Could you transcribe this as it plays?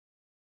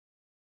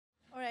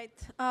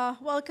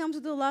right, welcome to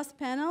the last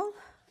panel.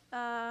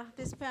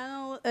 This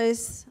panel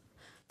is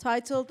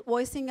titled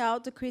Voicing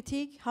Out the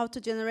Critique, How to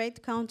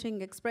Generate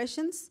Countering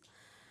Expressions.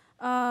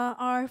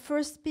 Our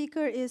first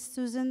speaker is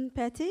Susan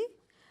Pattie.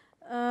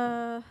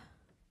 Sorry.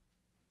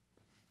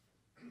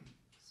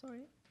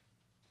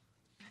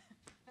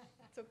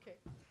 It's okay.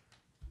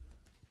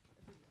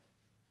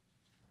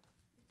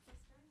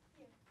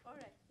 All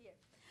right,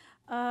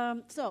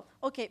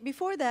 here.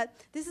 Before that,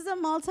 this is a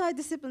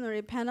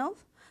multidisciplinary panel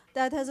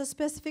that has a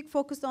specific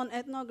focus on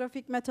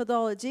ethnographic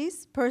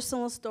methodologies,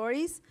 personal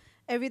stories,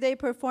 everyday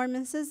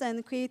performances,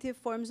 and creative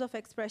forms of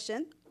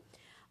expression.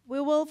 We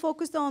will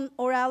focus on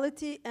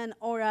orality and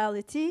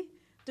orality,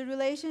 the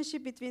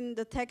relationship between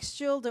the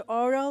textual, the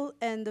oral,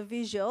 and the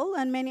visual,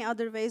 and many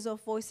other ways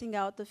of voicing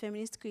out the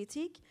feminist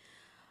critique,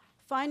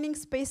 finding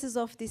spaces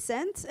of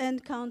dissent,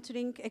 and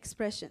countering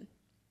expression.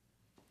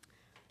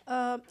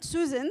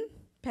 Susan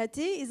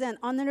Pattie is an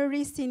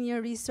honorary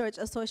senior research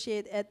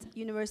associate at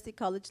University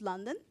College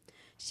London.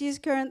 She is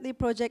currently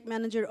project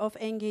manager of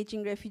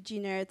Engaging Refugee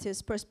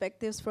Narratives,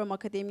 Perspectives from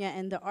Academia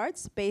and the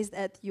Arts, based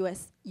at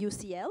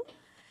UCL.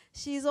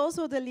 She is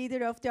also the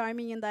leader of the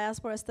Armenian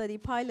Diaspora Study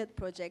Pilot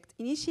Project,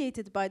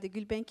 initiated by the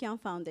Gulbenkian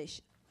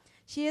Foundation.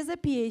 She has a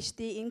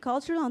PhD in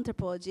cultural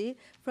anthropology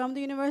from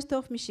the University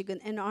of Michigan,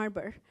 Ann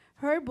Arbor.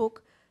 Her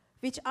book,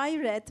 which I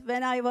read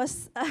when I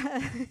was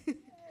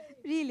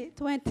really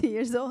 20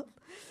 years old,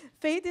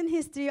 Faith in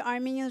History,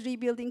 Armenian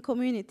Rebuilding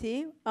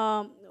Community,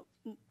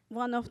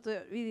 one of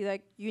the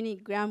really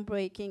unique,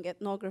 groundbreaking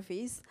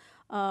ethnographies.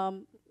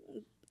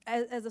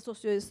 As a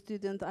sociology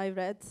student, I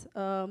read,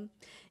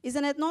 is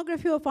an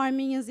ethnography of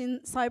Armenians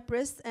in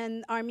Cyprus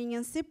and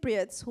Armenian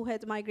Cypriots who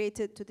had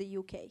migrated to the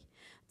UK.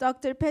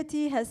 Dr.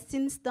 Pattie has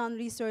since done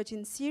research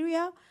in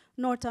Syria,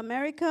 North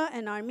America,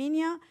 and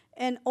Armenia,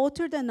 and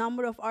authored a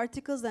number of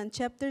articles and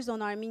chapters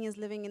on Armenians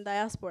living in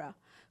diaspora.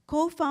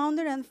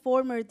 Co-founder and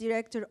former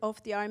director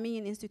of the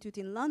Armenian Institute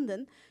in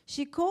London,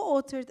 she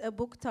co-authored a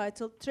book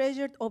titled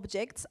Treasured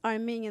Objects,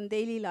 Armenian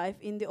Daily Life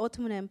in the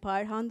Ottoman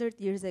Empire 100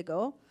 Years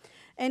Ago,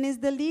 and is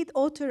the lead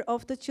author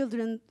of the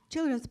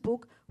children's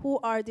book, Who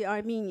Are the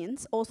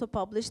Armenians, also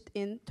published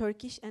in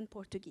Turkish and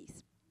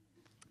Portuguese.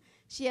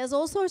 She has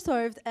also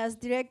served as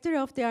director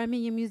of the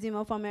Armenian Museum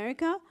of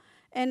America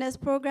and as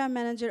program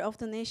manager of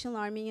the National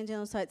Armenian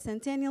Genocide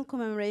Centennial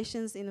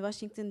Commemorations in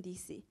Washington,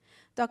 D.C.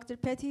 Dr.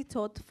 Pattie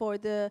taught for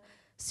the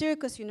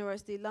Syracuse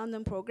University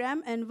London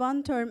program and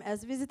one term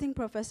as visiting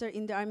professor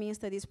in the Armenian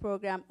Studies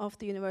program of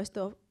the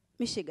University of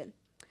Michigan.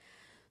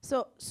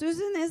 So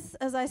Susan is,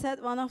 as I said,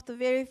 one of the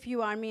very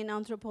few Armenian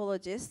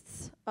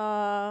anthropologists.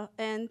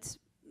 And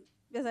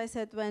as I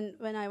said,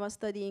 when I was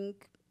studying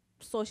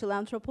social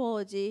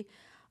anthropology,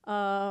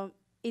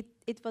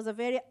 it was a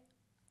very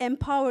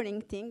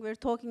empowering thing. We're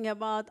talking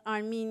about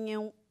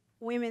Armenian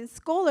women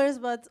scholars,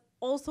 but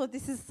also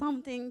this is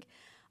something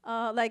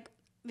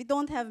we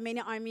don't have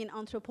many Armenian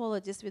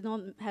anthropologists. We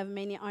don't have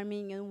many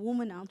Armenian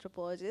women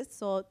anthropologists.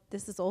 So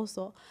this is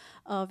also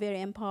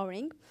very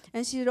empowering.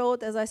 And she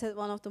wrote, as I said,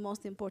 one of the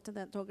most important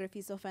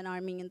ethnographies of an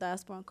Armenian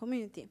diaspora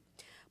community.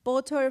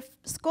 Both her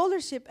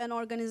scholarship and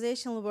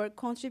organizational work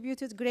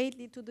contributed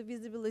greatly to the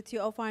visibility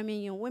of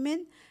Armenian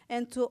women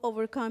and to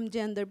overcome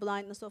gender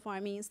blindness of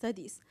Armenian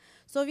studies.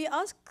 So we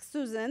asked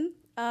Susan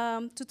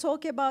to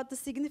talk about the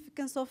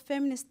significance of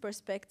feminist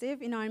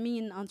perspective in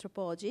Armenian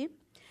anthropology,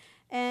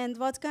 and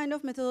what kind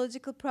of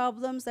methodological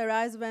problems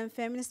arise when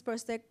feminist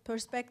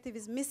perspective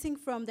is missing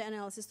from the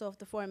analysis of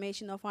the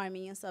formation of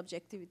Armenian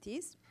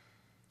subjectivities.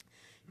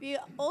 We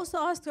also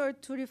asked her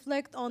to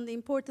reflect on the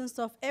importance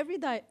of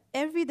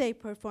everyday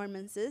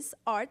performances,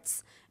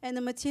 arts, and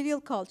the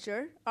material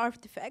culture,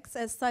 artifacts,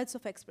 as sites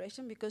of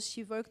expression, because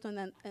she worked on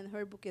it and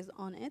her book is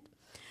on it.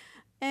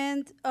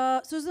 And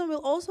Susan will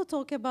also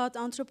talk about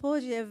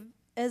anthropology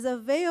as a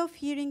way of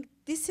hearing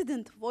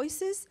dissident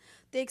voices,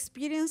 the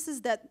experiences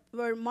that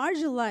were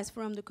marginalized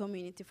from the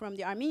community, from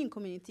the Armenian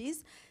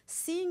communities,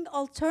 seeing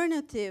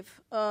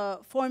alternative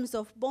forms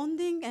of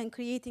bonding and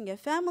creating a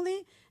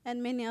family,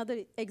 and many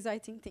other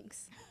exciting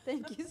things.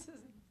 Thank you,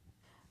 Susan.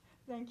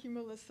 Thank you,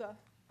 Melissa.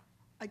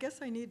 I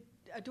guess I need,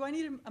 do I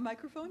need a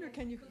microphone, or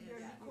can you?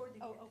 Oh,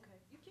 okay.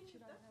 You can use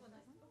that one.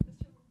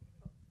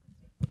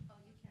 Oh,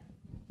 you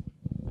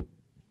can.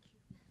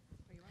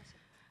 Are you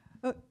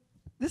awesome? Oh,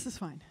 this is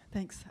fine,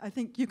 thanks. I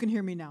think you can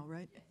hear me now,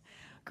 right? Yes.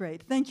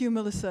 Great, thank you,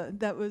 Melissa.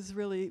 That was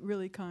really,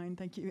 really kind,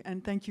 thank you.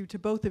 And thank you to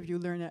both of you,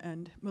 Lerna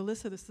and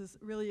Melissa. This is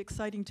really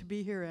exciting to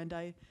be here, and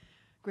I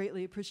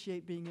greatly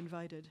appreciate being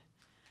invited.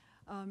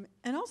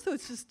 And also,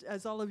 it's just,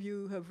 as all of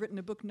you who have written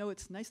a book know,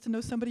 it's nice to know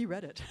somebody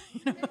read it,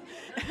 you know?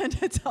 And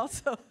it's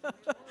also,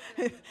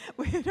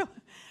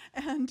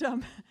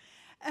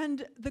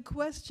 and the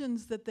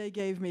questions that they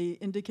gave me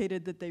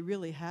indicated that they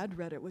really had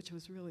read it, which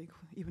was really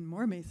even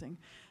more amazing.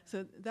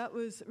 So that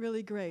was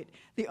really great.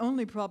 The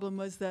only problem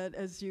was that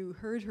as you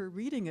heard her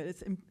reading it,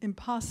 it's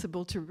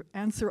impossible to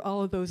answer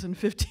all of those in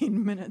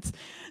 15 minutes.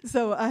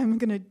 So I'm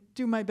going to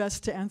do my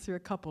best to answer a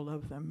couple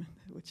of them,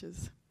 which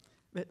is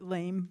a bit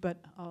lame, but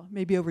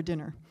maybe over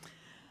dinner.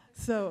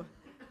 So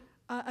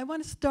I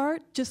want to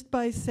start just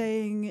by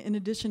saying, in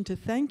addition to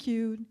thank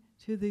you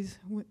to these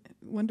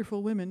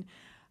wonderful women,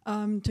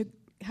 to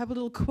have a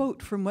little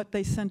quote from what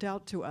they sent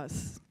out to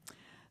us.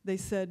 They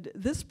said,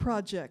 "This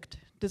project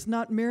does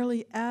not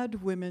merely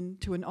add women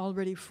to an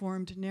already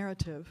formed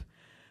narrative,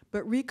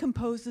 but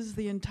recomposes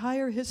the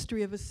entire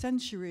history of a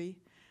century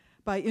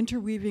by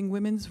interweaving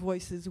women's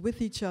voices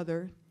with each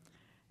other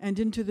and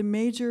into the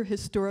major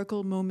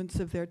historical moments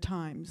of their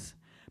times,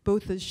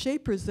 both as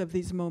shapers of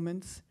these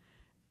moments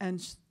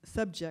and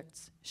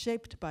subjects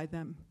shaped by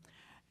them."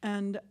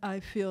 And I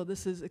feel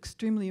this is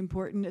extremely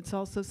important. It's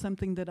also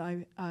something that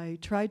I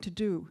tried to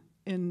do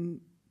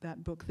in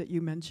that book that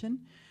you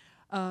mentioned.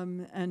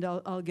 And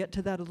I'll get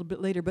to that a little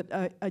bit later, but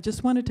I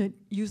just wanted to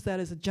use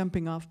that as a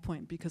jumping off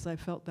point because I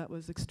felt that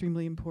was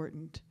extremely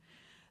important.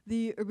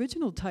 The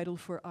original title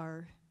for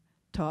our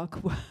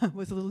talk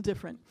was a little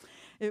different.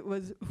 It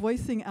was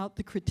Voicing Out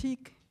the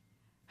Critique,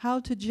 How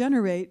to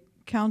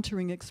Generate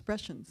Countering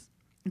Expressions,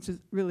 which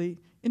is really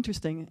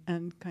interesting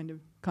and kind of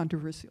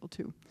controversial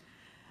too.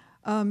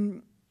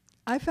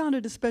 I found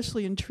it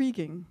especially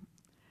intriguing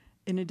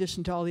in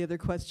addition to all the other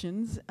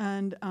questions,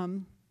 and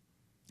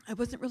I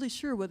wasn't really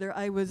sure whether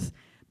I was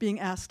being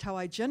asked how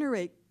I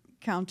generate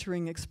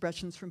countering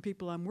expressions from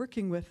people I'm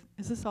working with.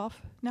 Is this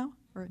off now?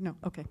 Or no?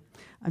 Okay.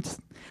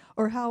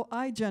 Or how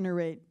I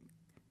generate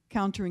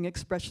countering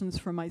expressions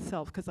for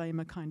myself, because I am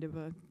a kind of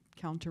a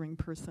countering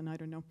person, I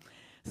don't know.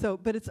 So,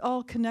 but it's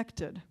all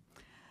connected.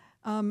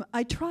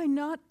 I try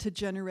not to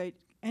generate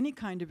any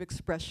kind of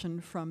expression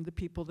from the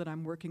people that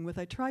I'm working with.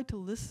 I try to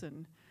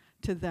listen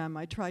to them.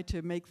 I try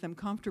to make them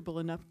comfortable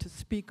enough to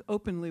speak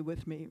openly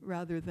with me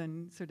rather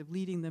than sort of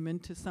leading them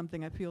into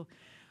something I feel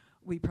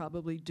we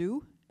probably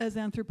do as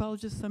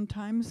anthropologists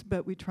sometimes,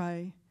 but we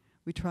try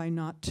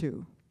not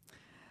to.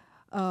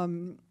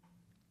 One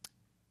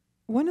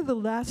of the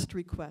last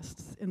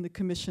requests in the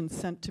commission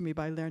sent to me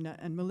by Lerna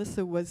and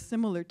Melissa was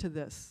similar to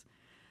this.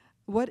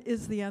 What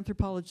is the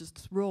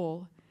anthropologist's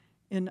role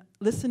in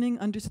listening,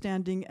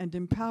 understanding, and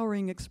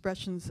empowering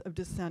expressions of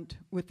dissent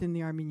within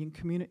the Armenian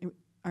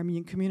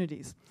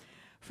communities?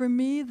 For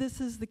me,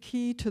 this is the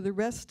key to the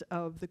rest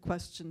of the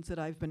questions that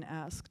I've been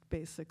asked,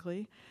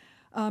 basically.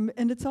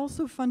 And it's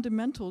also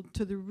fundamental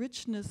to the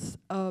richness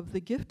of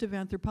the gift of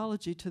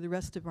anthropology to the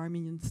rest of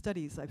Armenian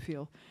studies, I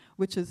feel,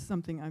 which is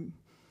something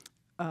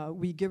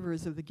we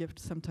givers of the gift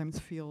sometimes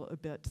feel a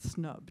bit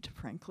snubbed,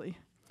 frankly.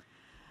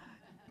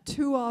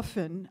 Too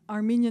often,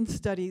 Armenian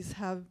studies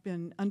have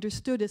been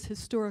understood as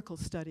historical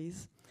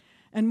studies,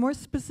 and more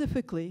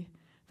specifically,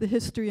 the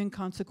history and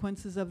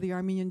consequences of the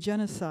Armenian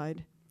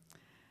genocide,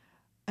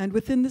 and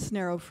within this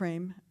narrow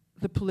frame,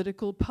 the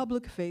political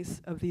public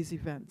face of these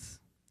events.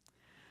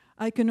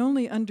 I can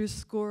only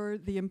underscore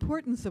the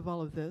importance of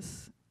all of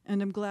this,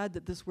 and I'm glad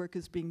that this work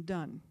is being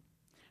done.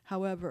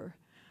 However,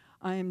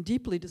 I am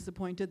deeply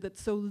disappointed that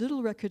so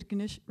little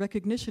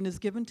recognition is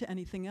given to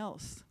anything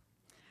else,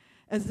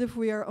 as if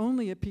we are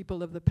only a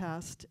people of the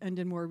past, and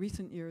in more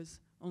recent years,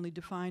 only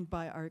defined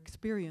by our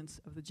experience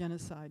of the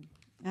genocide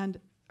and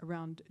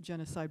around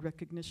genocide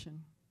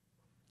recognition.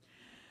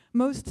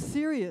 Most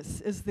serious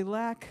is the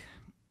lack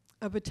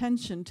of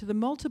attention to the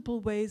multiple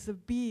ways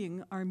of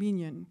being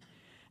Armenian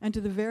and to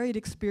the varied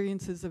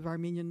experiences of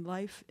Armenian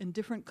life in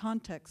different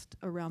contexts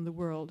around the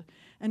world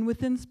and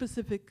within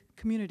specific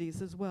communities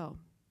as well.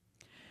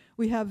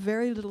 We have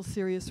very little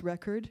serious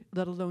record,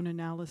 let alone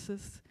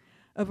analysis,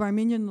 of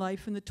Armenian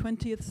life in the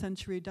 20th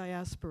century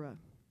diaspora.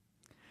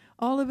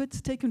 All of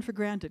it's taken for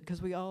granted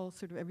because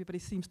everybody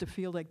seems to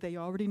feel like they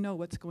already know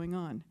what's going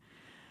on.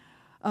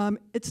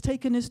 It's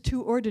taken as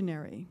too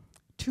ordinary,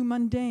 too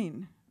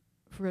mundane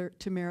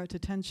to merit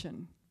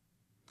attention.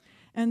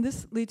 And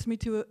this leads me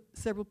to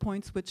several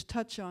points which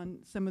touch on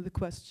some of the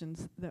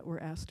questions that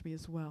were asked me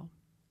as well.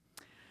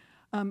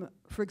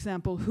 For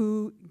example,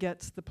 who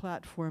gets the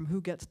platform?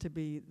 Who gets to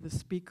be the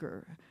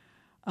speaker?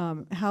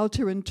 How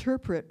to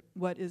interpret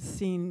what is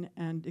seen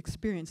and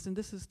experienced, and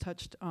this is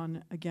touched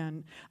on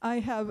again. I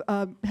have,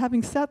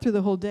 having sat through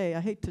the whole day, I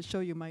hate to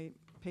show you my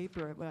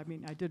paper. I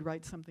mean, I did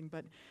write something,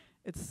 but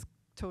it's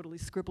totally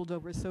scribbled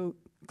over, so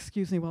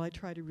excuse me while I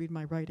try to read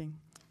my writing.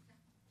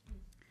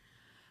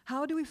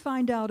 How do we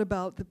find out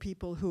about the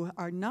people who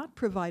are not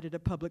provided a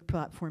public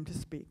platform to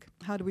speak?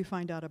 How do we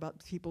find out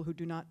about people who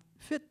do not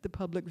fit the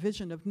public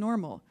vision of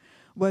normal,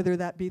 whether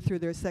that be through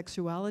their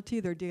sexuality,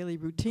 their daily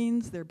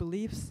routines, their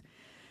beliefs?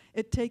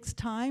 It takes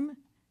time,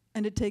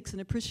 and it takes an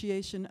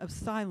appreciation of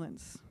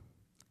silence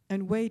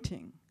and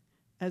waiting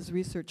as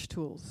research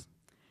tools.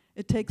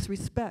 It takes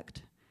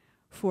respect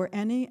for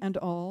any and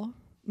all,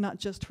 not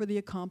just for the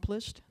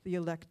accomplished, the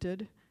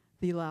elected,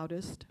 the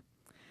loudest,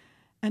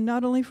 and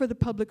not only for the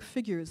public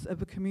figures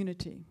of a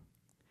community.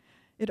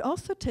 It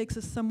also takes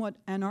a somewhat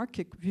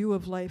anarchic view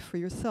of life for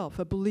yourself,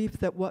 a belief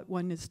that what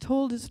one is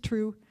told is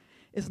true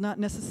is not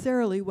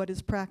necessarily what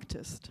is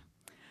practiced,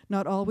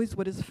 not always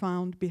what is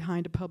found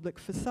behind a public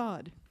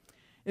facade.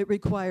 It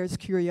requires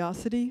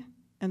curiosity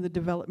and the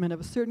development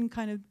of a certain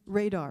kind of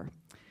radar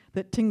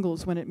that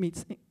tingles when it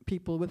meets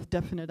people with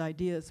definite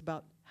ideas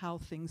about how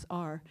things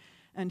are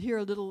And here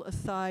a little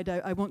aside,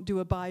 I won't do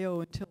a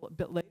bio until a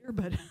bit later,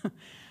 but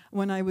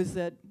when I was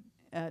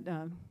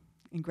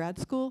in grad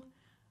school,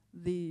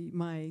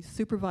 my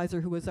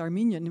supervisor, who was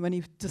Armenian, when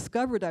he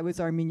discovered I was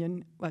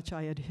Armenian, which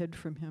I had hid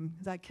from him,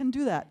 I can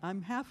do that.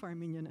 I'm half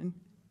Armenian, and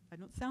I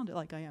don't sound it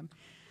like I am.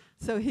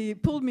 So he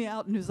pulled me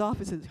out in his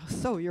office and said,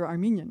 "So you're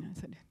Armenian?" I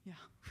said, "Yeah."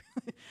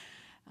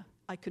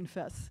 I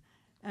confess.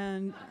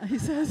 And he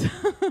says,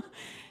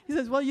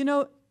 "Well, you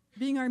know,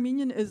 being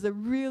Armenian is a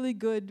really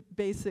good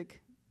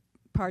basic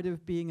part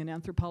of being an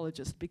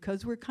anthropologist,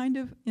 because we're kind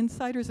of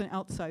insiders and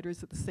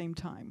outsiders at the same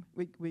time.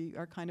 We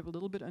are kind of a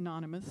little bit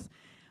anonymous,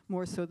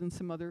 more so than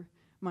some other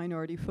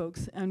minority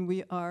folks, and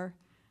we are,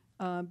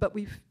 but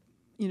we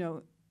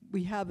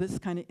have this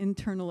kind of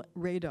internal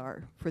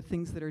radar for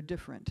things that are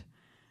different."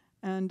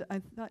 And I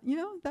thought, you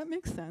know, that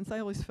makes sense. I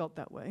always felt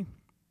that way.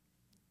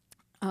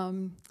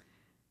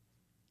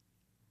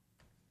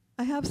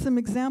 I have some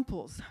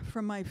examples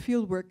from my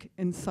fieldwork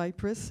in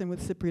Cyprus and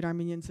with Cypriot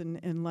Armenians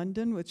in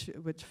London, which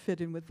fit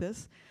in with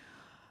this.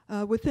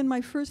 Within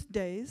my first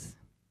days,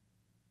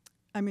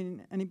 I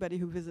mean, anybody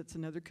who visits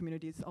another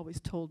community is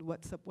always told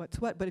what's up, what's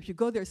what. But if you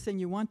go there saying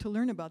you want to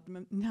learn about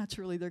them,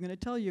 naturally they're going to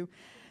tell you.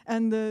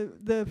 And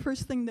the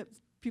first thing that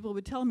people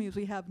would tell me is,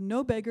 we have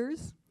no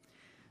beggars,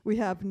 we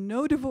have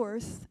no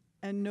divorce,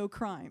 and no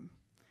crime.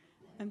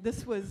 And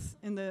this was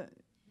in the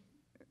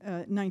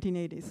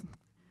 1980s.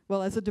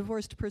 Well, as a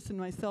divorced person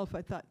myself,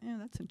 I thought, yeah,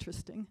 that's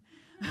interesting.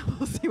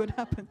 We'll see what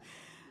happens.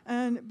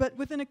 But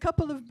within a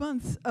couple of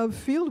months of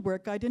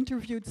fieldwork, I'd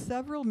interviewed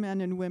several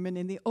men and women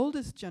in the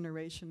oldest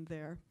generation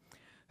there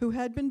who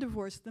had been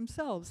divorced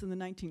themselves in the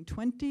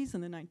 1920s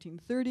and the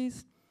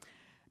 1930s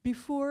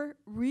before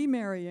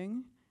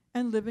remarrying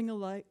and living a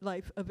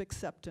life of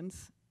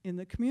acceptance in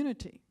the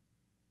community.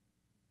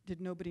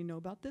 Did nobody know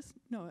about this?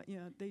 No,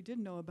 yeah, they did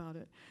know about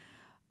it.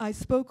 I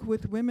spoke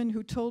with women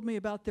who told me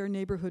about their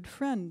neighborhood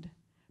friend,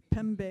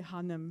 Pembe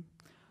Hanım,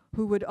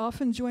 who would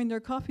often join their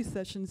coffee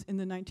sessions in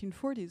the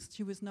 1940s.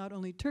 She was not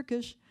only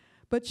Turkish,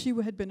 but she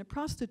had been a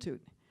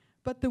prostitute.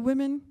 But the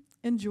women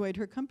enjoyed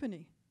her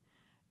company.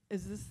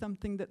 Is this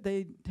something that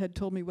they had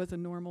told me was a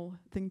normal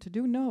thing to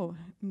do? No,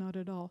 not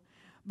at all.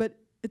 But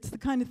it's the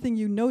kind of thing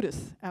you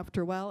notice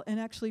after a while, and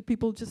actually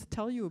people just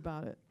tell you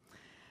about it.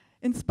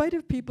 In spite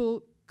of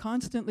people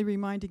constantly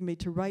reminding me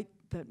to write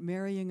that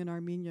marrying an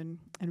Armenian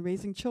and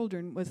raising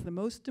children was the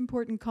most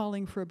important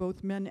calling for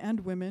both men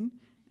and women,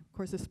 of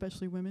course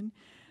especially women,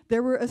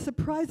 there were a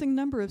surprising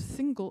number of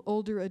single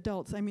older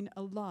adults, I mean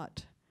a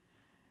lot.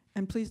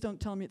 And please don't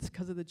tell me it's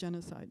because of the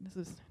genocide. This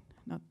is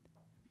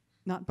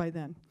not by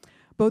then.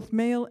 Both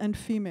male and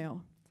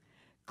female.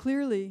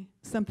 Clearly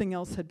something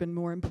else had been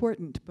more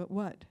important, but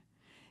what?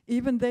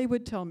 Even they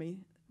would tell me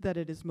that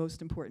it is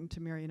most important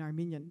to marry an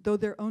Armenian, though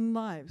their own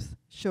lives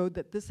showed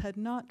that this had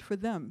not, for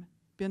them,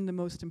 been the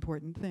most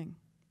important thing.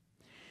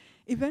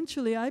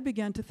 Eventually, I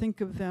began to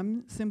think of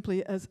them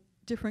simply as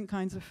different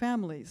kinds of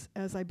families,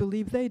 as I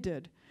believe they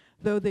did,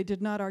 though they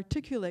did not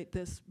articulate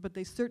this, but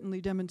they certainly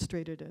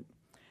demonstrated it.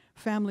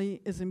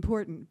 Family is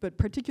important, but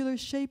particular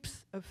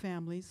shapes of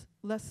families,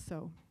 less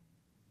so.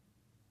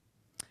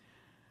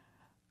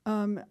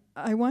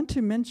 I want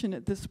to mention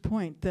at this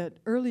point that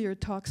earlier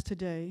talks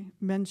today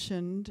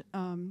mentioned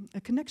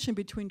a connection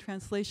between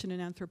translation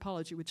and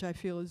anthropology, which I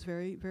feel is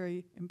very,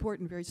 very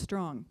important, very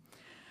strong.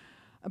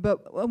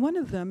 But one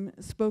of them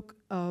spoke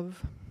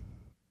of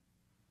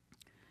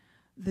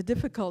the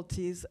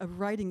difficulties of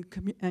writing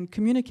and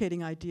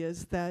communicating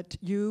ideas that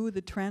you,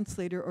 the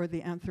translator or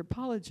the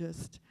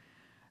anthropologist,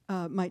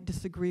 might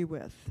disagree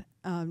with.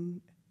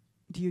 Do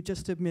you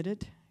just admit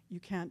it? You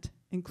can't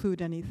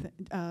include anything,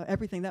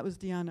 everything. That was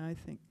Diana, I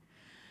think.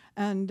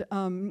 And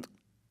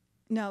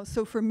now,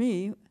 so for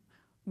me,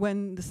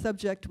 when the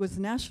subject was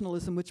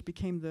nationalism, which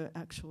became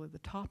actually the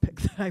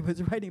topic that I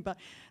was writing about,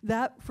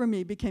 that for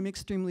me became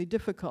extremely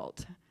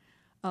difficult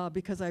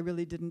because I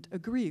really didn't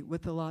agree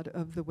with a lot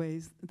of the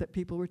ways that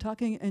people were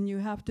talking. And you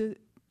have to,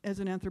 as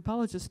an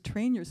anthropologist,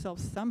 train yourself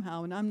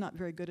somehow, and I'm not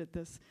very good at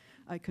this,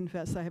 I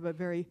confess. I have a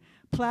very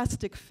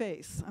plastic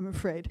face, I'm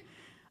afraid.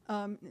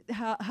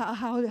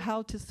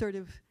 How to sort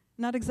of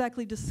not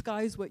exactly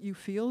disguise what you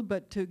feel,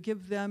 but to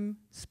give them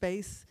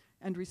space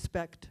and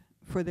respect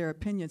for their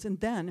opinions. And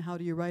then how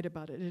do you write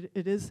about it?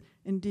 It is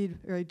indeed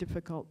very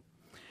difficult.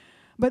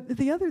 But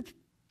the other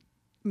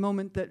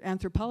moment that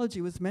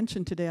anthropology was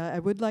mentioned today, I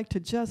would like to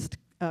just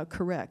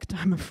correct,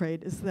 I'm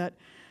afraid, is that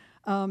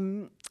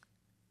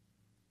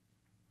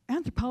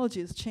anthropology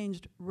has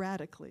changed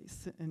radically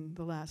in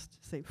the last,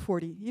 say,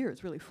 40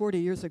 years, really 40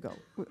 years ago.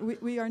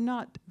 We are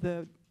not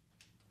the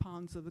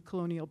pawns of the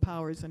colonial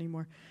powers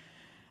anymore.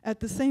 At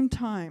the same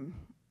time,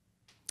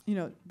 you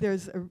know,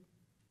 there's a,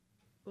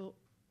 well,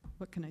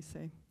 what can I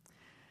say?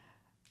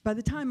 By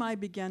the time I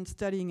began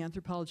studying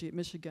anthropology at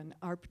Michigan,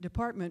 our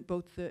department,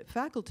 both the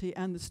faculty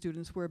and the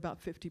students, were about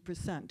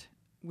 50%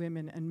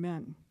 women and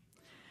men.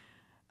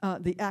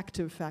 The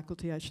active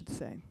faculty, I should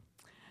say.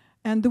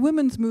 And the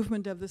women's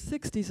movement of the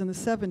 60s and the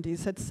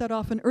 70s had set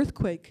off an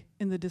earthquake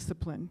in the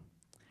discipline.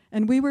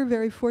 And we were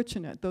very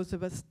fortunate, those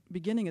of us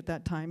beginning at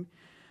that time,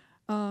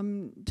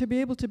 to be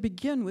able to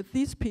begin with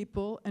these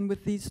people and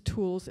with these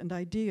tools and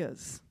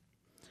ideas.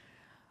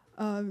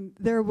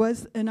 There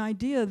was an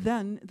idea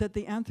then that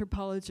the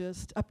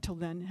anthropologist up till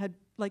then had,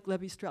 like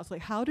Levi-Strauss,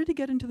 like how did he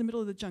get into the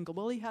middle of the jungle?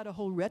 Well, he had a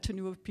whole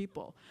retinue of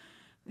people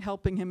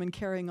helping him and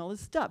carrying all his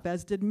stuff,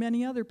 as did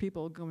many other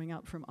people going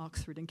out from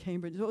Oxford and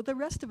Cambridge. So the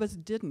rest of us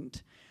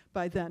didn't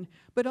by then.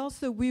 But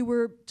also we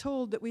were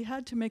told that we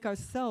had to make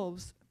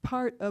ourselves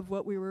part of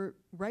what we were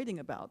writing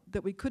about,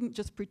 that we couldn't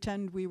just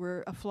pretend we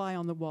were a fly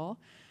on the wall.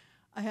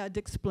 I had to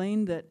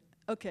explain that,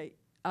 okay,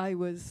 I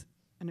was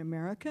an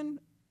American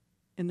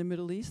in the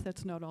Middle East.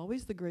 That's not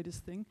always the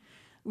greatest thing.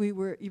 We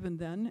were even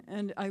then.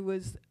 And I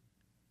was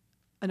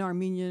an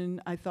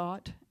Armenian, I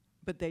thought,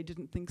 but they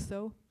didn't think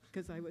so,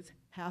 because I was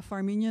half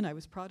Armenian, I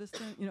was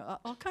Protestant, you know,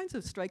 all kinds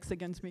of strikes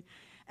against me.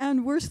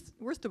 And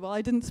worst of all,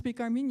 I didn't speak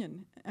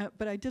Armenian,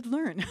 but I did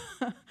learn.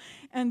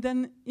 And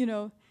then, you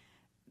know,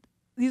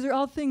 these are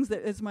all things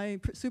that, as my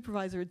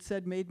supervisor had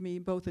said, made me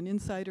both an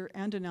insider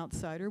and an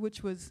outsider,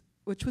 which was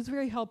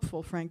very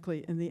helpful,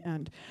 frankly, in the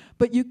end.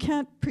 But you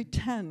can't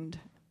pretend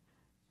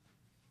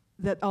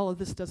that all of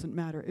this doesn't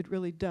matter. It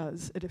really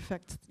does. It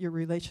affects your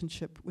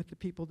relationship with the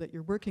people that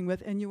you're working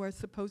with, and you are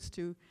supposed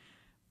to,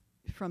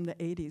 from the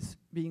 80s,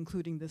 be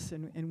including this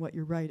in what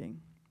you're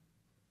writing.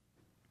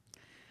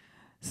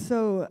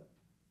 So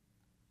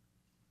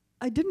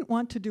I didn't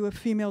want to do a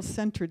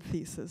female-centered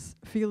thesis,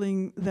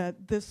 feeling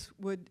that this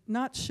would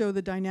not show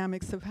the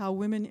dynamics of how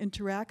women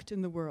interact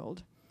in the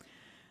world.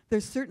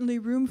 There's certainly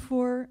room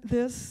for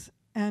this,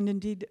 and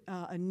indeed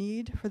a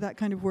need for that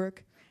kind of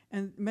work,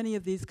 and many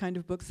of these kind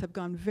of books have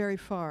gone very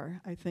far,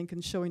 I think,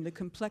 in showing the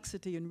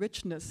complexity and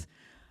richness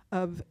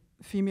of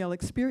female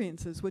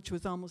experiences, which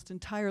was almost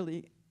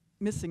entirely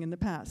missing in the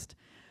past.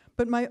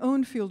 But my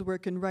own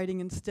fieldwork in writing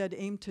instead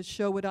aimed to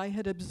show what I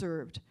had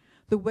observed,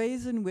 the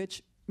ways in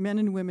which men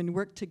and women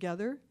work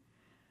together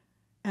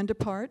and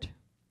apart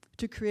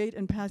to create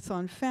and pass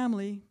on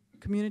family,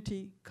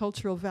 community,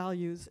 cultural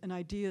values, and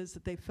ideas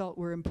that they felt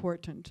were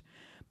important,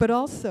 but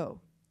also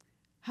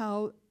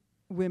how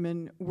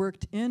women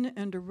worked in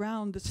and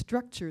around the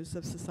structures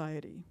of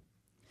society.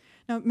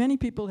 Now, many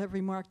people have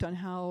remarked on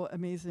how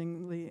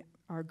amazingly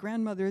our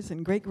grandmothers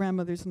and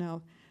great-grandmothers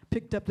now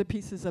picked up the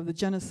pieces of the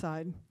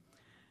genocide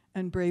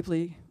and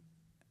bravely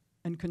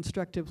and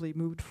constructively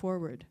moved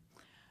forward.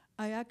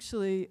 I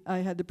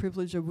had the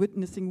privilege of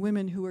witnessing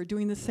women who are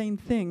doing the same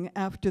thing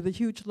after the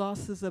huge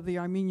losses of the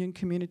Armenian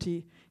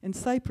community in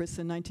Cyprus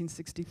in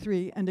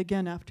 1963, and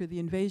again after the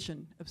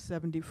invasion of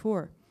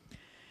 '74.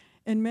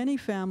 In many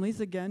families,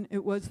 again,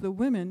 it was the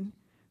women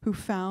who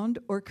found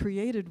or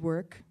created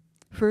work,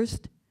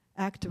 first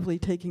actively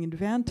taking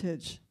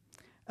advantage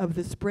of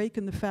this break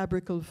in the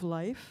fabric of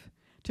life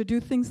to do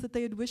things that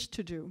they had wished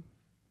to do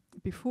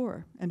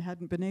before and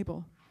hadn't been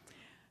able.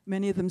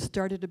 Many of them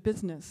started a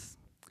business,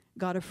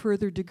 got a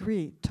further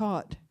degree,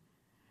 taught.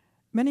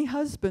 Many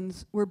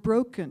husbands were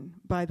broken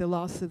by the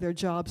loss of their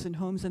jobs and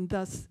homes, and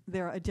thus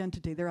their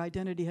identity. Their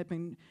identity had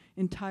been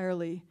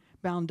entirely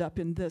bound up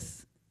in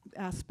this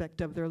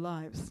aspect of their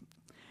lives.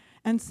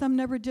 And some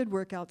never did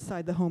work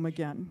outside the home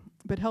again,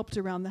 but helped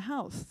around the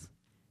house,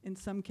 in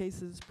some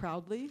cases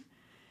proudly,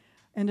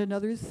 and in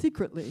others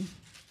secretly.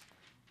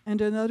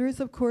 And in others,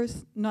 of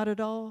course, not at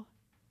all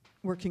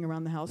working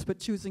around the house, but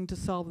choosing to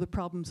solve the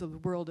problems of the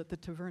world at the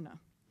taverna.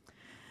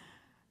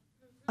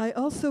 I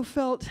also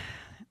felt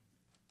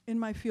in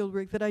my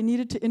fieldwork that I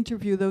needed to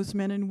interview those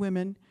men and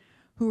women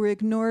who were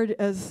ignored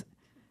as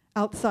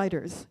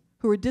outsiders,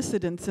 who were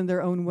dissidents in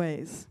their own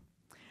ways,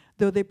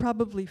 though they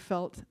probably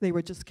felt they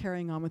were just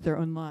carrying on with their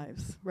own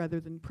lives rather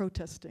than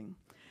protesting.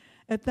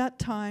 At that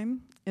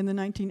time, in the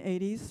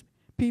 1980s,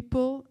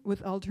 people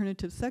with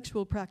alternative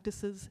sexual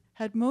practices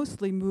had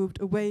mostly moved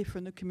away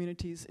from the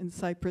communities in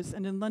Cyprus,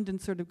 and in London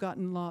sort of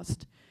gotten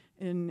lost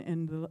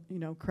in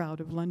the crowd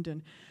of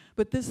London.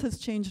 But this has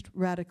changed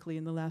radically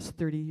in the last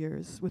 30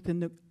 years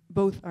within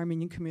both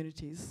Armenian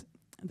communities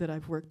that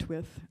I've worked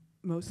with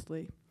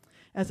mostly,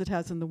 as it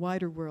has in the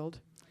wider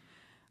world.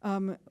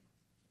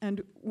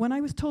 And when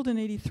I was told in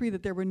 '83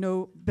 that there were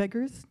no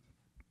beggars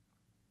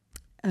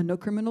and no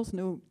criminals,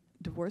 no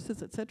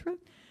divorces, etc.,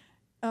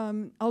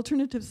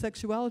 alternative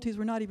sexualities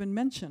were not even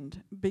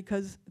mentioned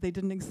because they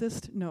didn't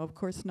exist. No, of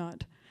course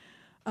not.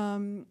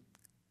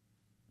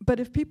 But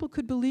if people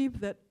could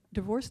believe that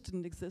divorce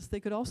didn't exist,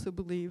 they could also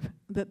believe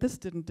that this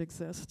didn't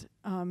exist.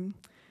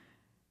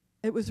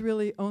 It was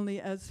really only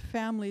as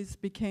families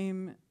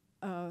became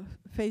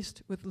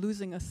faced with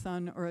losing a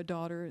son or a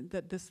daughter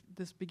that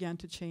this began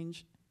to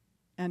change,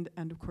 and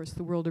of course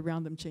the world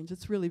around them changed.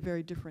 It's really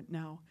very different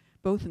now,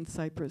 both in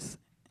Cyprus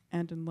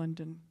and in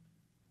London.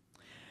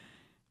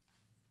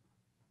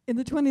 In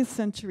the 20th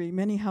century,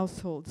 many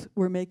households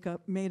were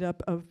made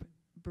up of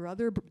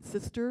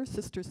brother-sister,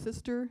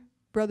 sister-sister,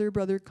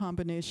 brother-brother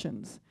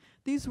combinations.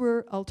 These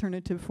were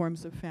alternative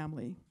forms of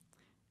family,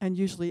 and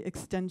usually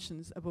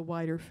extensions of a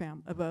wider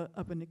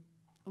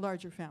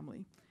larger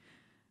family.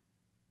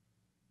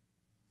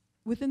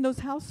 Within those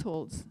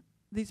households,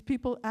 these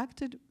people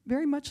acted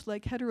very much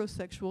like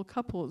heterosexual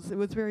couples. It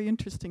was very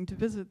interesting to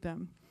visit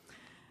them.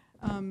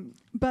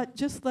 But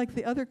just like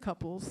the other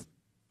couples,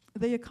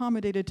 they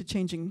accommodated to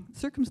changing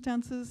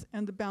circumstances,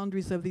 and the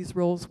boundaries of these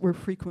roles were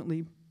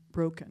frequently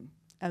broken,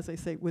 as I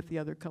say, with the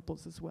other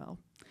couples as well.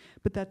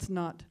 But that's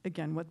not,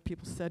 again, what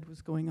people said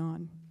was going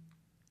on.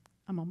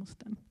 I'm almost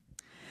done.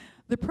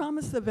 The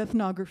promise of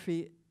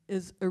ethnography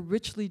is a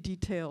richly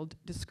detailed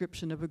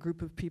description of a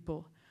group of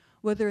people,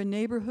 whether a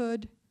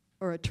neighborhood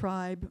or a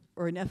tribe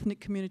or an ethnic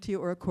community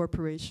or a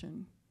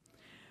corporation.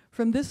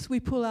 From this, we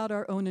pull out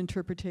our own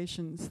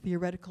interpretations,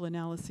 theoretical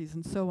analyses,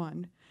 and so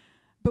on.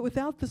 But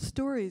without the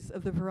stories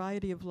of the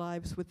variety of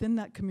lives within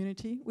that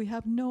community, we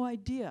have no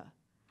idea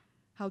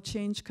how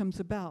change comes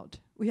about.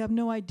 We have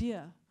no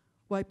idea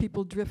why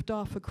people drift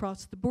off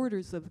across the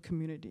borders of the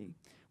community.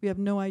 We have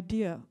no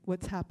idea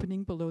what's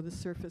happening below the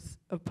surface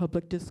of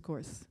public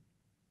discourse.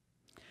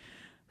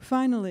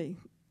 Finally,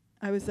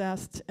 I was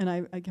asked, and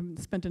I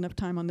haven't spent enough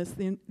time on this,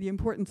 the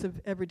importance of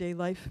everyday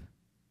life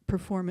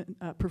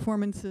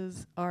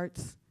performances,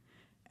 arts,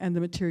 and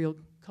the material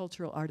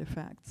cultural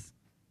artifacts.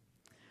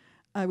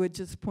 I would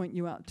just point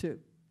you out to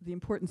the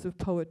importance of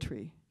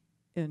poetry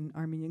in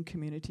Armenian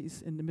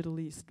communities in the Middle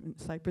East,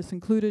 Cyprus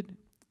included,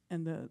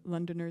 and the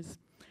Londoners,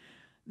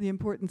 the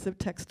importance of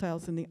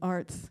textiles and the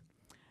arts.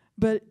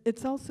 But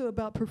it's also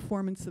about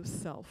performance of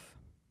self.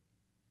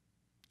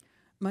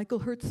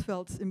 Michael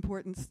Hertzfeldt's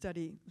important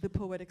study, The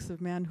Poetics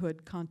of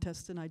Manhood,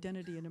 Contest and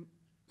Identity in a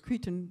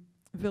Cretan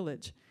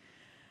Village,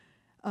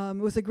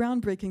 was a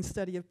groundbreaking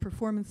study of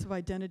performance of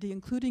identity,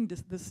 including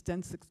this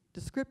dense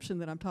description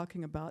that I'm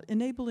talking about,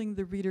 enabling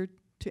the reader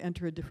to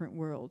enter a different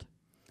world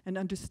and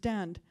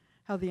understand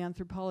how the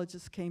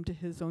anthropologist came to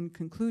his own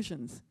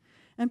conclusions,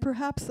 and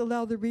perhaps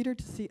allow the reader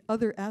to see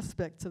other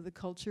aspects of the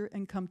culture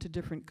and come to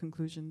different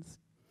conclusions.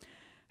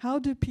 How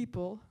do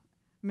people,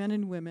 men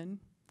and women,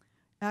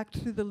 act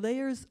through the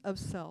layers of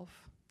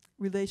self,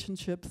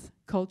 relationships,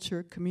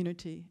 culture,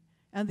 community,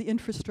 and the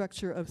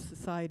infrastructure of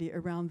society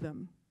around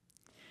them?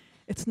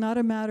 It's not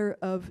a matter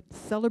of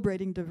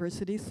celebrating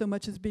diversity so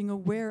much as being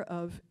aware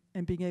of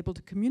and being able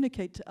to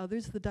communicate to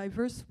others the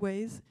diverse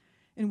ways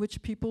in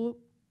which people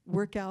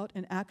work out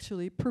and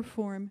actually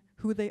perform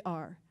who they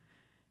are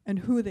and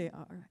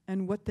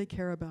what they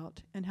care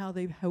about and how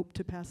they hope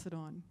to pass it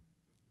on.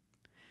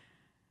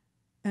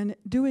 And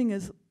doing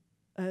as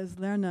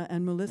Lerna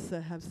and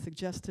Melissa have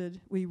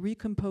suggested, we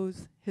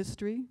recompose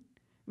history,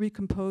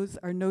 recompose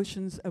our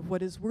notions of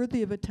what is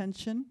worthy of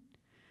attention,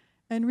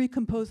 and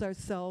recompose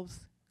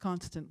ourselves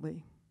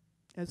constantly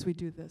as we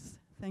do this.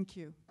 Thank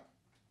you.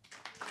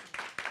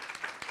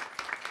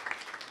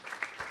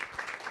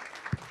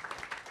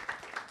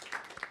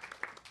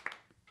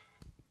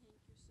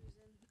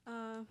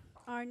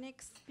 Our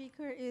next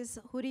speaker is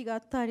Hourig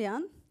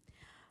Attarian.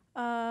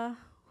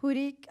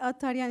 Hourig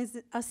Attarian is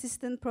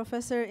assistant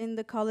professor in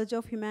the College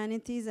of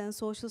Humanities and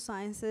Social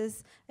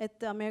Sciences at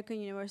the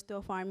American University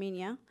of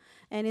Armenia,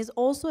 and is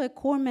also a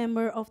core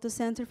member of the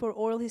Center for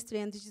Oral History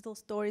and Digital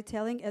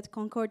Storytelling at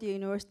Concordia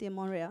University in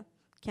Montreal,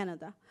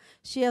 Canada.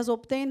 She has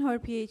obtained her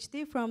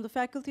PhD from the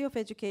Faculty of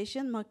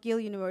Education,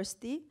 McGill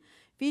University.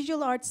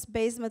 Visual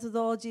arts-based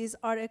methodologies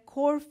are a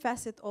core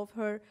facet of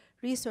her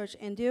research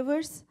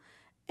endeavors.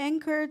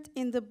 Anchored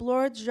in the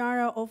blurred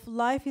genre of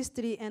life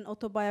history and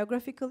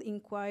autobiographical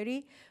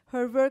inquiry,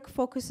 her work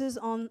focuses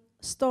on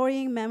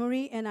storing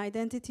memory and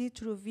identity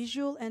through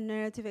visual and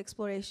narrative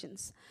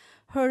explorations.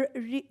 Her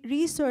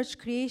research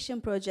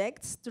creation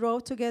projects draw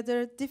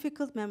together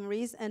difficult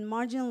memories and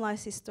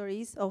marginalized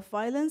histories of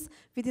violence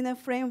within a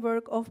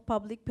framework of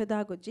public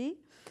pedagogy.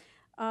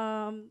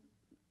 Hourig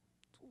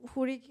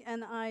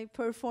and I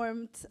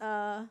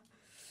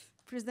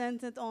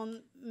presented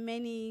on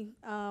many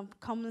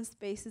common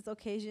spaces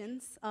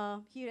occasions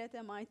here at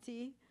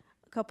MIT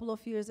a couple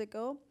of years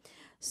ago.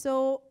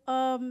 So,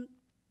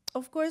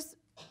 of course,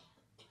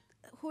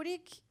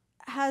 Hourig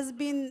has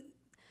been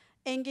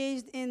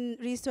engaged in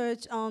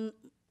research on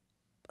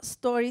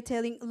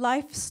storytelling,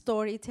 life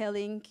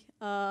storytelling,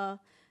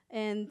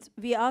 and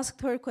we asked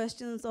her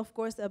questions, of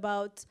course,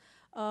 about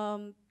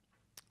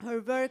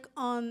her work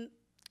on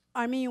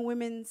Armenian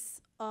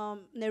women's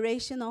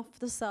narration of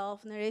the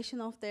self,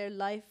 narration of their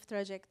life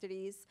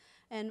trajectories,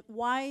 and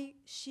why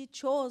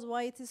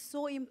it is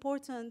so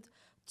important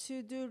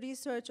to do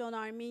research on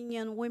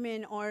Armenian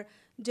women or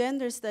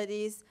gender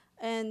studies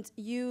and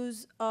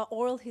use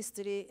oral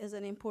history as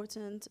an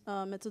important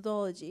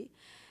methodology.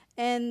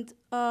 And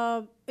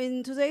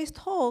in today's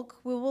talk,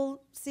 we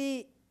will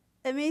see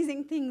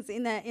amazing things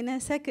in a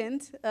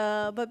second,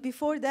 but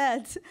before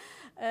that,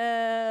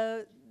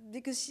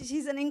 because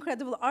she's an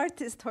incredible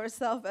artist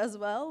herself as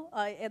well.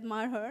 I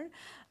admire her.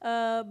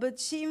 But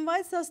she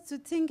invites us to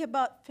think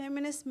about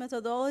feminist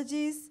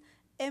methodologies,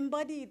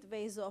 embodied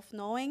ways of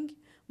knowing,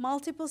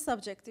 multiple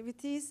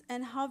subjectivities,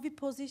 and how we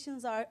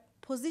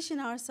position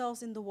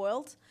ourselves in the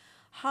world.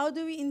 How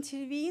do we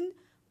intervene?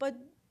 But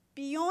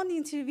beyond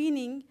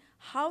intervening,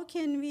 how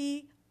can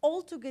we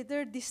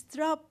altogether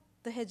disrupt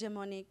the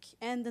hegemonic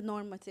and the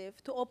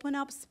normative to open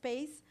up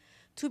space,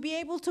 to be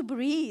able to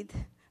breathe,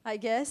 I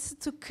guess,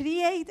 to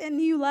create a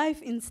new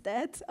life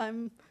instead.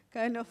 I'm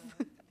kind of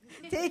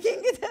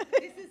taking it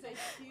away.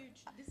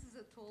 This is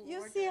a tall You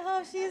order. see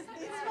how she's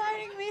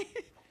inspiring me?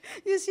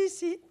 You see,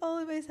 she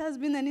always has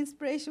been an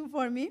inspiration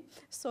for me.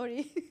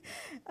 Sorry.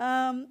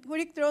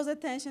 Hourig draws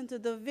attention to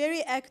the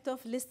very act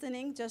of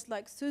listening, just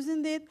like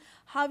Susan did,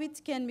 how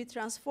it can be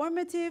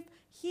transformative,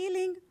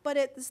 healing, but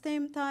at the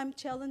same time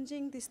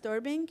challenging,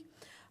 disturbing.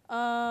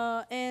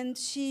 And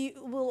she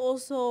will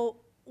also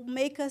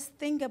make us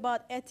think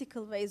about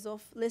ethical ways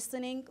of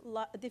listening,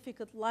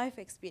 difficult life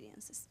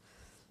experiences.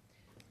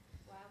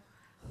 Wow,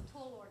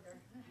 tall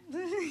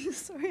order.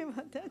 Sorry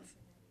about that.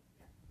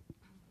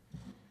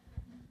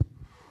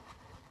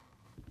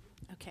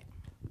 Okay.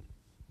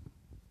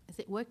 Is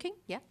it working?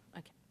 Yeah?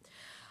 Okay.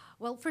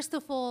 Well, first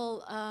of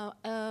all,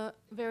 a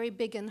very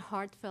big and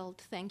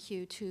heartfelt thank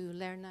you to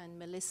Lerna and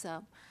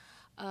Melissa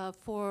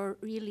for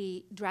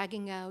really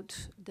dragging out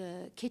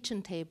the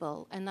kitchen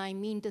table. And I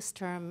mean this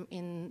term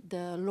in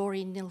the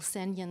Lori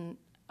Nilsenian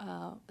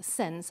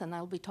sense, and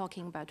I'll be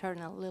talking about her in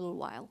a little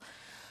while,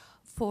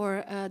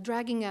 for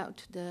dragging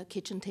out the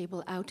kitchen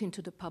table out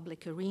into the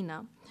public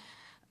arena,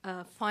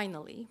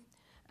 finally.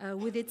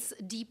 With its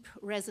deep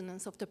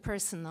resonance of the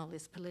personal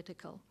is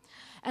political.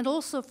 And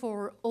also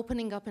for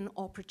opening up an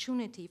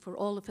opportunity for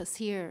all of us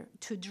here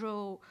to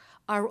draw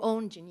our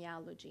own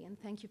genealogy. And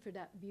thank you for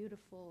that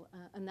beautiful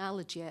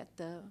analogy at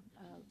the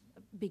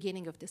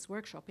beginning of this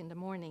workshop in the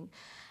morning.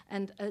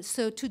 And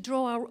so to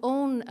draw our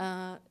own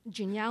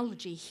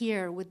genealogy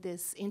here with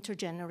this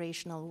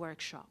intergenerational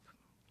workshop.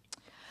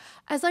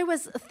 As I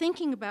was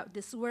thinking about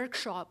this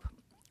workshop,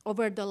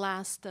 over the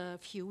last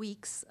few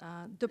weeks,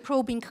 the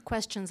probing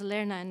questions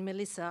Lerna and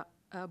Melissa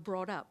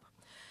brought up,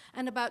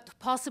 and about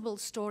possible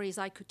stories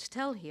I could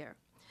tell here,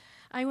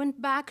 I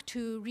went back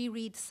to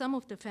reread some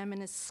of the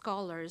feminist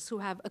scholars who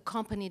have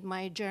accompanied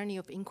my journey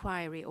of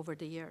inquiry over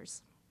the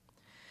years.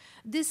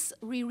 This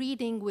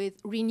rereading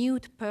with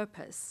renewed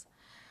purpose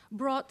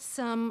brought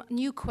some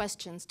new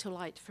questions to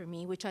light for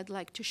me, which I'd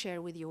like to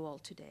share with you all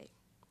today.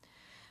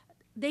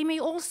 They may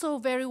also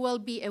very well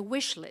be a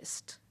wish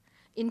list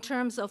in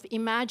terms of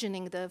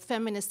imagining the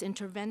feminist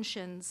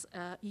interventions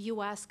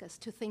you ask us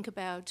to think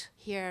about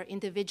here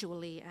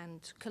individually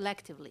and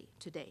collectively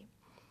today.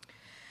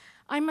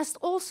 I must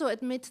also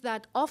admit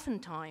that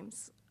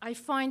oftentimes I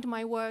find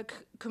my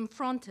work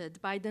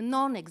confronted by the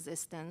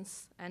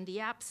non-existence and the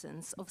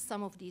absence of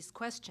some of these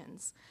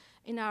questions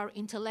in our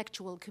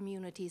intellectual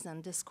communities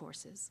and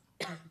discourses.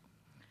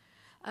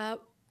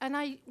 And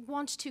I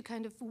want to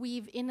kind of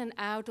weave in and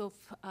out of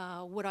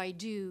what I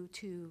do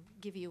to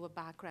give you a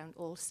background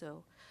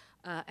also,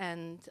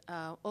 and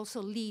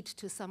also lead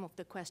to some of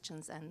the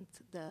questions and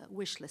the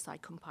wish list I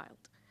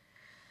compiled.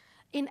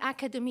 In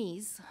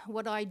academies,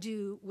 what I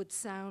do would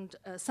sound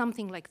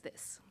something like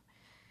this.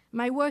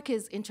 My work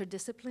is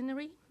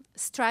interdisciplinary,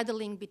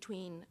 straddling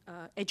between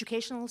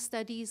educational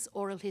studies,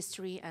 oral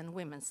history, and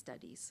women's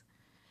studies.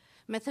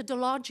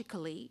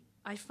 Methodologically,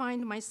 I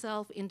find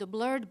myself in the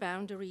blurred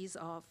boundaries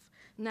of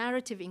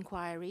narrative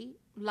inquiry,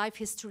 life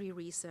history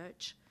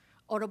research,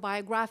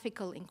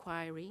 autobiographical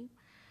inquiry,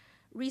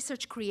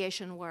 research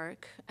creation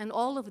work, and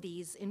all of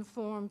these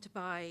informed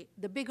by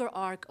the bigger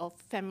arc of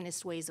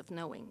feminist ways of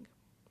knowing.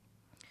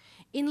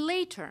 In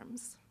lay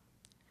terms,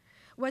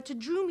 what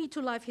drew me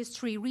to life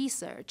history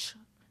research,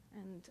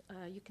 and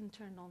you can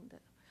turn on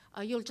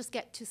the, you'll just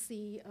get to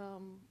see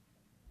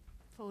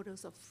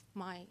photos of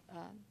my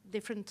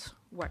different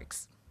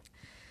works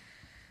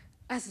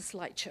as a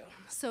slideshow.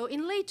 So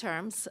in lay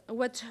terms,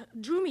 what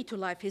drew me to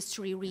life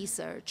history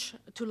research,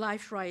 to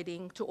life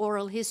writing, to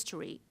oral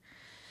history,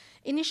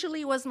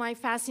 initially was my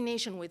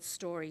fascination with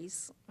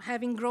stories,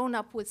 having grown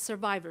up with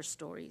survivor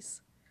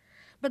stories,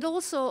 but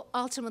also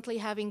ultimately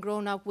having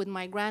grown up with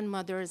my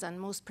grandmother's, and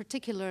most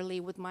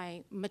particularly with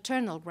my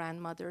maternal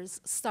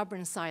grandmother's,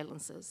 stubborn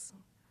silences.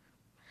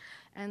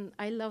 And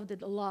I loved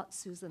it a lot,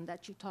 Susan,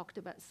 that you talked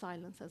about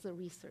silence as a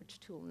research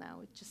tool now.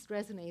 It just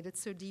resonated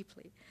so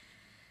deeply.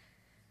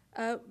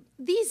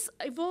 These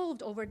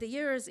evolved over the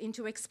years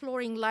into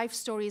exploring life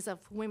stories of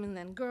women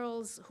and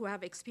girls who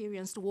have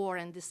experienced war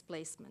and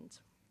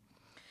displacement.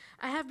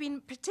 I have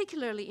been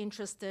particularly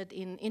interested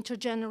in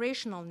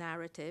intergenerational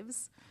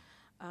narratives,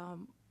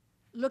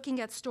 looking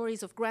at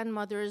stories of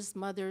grandmothers,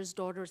 mothers,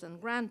 daughters,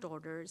 and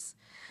granddaughters,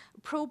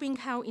 probing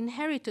how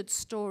inherited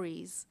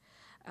stories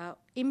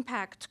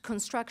impact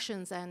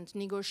constructions and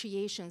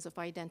negotiations of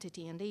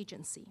identity and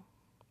agency.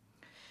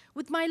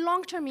 With my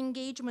long-term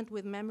engagement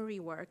with memory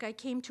work, I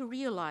came to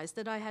realize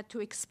that I had to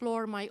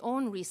explore my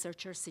own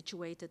researcher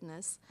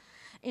situatedness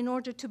in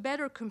order to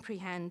better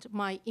comprehend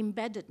my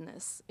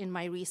embeddedness in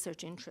my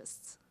research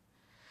interests.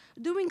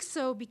 Doing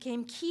so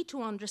became key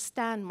to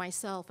understand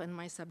myself and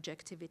my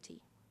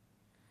subjectivity.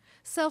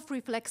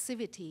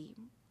 Self-reflexivity,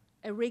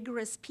 a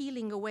rigorous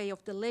peeling away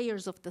of the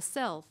layers of the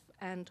self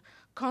and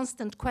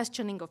constant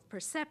questioning of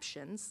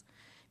perceptions,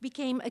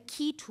 became a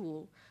key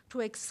tool to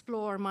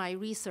explore my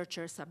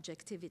researcher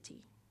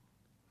subjectivity.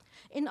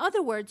 In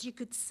other words, you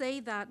could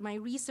say that my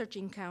research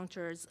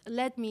encounters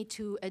led me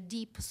to a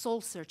deep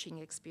soul-searching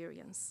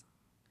experience.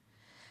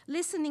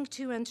 Listening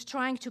to and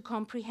trying to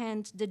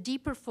comprehend the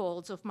deeper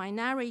folds of my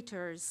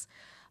narrators'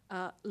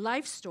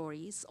 life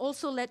stories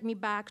also led me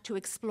back to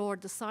explore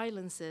the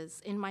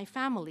silences in my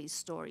family's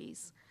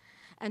stories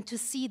and to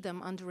see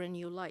them under a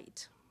new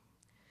light.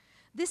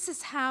 This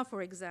is how,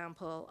 for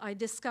example, I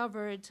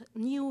discovered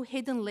new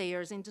hidden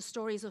layers in the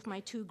stories of my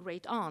two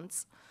great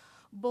aunts,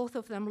 both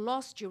of them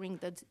lost during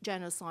the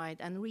genocide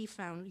and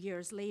refound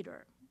years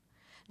later.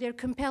 Their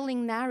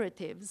compelling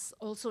narratives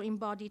also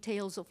embody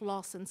tales of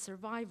loss and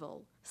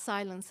survival,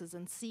 silences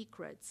and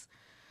secrets,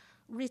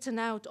 written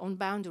out on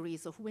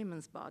boundaries of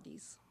women's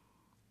bodies.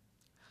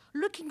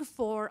 Looking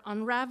for,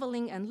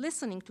 unraveling, and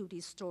listening to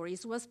these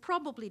stories was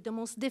probably the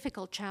most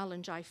difficult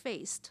challenge I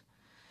faced,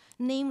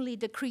 namely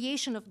the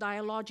creation of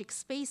dialogic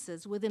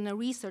spaces within a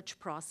research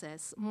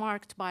process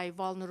marked by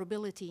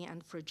vulnerability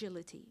and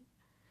fragility.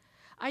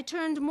 I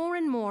turned more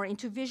and more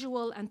into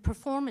visual and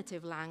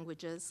performative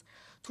languages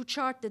to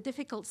chart the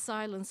difficult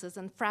silences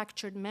and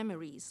fractured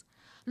memories,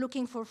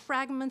 looking for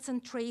fragments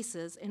and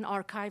traces in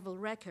archival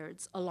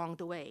records along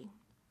the way.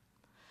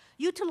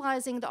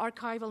 Utilizing the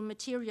archival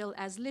material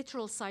as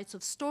literal sites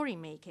of story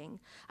making,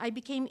 I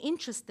became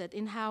interested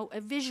in how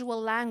a visual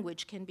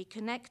language can be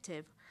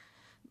connective,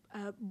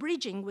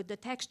 bridging with the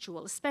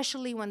textual,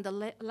 especially when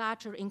the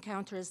latter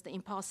encounters the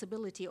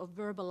impossibility of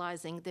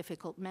verbalizing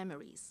difficult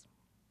memories.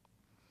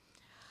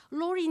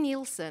 Laurie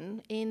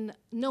Nielsen, in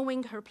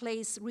Knowing Her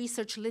Place,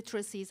 Research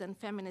Literacies and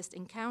Feminist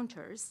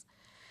Encounters,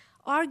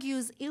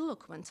 argues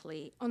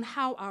eloquently on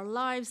how our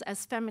lives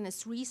as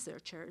feminist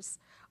researchers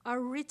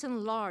are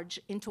written large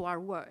into our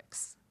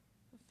works.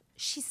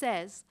 She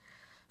says,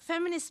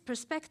 feminist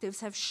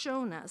perspectives have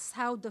shown us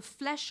how the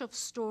flesh of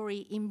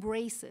story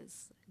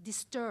embraces,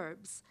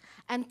 disturbs,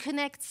 and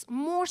connects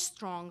more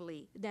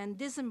strongly than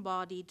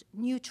disembodied,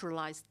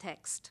 neutralized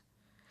text.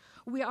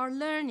 We are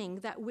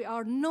learning that we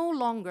are no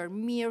longer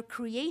mere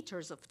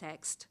creators of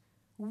text.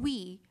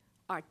 We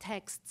are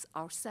texts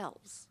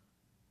ourselves.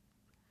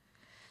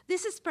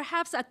 This is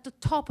perhaps at the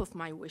top of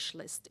my wish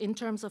list in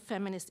terms of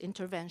feminist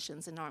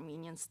interventions in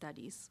Armenian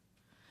studies,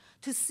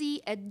 to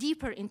see a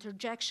deeper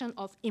interjection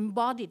of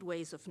embodied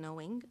ways of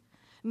knowing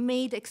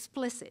made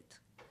explicit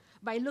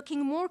by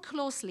looking more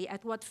closely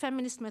at what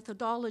feminist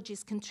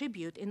methodologies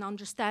contribute in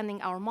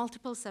understanding our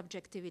multiple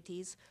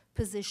subjectivities,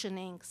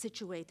 positioning,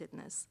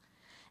 situatedness.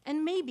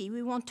 And maybe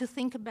we want to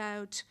think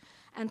about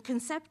and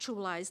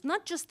conceptualize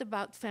not just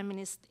about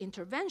feminist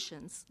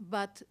interventions,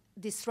 but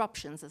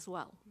disruptions as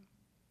well.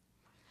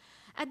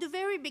 At the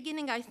very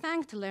beginning, I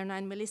thanked Lerna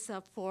and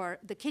Melissa for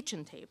the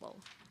kitchen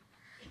table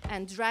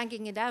and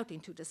dragging it out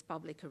into this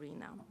public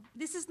arena.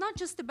 This is not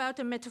just about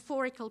a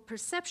metaphorical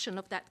perception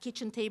of that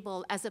kitchen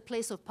table as a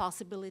place of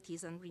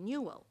possibilities and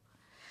renewal,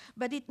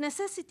 but it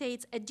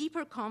necessitates a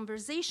deeper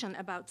conversation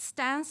about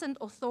stance and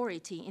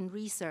authority in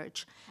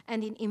research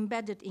and in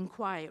embedded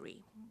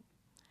inquiry.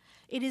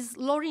 It is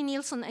Laurie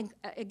Nielsen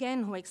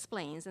again who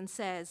explains and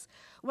says,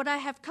 what I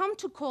have come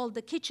to call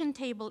the kitchen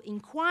table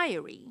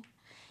inquiry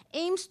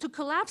aims to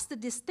collapse the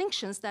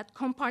distinctions that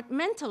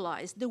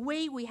compartmentalize the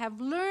way we have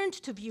learned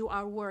to view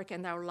our work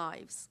and our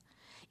lives.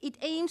 It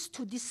aims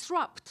to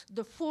disrupt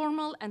the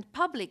formal and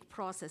public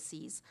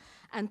processes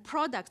and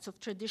products of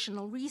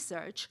traditional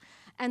research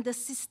and the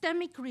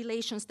systemic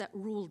relations that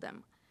rule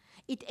them.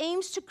 It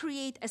aims to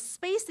create a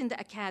space in the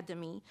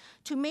academy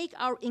to make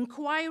our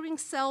inquiring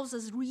selves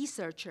as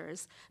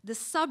researchers the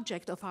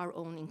subject of our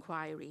own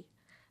inquiry.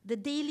 The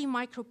daily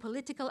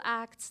micropolitical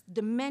acts,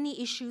 the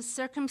many issues,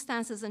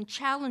 circumstances, and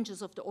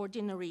challenges of the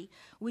ordinary,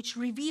 which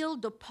reveal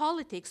the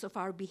politics of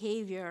our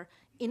behavior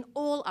in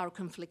all our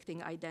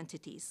conflicting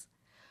identities.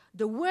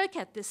 The work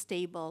at this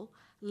table,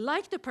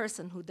 like the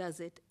person who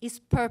does it, is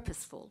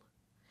purposeful.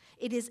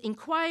 It is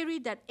inquiry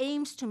that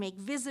aims to make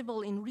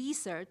visible in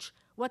research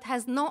what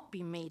has not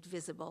been made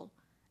visible,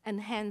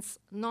 and hence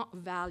not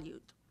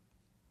valued.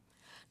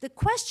 The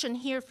question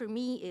here for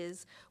me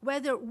is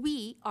whether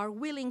we are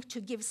willing to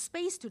give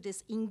space to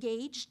this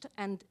engaged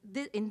and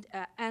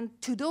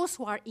to those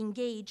who are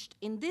engaged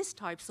in these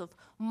types of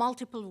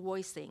multiple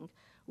voicing,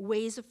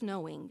 ways of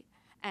knowing,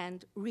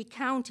 and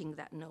recounting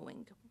that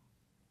knowing.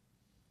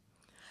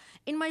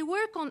 In my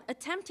work on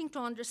attempting to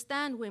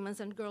understand women's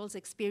and girls'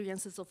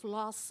 experiences of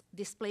loss,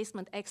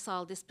 displacement,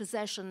 exile,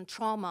 dispossession,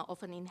 trauma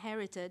often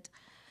inherited,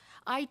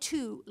 I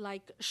too,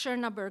 like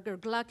Sherna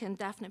Berger-Gluck and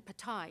Daphne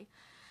Pattie,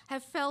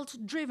 have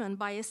felt driven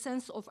by a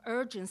sense of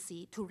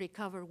urgency to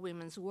recover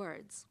women's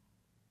words.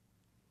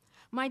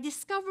 My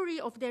discovery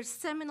of their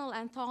seminal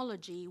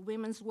anthology,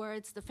 Women's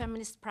Words, The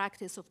Feminist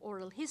Practice of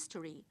Oral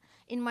History,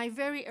 in my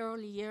very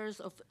early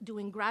years of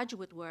doing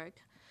graduate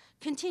work,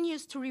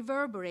 continues to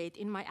reverberate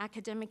in my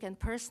academic and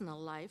personal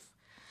life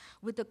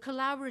with the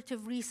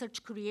collaborative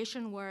research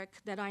creation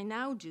work that I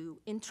now do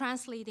in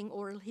translating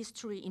oral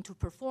history into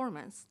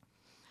performance,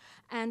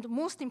 and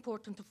most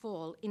important of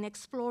all, in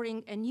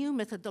exploring a new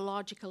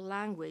methodological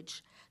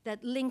language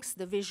that links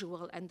the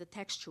visual and the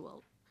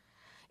textual.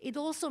 It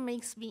also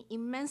makes me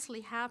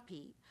immensely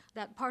happy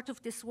that part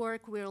of this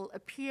work will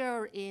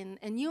appear in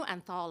a new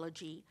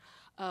anthology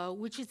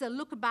which is a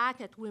look back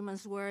at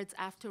women's words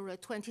after a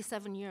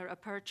 27-year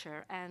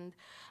aperture, and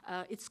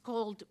it's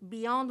called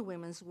Beyond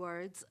Women's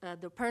Words,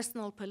 the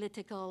Personal,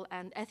 Political,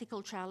 and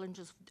Ethical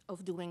Challenges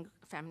of Doing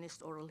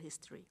Feminist Oral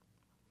History.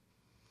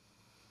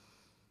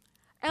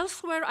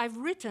 Elsewhere, I've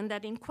written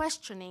that in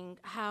questioning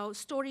how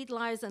storied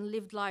lives and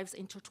lived lives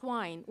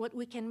intertwine, what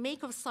we can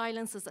make of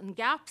silences and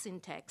gaps in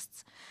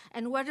texts,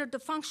 and whether the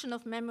function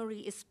of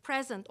memory is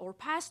present or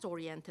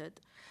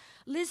past-oriented,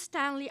 Liz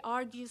Stanley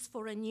argues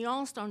for a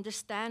nuanced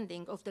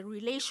understanding of the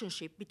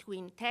relationship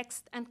between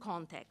text and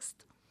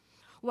context,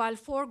 while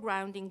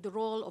foregrounding the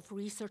role of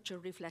researcher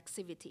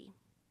reflexivity.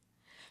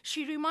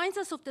 She reminds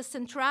us of the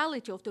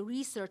centrality of the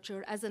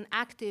researcher as an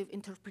active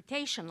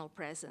interpretational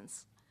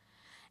presence,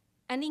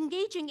 and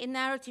engaging in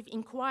narrative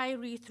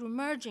inquiry through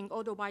merging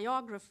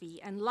autobiography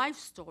and life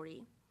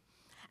story,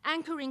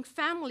 anchoring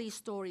family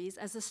stories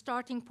as a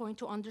starting point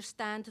to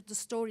understand the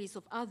stories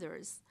of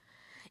others,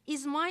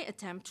 is my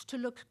attempt to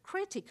look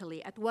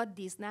critically at what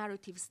these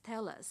narratives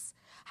tell us,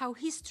 how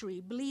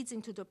history bleeds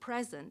into the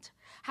present,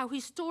 how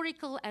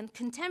historical and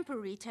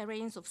contemporary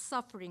terrains of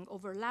suffering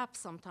overlap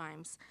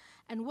sometimes,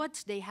 and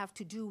what they have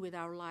to do with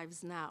our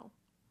lives now.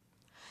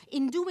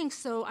 In doing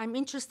so, I'm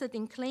interested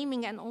in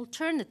claiming an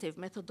alternative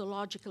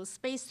methodological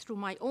space through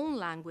my own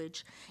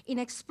language, in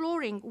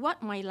exploring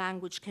what my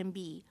language can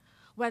be,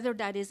 whether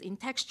that is in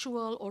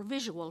textual or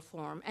visual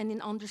form, and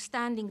in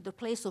understanding the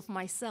place of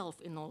myself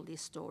in all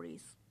these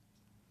stories.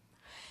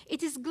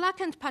 It is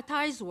Gluck and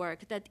Pattie's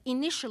work that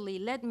initially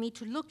led me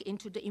to look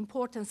into the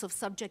importance of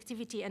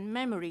subjectivity and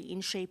memory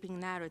in shaping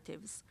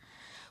narratives,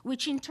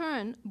 which in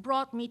turn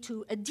brought me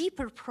to a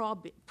deeper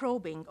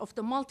probing of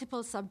the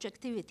multiple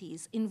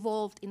subjectivities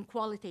involved in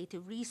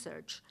qualitative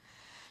research,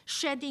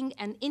 shedding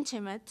an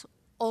intimate,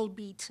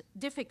 albeit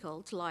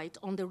difficult, light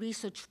on the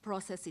research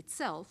process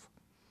itself,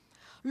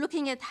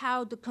 looking at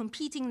how the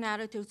competing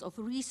narratives of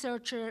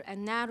researcher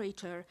and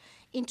narrator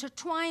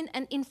intertwine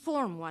and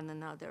inform one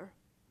another,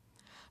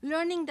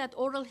 learning that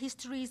oral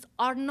histories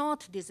are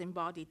not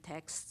disembodied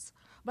texts,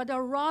 but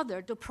are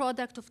rather the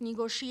product of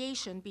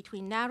negotiation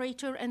between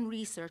narrator and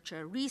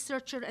researcher,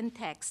 researcher and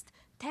text,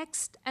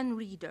 text and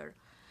reader,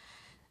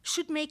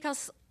 should make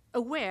us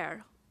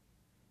aware,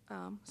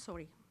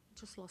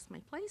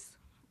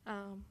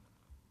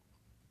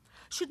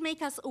 should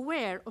make us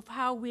aware of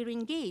how we're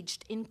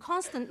engaged in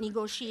constant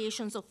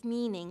negotiations of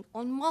meaning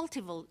on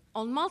multiple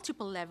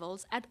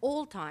levels at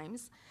all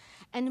times,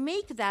 and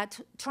make that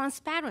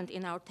transparent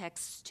in our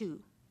texts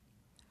too.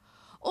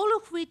 All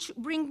of which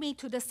bring me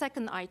to the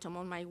second item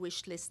on my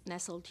wish list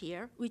nestled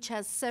here, which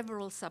has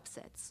several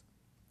subsets.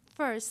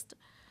 First,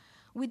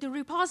 with the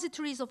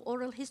repositories of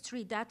oral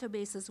history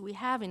databases we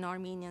have in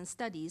Armenian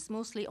studies,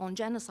 mostly on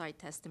genocide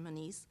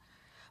testimonies,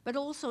 but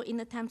also in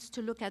attempts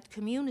to look at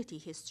community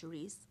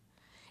histories,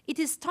 it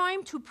is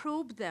time to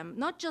probe them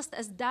not just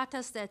as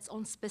data sets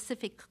on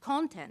specific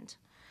content,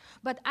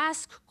 but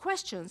ask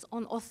questions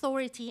on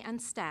authority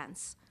and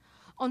stance,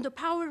 on the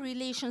power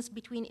relations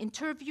between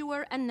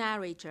interviewer and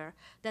narrator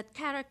that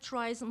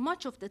characterize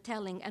much of the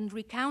telling and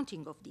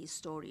recounting of these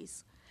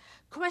stories,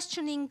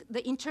 questioning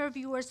the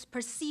interviewer's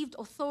perceived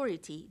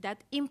authority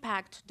that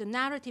impact the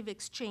narrative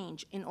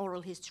exchange in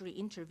oral history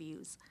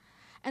interviews,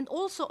 and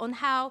also on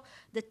how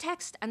the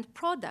text and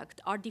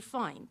product are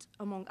defined,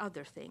 among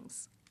other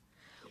things.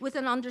 With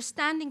an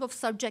understanding of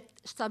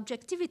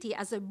subjectivity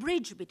as a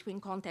bridge between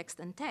context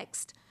and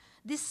text,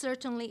 this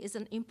certainly is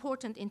an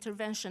important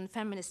intervention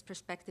feminist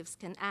perspectives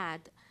can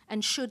add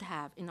and should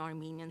have in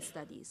Armenian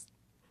studies.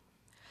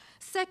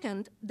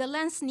 Second, the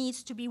lens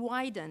needs to be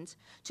widened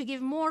to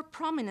give more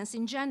prominence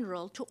in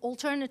general to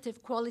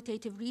alternative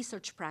qualitative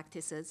research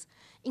practices,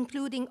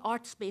 including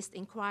arts-based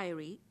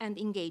inquiry and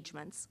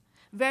engagements,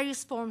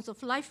 various forms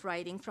of life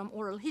writing from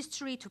oral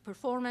history to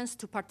performance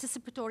to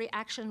participatory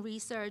action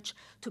research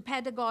to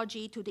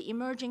pedagogy to the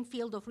emerging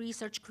field of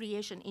research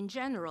creation in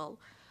general,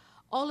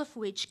 all of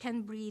which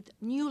can breathe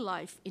new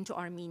life into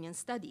Armenian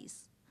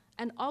studies.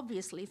 And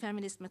obviously,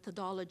 feminist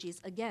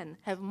methodologies, again,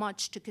 have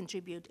much to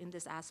contribute in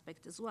this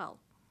aspect as well.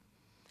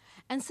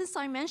 And since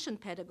I mentioned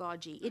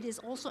pedagogy, it is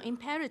also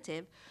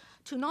imperative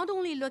to not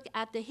only look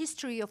at the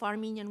history of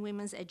Armenian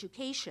women's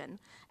education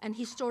and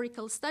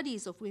historical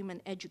studies of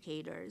women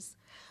educators,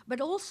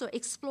 but also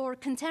explore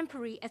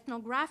contemporary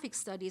ethnographic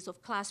studies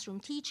of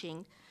classroom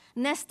teaching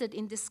nested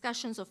in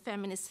discussions of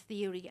feminist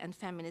theory and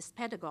feminist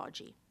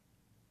pedagogy.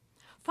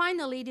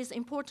 Finally, it is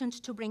important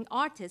to bring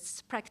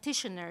artists,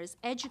 practitioners,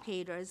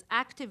 educators,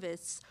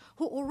 activists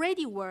who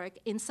already work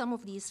in some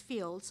of these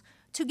fields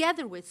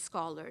together with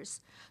scholars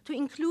to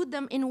include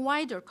them in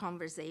wider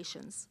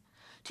conversations.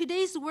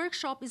 Today's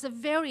workshop is a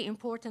very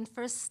important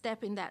first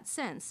step in that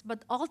sense,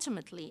 but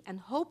ultimately and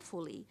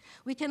hopefully,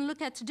 we can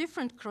look at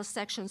different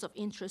cross-sections of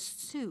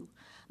interests too,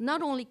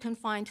 not only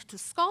confined to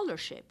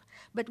scholarship,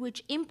 but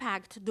which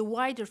impact the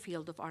wider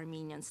field of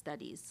Armenian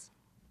studies.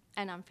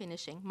 And I'm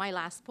finishing, my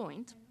last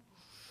point.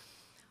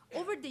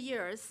 Over the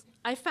years,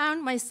 I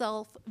found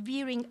myself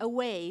veering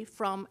away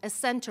from a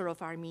center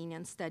of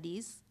Armenian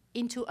studies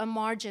into a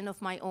margin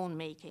of my own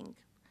making,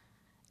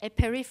 a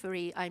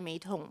periphery I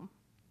made home.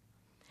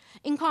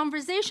 In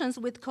conversations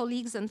with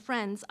colleagues and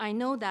friends, I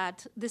know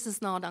that this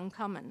is not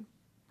uncommon.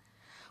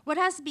 What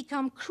has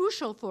become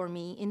crucial for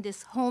me in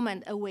this home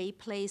and away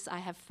place I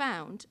have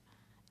found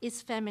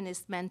is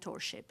feminist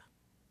mentorship.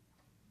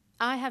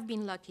 I have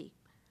been lucky.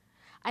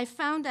 I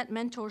found that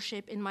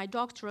mentorship in my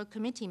doctoral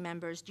committee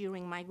members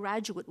during my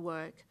graduate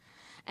work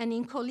and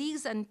in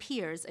colleagues and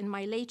peers in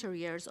my later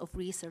years of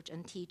research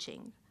and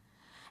teaching.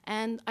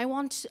 And I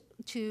want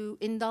to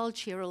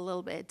indulge here a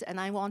little bit, and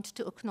I want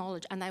to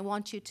acknowledge, and I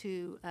want you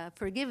to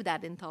forgive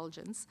that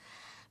indulgence,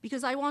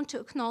 because I want to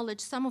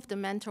acknowledge some of the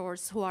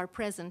mentors who are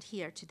present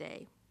here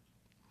today.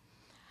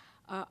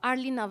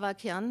 Arli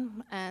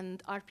Navakian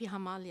and Arpi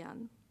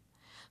Hamalian,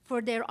 for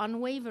their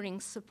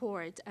unwavering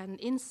support and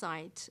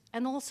insight,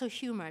 and also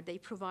humor they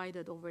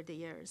provided over the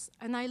years.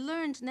 And I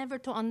learned never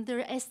to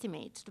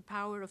underestimate the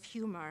power of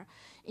humor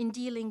in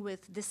dealing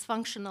with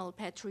dysfunctional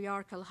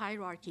patriarchal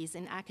hierarchies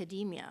in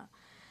academia,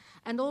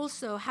 and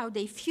also how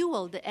they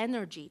fuel the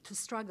energy to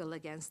struggle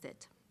against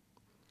it.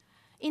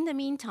 In the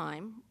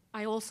meantime,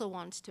 I also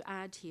want to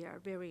add here,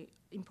 very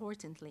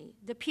importantly,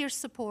 the peer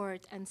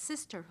support and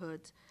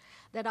sisterhood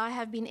that I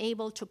have been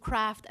able to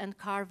craft and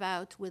carve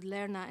out with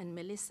Lerna and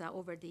Melissa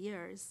over the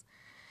years.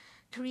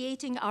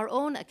 Creating our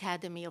own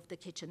academy of the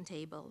kitchen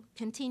table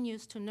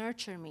continues to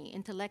nurture me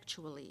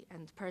intellectually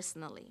and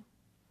personally.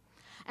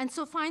 And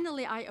so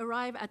finally, I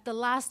arrive at the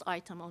last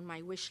item on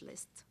my wish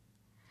list.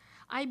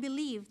 I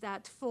believe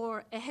that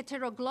for a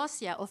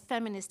heteroglossia of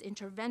feminist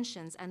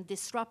interventions and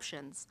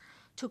disruptions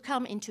to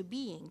come into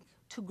being,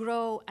 to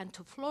grow and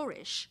to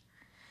flourish,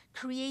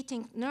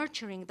 creating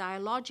nurturing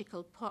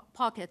dialogical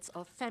pockets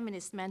of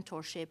feminist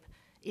mentorship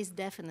is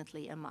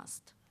definitely a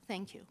must.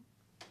 Thank you.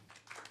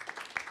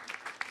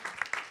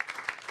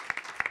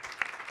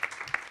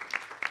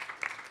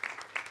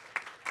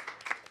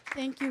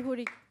 Thank you,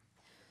 Hourig.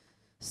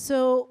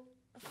 So,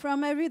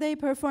 from everyday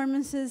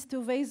performances to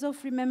ways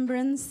of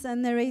remembrance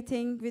and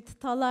narrating with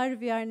Talar,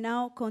 we are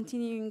now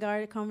continuing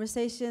our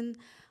conversation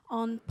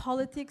on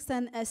politics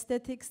and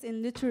aesthetics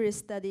in literary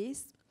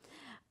studies.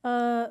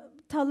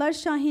 Talar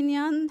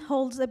Chahinian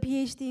holds a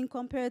PhD in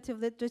comparative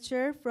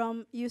literature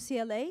from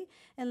UCLA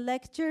and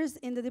lectures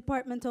in the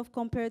Department of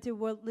Comparative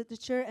World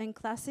Literature and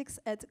Classics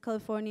at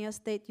California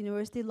State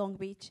University, Long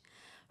Beach.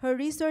 Her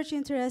research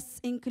interests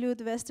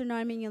include Western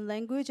Armenian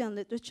language and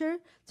literature,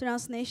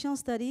 transnational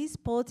studies,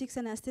 politics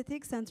and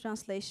aesthetics, and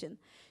translation.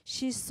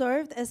 She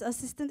served as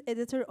assistant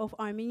editor of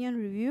Armenian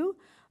Review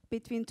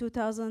between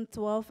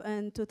 2012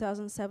 and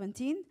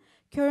 2017.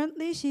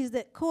 Currently, she is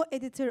the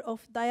co-editor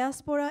of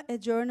Diaspora, a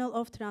journal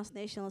of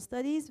transnational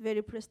studies,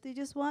 very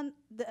prestigious one.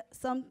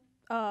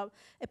 A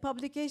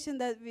publication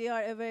that we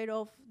are aware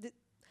of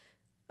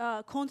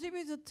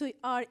contributed to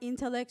our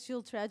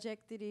intellectual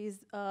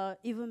trajectories.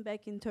 Even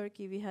back in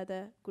Turkey, we had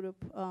a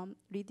group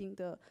reading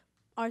the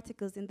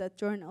articles in that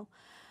journal.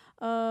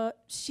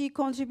 She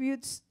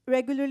contributes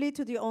regularly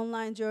to the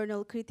online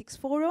journal Critics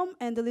Forum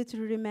and the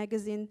literary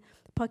magazine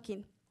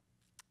Pakin.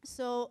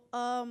 So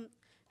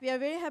we are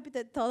very happy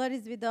that Talar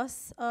is with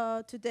us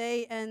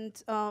today, and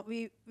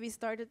we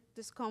started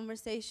this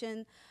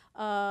conversation,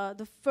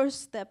 the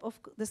first step of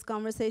this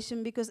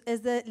conversation, because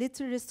as a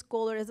literary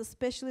scholar, as a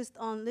specialist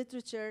on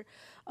literature,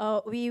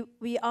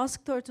 we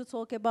asked her to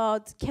talk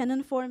about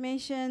canon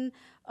formation,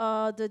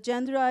 the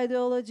gender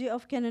ideology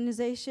of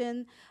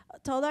canonization.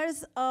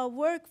 Talar's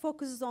work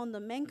focuses on the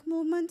Menk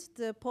movement,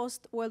 the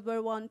post-World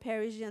War I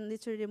Parisian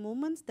literary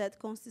movement that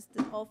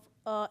consisted of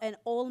an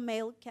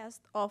all-male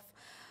cast of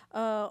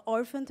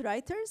orphaned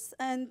writers,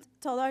 and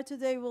Talar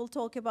today will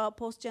talk about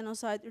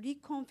post-genocide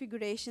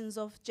reconfigurations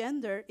of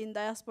gender in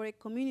diasporic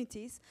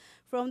communities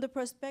from the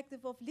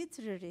perspective of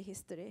literary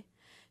history.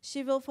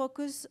 She will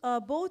focus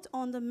both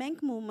on the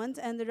Menk movement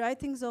and the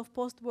writings of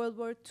post-World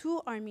War II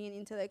Armenian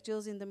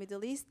intellectuals in the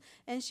Middle East,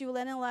 and she will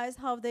analyze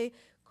how they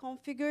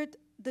configured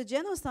the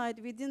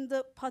genocide within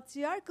the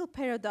patriarchal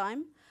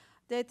paradigm.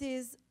 That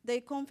is,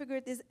 they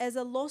configured this as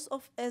the loss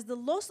of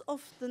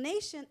the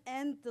nation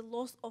and the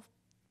loss of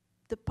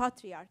the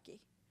patriarchy.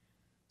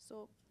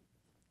 So,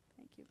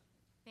 thank you.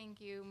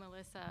 Thank you,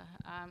 Melissa.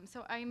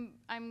 So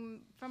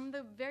I'm from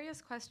the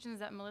various questions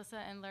that Melissa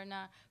and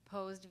Lerna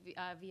posed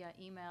via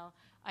email,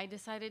 I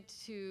decided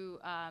to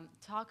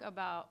talk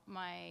about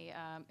my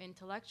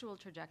intellectual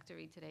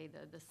trajectory today,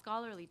 the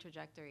scholarly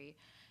trajectory.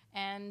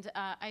 And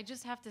I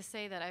just have to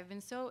say that I've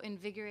been so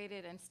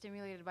invigorated and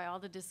stimulated by all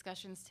the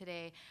discussions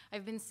today.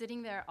 I've been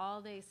sitting there all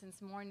day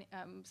since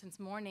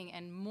morning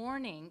and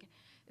mourning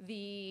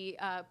the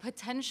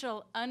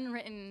potential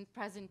unwritten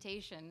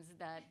presentations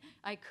that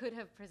I could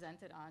have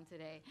presented on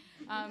today.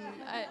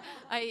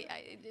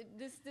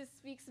 This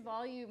speaks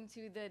volume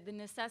to the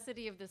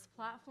necessity of this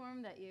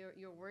platform that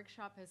your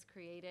workshop has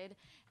created,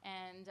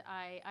 and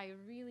I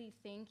really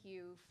thank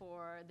you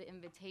for the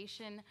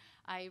invitation.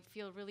 I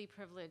feel really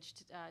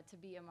privileged to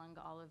be among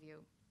all of you.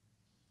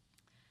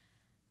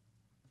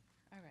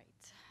 All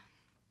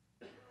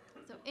right.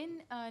 So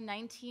in a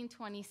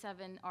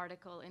 1927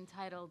 article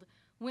entitled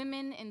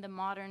 "Women in the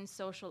Modern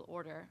Social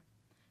Order,"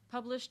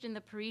 published in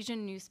the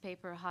Parisian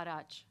newspaper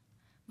Hourig,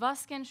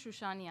 Vasken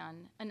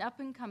Chahinian, an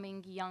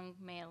up-and-coming young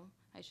male,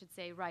 I should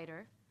say,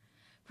 writer,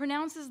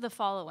 pronounces the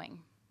following,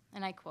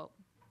 and I quote,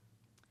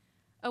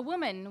 "A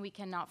woman, we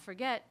cannot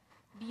forget,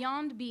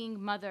 beyond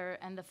being mother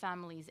and the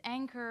family's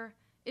anchor,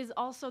 is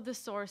also the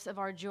source of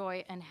our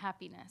joy and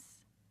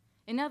happiness.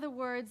 In other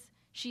words,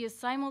 she is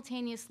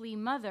simultaneously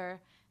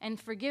mother and,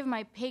 forgive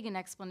my pagan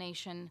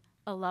explanation,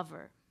 a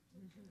lover."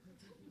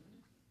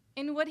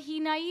 In what he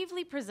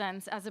naively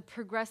presents as a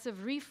progressive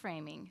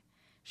reframing,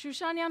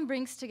 Chahinian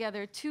brings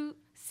together two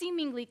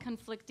seemingly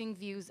conflicting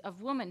views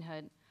of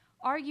womanhood,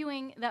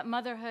 arguing that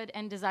motherhood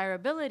and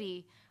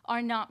desirability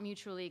are not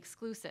mutually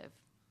exclusive.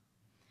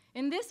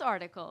 In this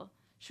article,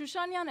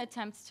 Chahinian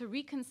attempts to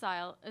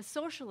reconcile a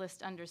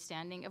socialist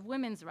understanding of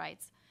women's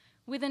rights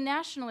with a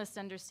nationalist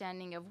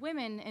understanding of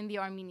women in the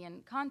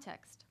Armenian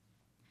context.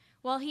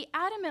 While he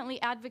adamantly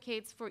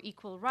advocates for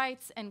equal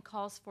rights and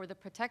calls for the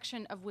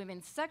protection of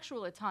women's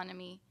sexual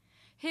autonomy,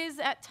 his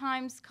at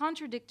times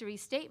contradictory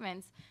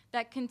statements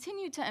that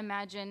continue to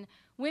imagine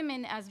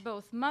women as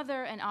both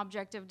mother and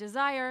object of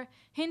desire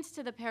hint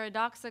to the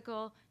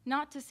paradoxical,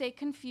 not to say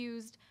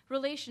confused,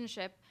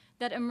 relationship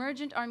that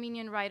emergent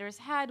Armenian writers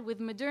had with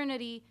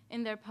modernity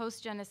in their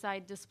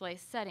post-genocide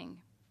displaced setting.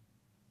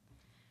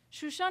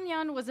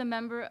 Chahinian was a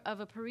member of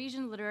a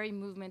Parisian literary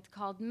movement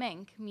called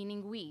Menk,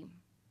 meaning we.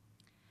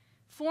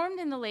 Formed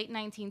in the late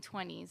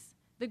 1920s,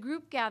 the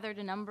group gathered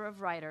a number of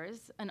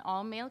writers, an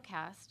all-male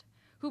cast,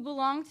 who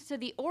belonged to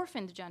the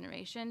orphaned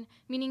generation,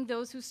 meaning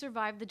those who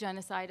survived the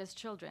genocide as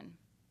children.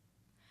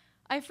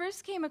 I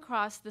first came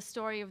across the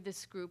story of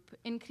this group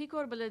in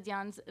Krikor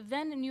Beledian's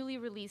then newly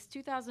released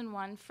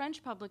 2001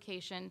 French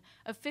publication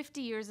of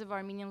 50 Years of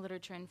Armenian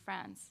Literature in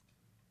France.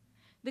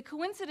 The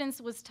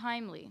coincidence was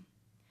timely.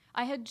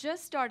 I had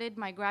just started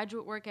my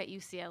graduate work at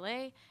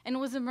UCLA and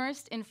was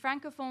immersed in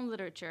Francophone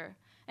literature,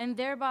 and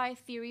thereby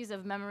theories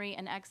of memory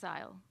and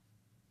exile.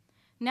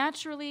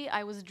 Naturally,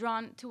 I was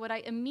drawn to what I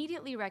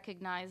immediately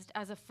recognized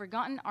as a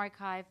forgotten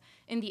archive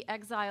in the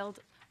exiled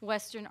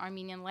Western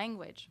Armenian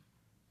language.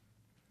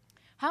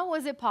 How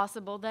was it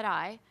possible that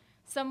I,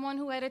 someone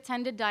who had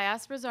attended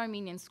diaspora's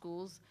Armenian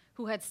schools,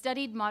 who had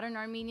studied modern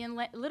Armenian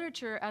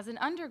literature as an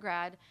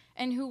undergrad,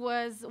 and who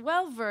was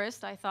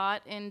well-versed, I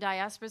thought, in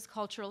diaspora's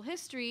cultural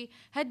history,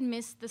 had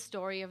missed the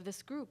story of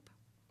this group?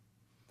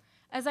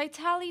 As I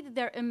tallied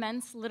their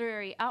immense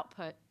literary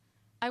output,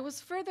 I was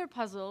further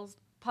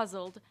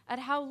puzzled at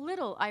how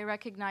little I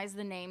recognized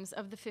the names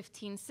of the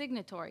 15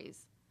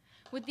 signatories.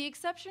 With the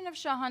exception of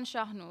Shahan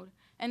Shahnur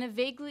and a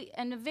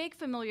vague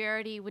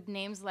familiarity with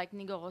names like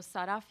Nigoros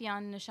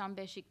Sarafian,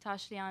 Nishanbe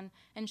Shiktashlian,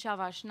 and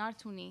Shavash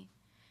Nartuni,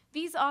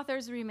 these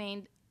authors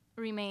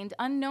remained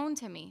unknown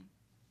to me.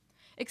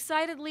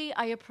 Excitedly,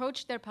 I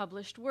approached their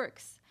published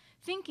works,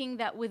 thinking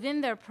that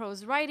within their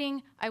prose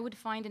writing, I would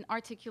find an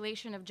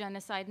articulation of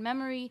genocide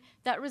memory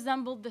that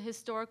resembled the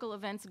historical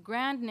event's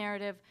grand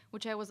narrative,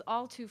 which I was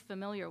all too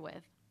familiar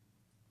with.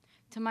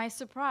 To my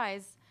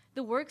surprise,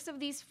 the works of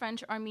these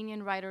French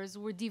Armenian writers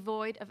were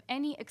devoid of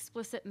any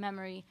explicit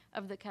memory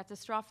of the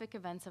catastrophic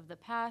events of the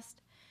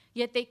past,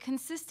 yet they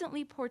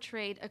consistently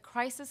portrayed a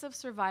crisis of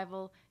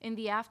survival in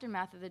the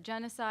aftermath of the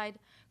genocide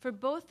for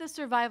both the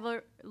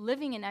survivor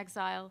living in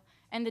exile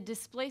and the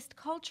displaced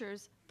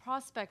culture's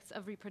prospects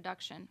of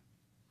reproduction.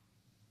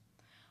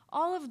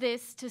 All of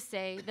this to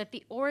say that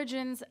the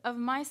origins of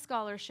my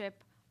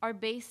scholarship are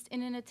based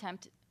in an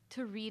attempt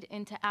to read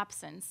into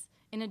absence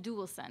in a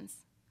dual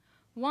sense.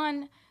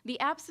 One, the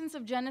absence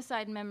of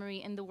genocide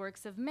memory in the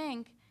works of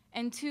Menk,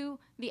 and two,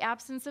 the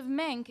absence of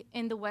Menk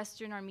in the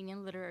Western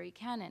Armenian literary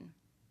canon.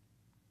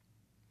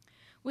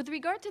 With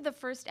regard to the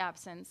first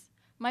absence,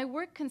 my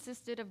work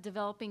consisted of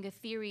developing a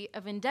theory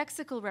of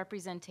indexical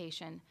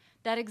representation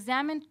that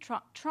examined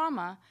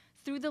trauma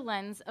through the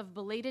lens of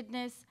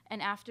belatedness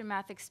and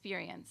aftermath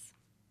experience.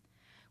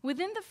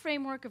 Within the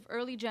framework of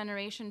early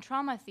generation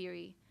trauma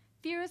theory,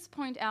 theorists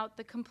point out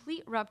the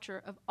complete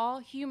rupture of all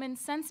human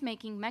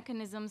sense-making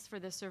mechanisms for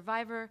the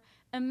survivor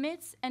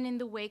amidst and in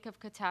the wake of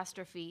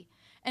catastrophe,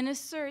 and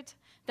assert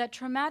that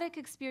traumatic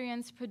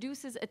experience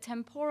produces a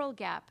temporal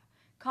gap,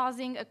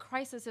 causing a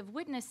crisis of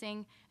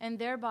witnessing and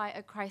thereby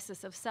a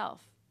crisis of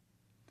self.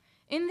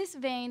 In this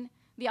vein,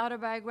 the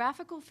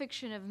autobiographical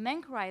fiction of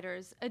Menk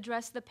writers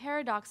address the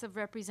paradox of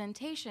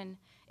representation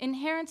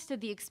inherent to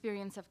the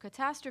experience of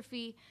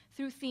catastrophe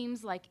through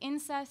themes like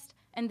incest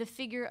and the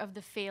figure of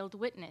the failed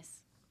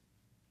witness.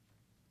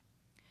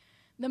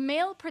 The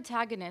male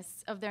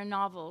protagonists of their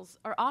novels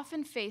are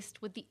often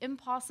faced with the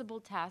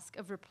impossible task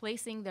of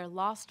replacing their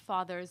lost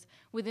fathers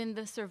within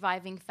the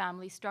surviving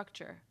family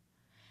structure.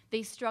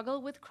 They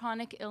struggle with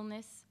chronic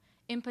illness,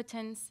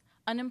 impotence,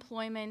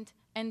 unemployment,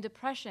 and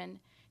depression,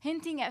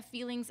 hinting at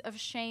feelings of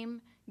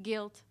shame,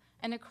 guilt,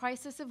 and a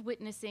crisis of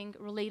witnessing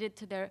related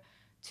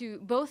to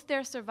both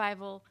their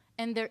survival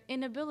and their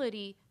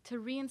inability to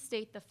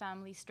reinstate the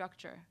family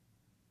structure.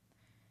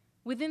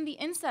 Within the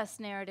incest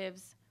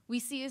narratives, we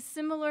see a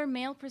similar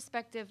male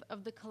perspective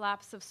of the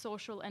collapse of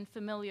social and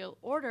familial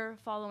order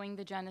following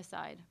the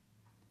genocide.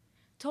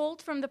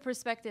 Told from the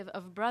perspective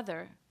of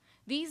brother,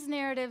 these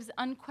narratives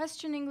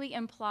unquestioningly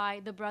imply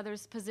the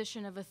brother's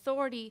position of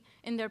authority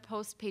in their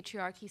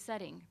post-patriarchy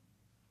setting.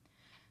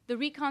 The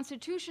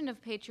reconstitution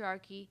of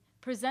patriarchy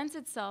presents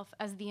itself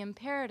as the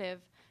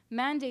imperative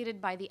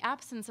mandated by the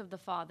absence of the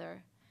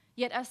father,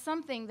 yet as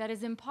something that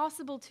is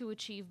impossible to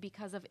achieve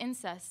because of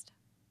incest.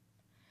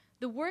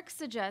 The works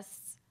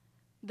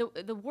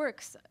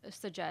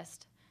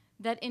suggest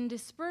that in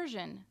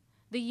dispersion,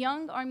 the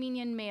young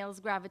Armenian male's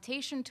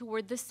gravitation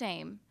toward the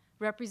same,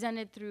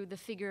 represented through the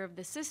figure of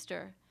the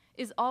sister,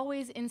 is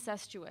always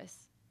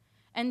incestuous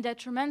and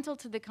detrimental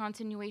to the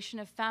continuation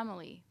of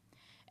family,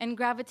 and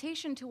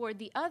gravitation toward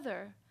the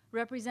other,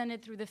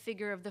 represented through the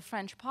figure of the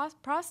French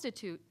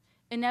prostitute,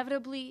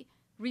 inevitably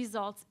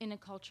results in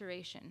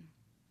acculturation.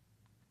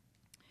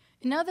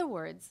 In other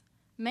words,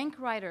 Menk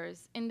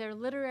writers, in their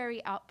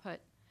literary output,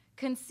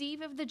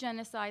 conceive of the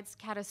genocide's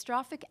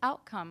catastrophic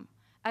outcome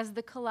as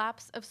the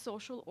collapse of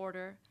social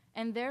order,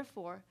 and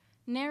therefore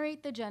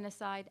narrate the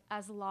genocide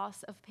as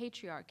loss of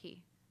patriarchy.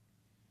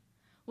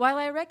 While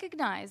I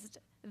recognized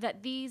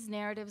that these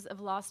narratives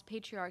of lost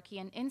patriarchy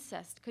and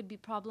incest could be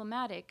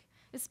problematic,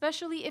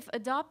 especially if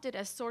adopted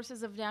as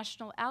sources of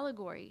national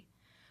allegory,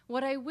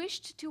 what I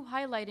wished to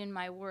highlight in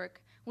my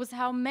work was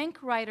how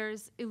Menk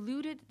writers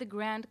eluded the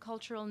grand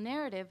cultural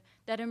narrative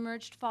that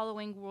emerged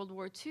following World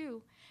War II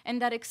and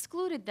that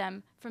excluded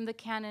them from the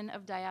canon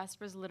of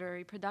diaspora's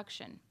literary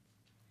production.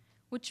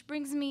 Which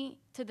brings me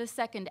to the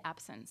second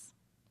absence.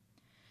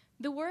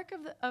 The work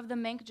of the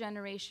Menk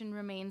generation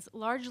remains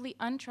largely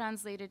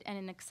untranslated and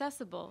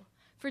inaccessible,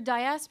 for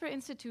diaspora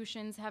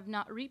institutions have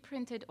not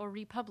reprinted or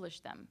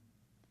republished them.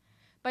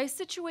 By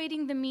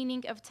situating the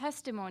meaning of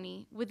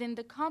testimony within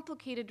the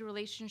complicated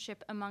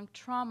relationship among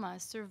trauma,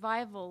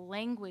 survival,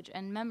 language,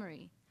 and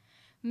memory,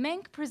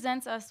 Menk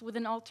presents us with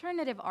an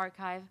alternative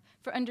archive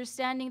for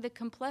understanding the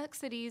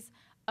complexities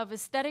of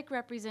aesthetic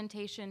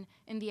representation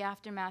in the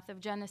aftermath of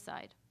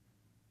genocide.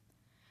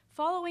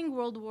 Following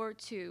World War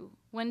II,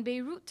 when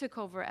Beirut took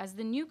over as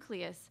the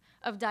nucleus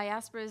of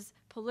diaspora's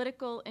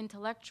political,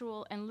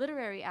 intellectual, and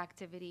literary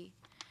activity,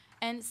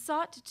 and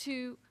sought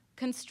to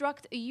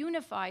construct a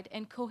unified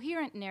and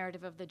coherent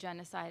narrative of the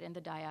genocide and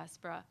the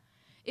diaspora,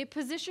 it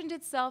positioned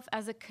itself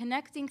as a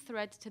connecting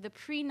thread to the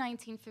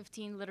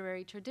pre-1915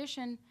 literary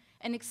tradition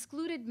and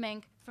excluded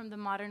Menk from the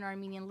modern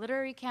Armenian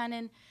literary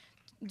canon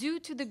due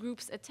to the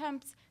group's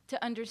attempts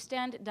to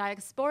understand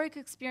diasporic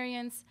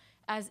experience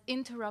as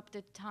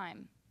interrupted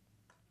time.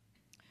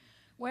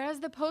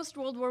 Whereas the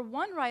post-World War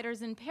I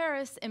writers in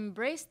Paris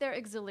embraced their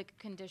exilic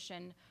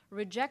condition,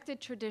 rejected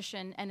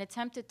tradition, and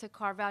attempted to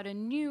carve out a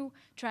new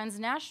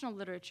transnational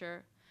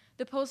literature,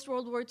 the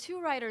post-World War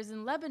II writers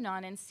in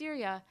Lebanon and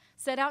Syria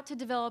set out to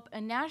develop a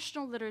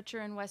national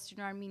literature in Western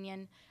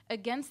Armenian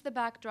against the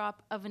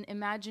backdrop of an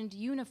imagined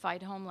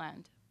unified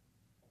homeland.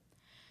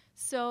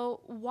 So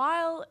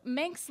while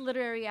Menk's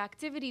literary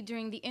activity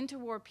during the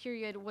interwar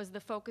period was the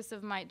focus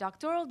of my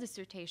doctoral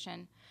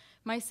dissertation,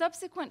 my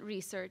subsequent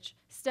research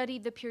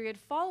studied the period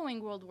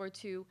following World War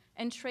II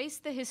and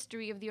traced the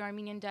history of the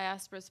Armenian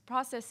diaspora's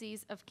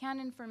processes of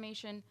canon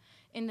formation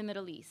in the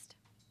Middle East.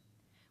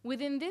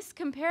 Within this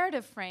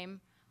comparative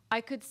frame, I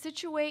could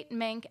situate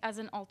Menk as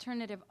an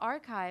alternative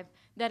archive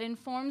that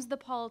informs the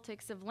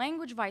politics of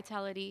language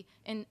vitality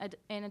in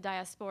a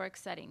diasporic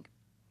setting.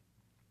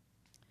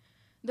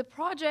 The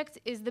project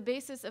is the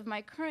basis of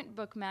my current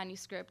book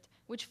manuscript,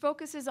 which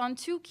focuses on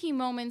two key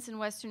moments in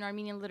Western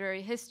Armenian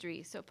literary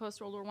history, so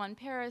post-World War I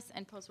Paris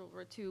and post-World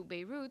War II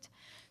Beirut,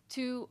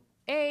 to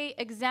A,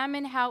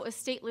 examine how a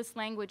stateless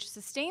language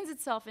sustains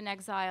itself in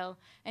exile,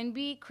 and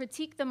B,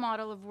 critique the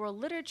model of world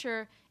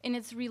literature in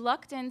its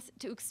reluctance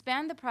to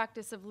expand the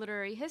practice of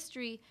literary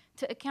history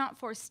to account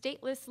for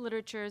stateless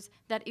literatures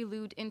that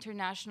elude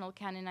international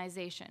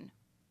canonization.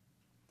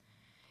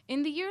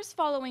 In the years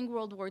following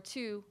World War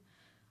II,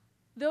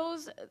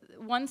 those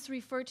once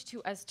referred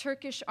to as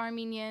Turkish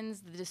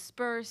Armenians, the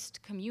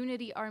dispersed,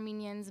 community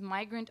Armenians,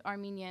 migrant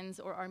Armenians,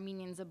 or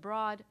Armenians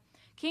abroad,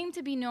 came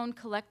to be known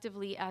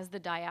collectively as the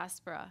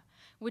diaspora,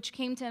 which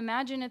came to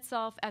imagine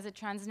itself as a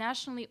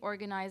transnationally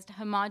organized,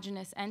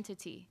 homogeneous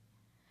entity.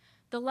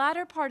 The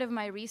latter part of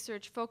my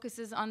research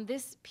focuses on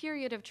this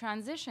period of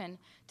transition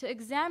to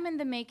examine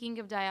the making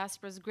of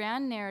diaspora's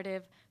grand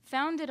narrative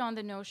founded on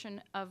the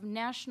notion of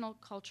national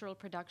cultural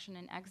production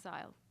in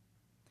exile.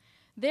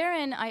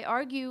 Therein, I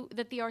argue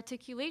that the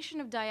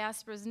articulation of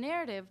diaspora's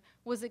narrative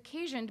was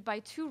occasioned by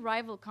two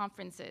rival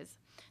conferences.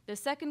 The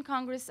Second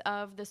Congress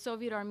of the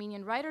Soviet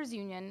Armenian Writers'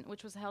 Union,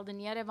 which was held in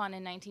Yerevan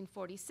in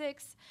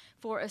 1946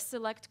 for a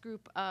select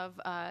group of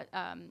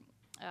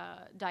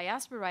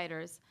diaspora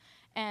writers,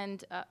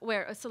 and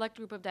where a select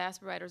group of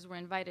diaspora writers were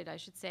invited, I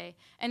should say,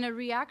 and a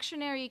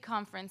reactionary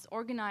conference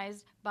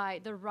organized by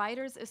the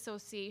Writers'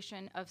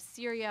 Association of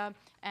Syria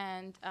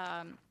and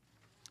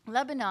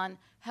Lebanon,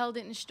 held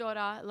in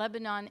Shtora,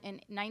 Lebanon in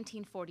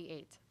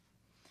 1948.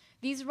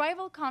 These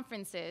rival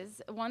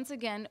conferences, once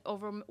again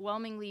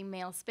overwhelmingly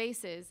male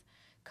spaces,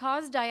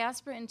 caused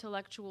diaspora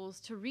intellectuals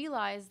to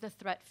realize the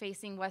threat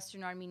facing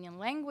Western Armenian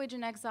language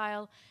in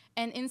exile,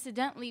 and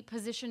incidentally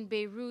positioned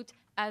Beirut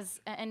as,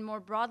 and more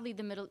broadly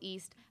the Middle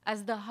East,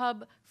 as the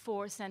hub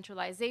for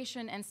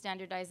centralization and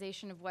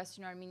standardization of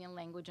Western Armenian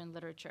language and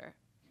literature.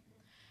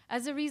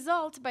 As a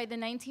result, by the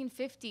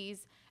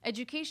 1950s,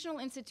 educational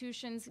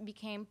institutions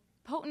became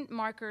potent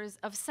markers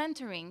of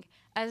centering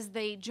as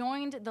they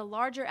joined the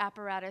larger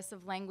apparatus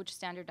of language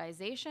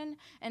standardization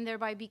and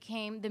thereby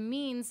became the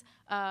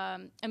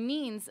a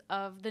means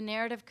of the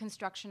narrative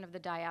construction of the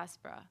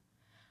diaspora.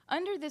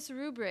 Under this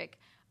rubric,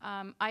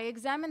 I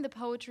examined the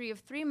poetry of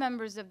three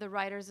members of the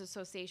Writers'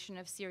 Association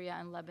of Syria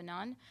and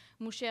Lebanon,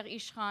 Musher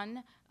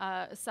Ishkhan,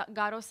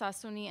 Garo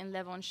Sassouni, and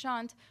Levon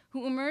Shant,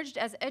 who emerged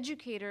as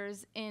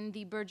educators in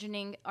the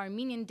burgeoning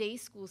Armenian day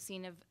school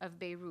scene of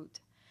Beirut.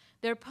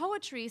 Their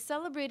poetry,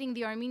 celebrating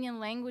the Armenian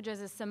language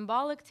as a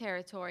symbolic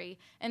territory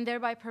and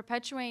thereby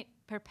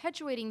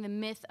perpetuating the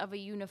myth of a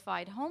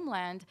unified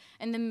homeland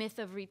and the myth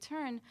of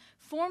return,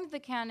 formed the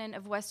canon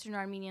of Western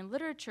Armenian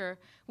literature,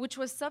 which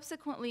was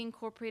subsequently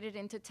incorporated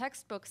into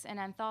textbooks and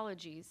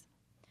anthologies.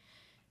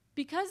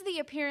 Because the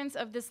appearance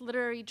of this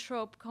literary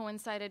trope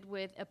coincided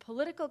with a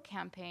political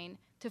campaign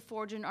to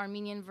forge an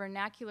Armenian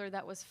vernacular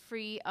that was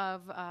free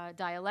of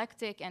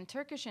dialectic and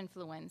Turkish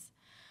influence,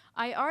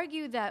 I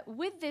argue that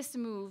with this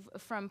move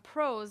from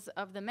prose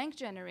of the Menk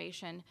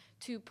generation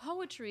to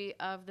poetry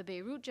of the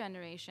Beirut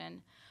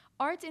generation,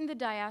 art in the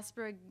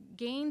diaspora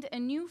gained a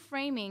new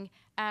framing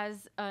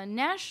as a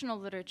national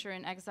literature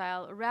in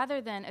exile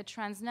rather than a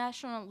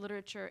transnational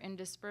literature in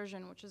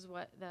dispersion, which is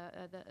what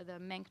the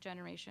Menk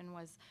generation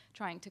was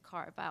trying to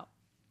carve out.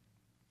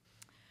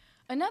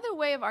 Another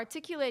way of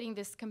articulating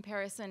this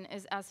comparison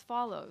is as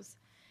follows.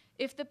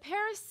 If the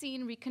Paris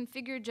scene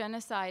reconfigured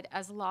genocide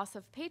as loss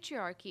of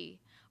patriarchy,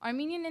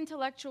 Armenian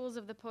intellectuals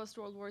of the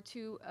post-World War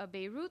II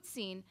Beirut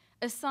scene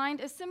assigned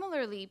a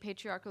similarly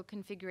patriarchal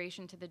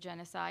configuration to the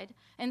genocide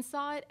and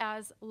saw it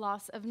as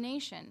loss of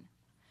nation.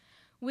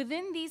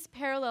 Within these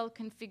parallel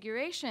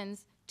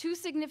configurations, two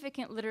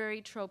significant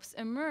literary tropes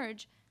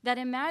emerge that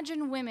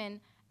imagine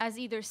women as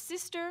either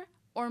sister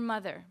or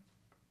mother.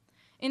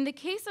 In the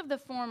case of the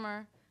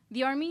former,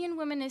 the Armenian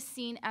woman is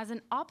seen as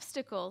an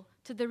obstacle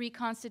to the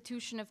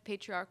reconstitution of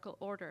patriarchal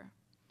order.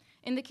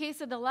 In the case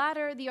of the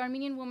latter, the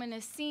Armenian woman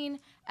is seen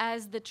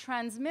as the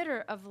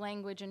transmitter of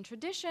language and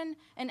tradition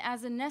and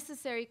as a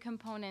necessary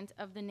component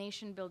of the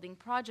nation-building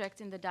project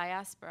in the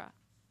diaspora.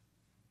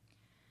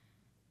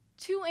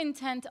 Too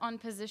intent on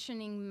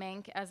positioning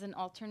Menk as an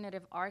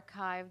alternative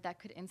archive that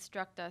could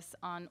instruct us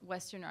on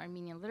Western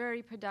Armenian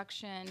literary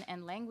production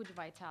and language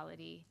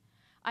vitality,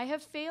 I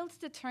have failed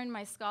to turn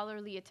my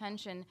scholarly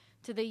attention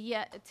to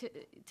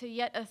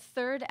yet a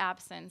third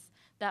absence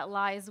that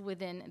lies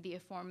within the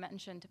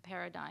aforementioned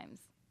paradigms.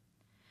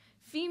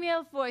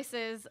 Female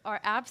voices are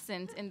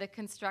absent in the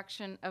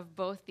construction of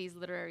both these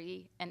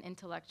literary and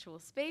intellectual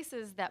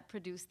spaces that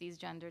produce these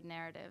gendered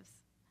narratives.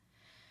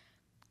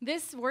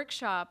 This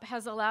workshop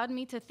has allowed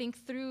me to think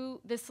through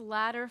this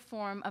latter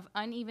form of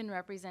uneven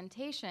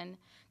representation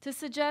to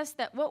suggest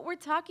that what we're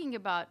talking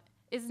about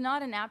is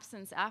not an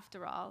absence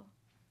after all,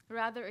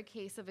 rather a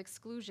case of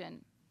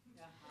exclusion.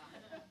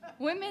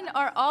 Women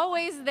are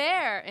always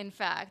there, in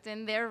fact,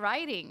 in their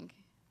writing.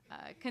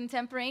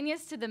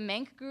 Contemporaneous to the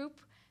Menk group,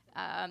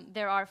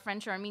 there are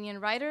French Armenian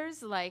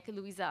writers like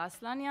Louisa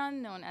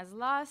Aslanian, known as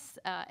Las,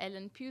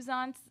 Ellen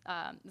Puzant,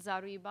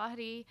 Zaroui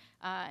Bahri,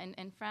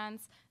 in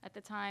France at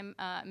the time,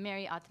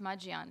 Mary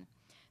Atmajian.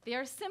 They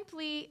are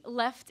simply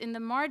left in the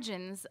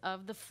margins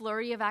of the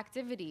flurry of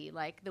activity,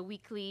 like the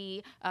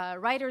weekly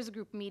writers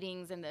group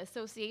meetings and the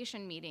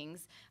association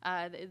meetings,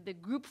 the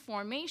group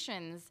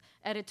formations,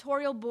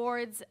 editorial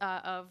boards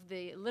of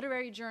the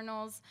literary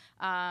journals,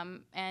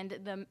 and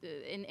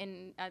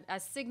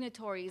as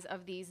signatories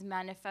of these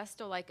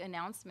manifesto-like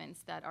announcements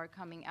that are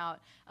coming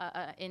out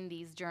in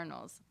these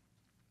journals.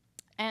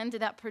 And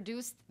that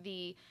produced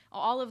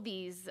all of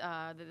these,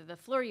 the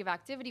flurry of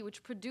activity,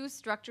 which produced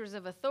structures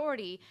of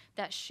authority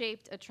that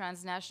shaped a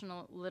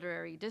transnational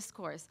literary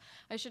discourse.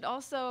 I should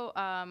also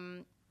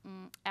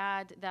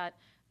add that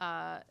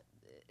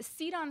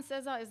Sidan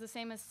Seza is the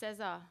same as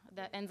Seza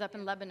that ends up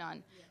in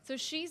Lebanon. Yeah. So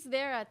she's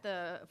there at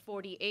the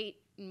 48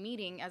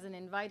 meeting as an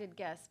invited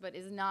guest, but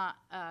is not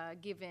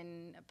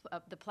given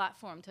the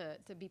platform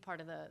to be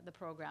part of the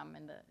program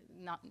and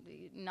not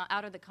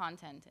out of the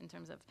content in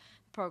terms of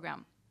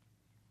program.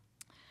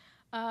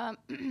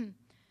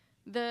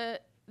 The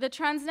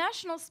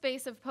transnational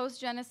space of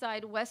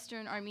post-genocide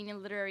Western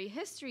Armenian literary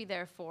history,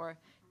 therefore,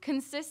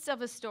 consists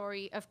of a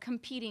story of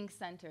competing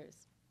centers.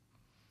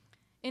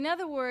 In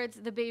other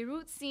words, the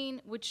Beirut scene,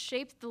 which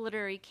shaped the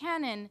literary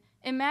canon,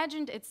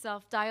 imagined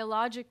itself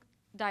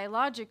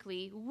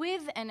dialogically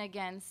with and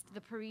against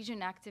the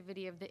Parisian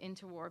activity of the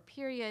interwar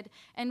period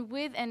and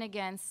with and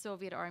against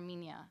Soviet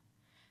Armenia.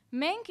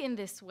 Menk, in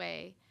this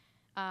way,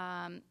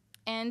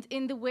 and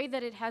in the way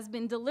that it has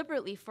been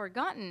deliberately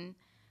forgotten,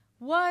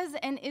 was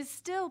and is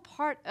still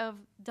part of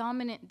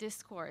dominant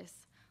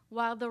discourse,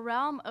 while the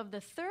realm of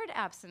the third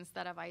absence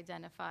that I've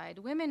identified,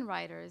 women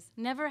writers,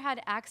 never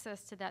had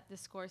access to that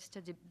discourse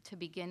to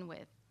begin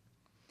with.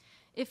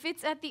 If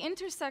it's at the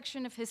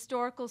intersection of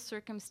historical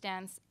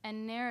circumstance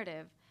and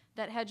narrative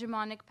that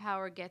hegemonic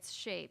power gets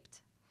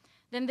shaped,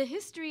 then the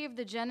history of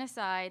the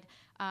genocide,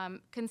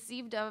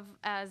 conceived of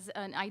as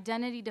an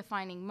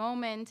identity-defining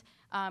moment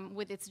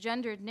with its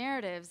gendered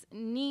narratives,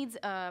 needs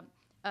a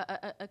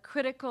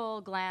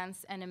critical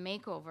glance and a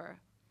makeover.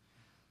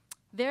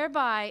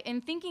 Thereby, in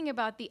thinking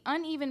about the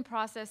uneven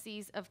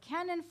processes of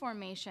canon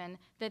formation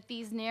that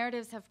these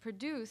narratives have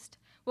produced,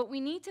 what we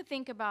need to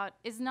think about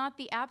is not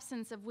the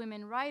absence of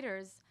women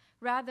writers,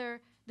 rather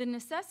the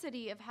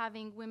necessity of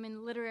having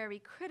women literary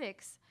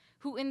critics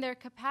who, in their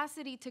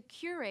capacity to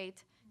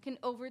curate, can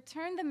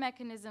overturn the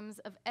mechanisms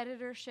of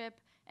editorship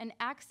and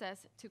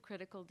access to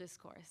critical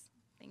discourse.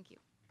 Thank you.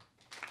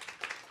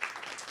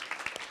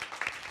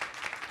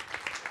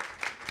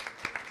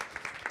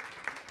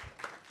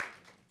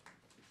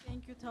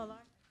 Thank you, Talar.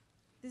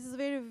 This is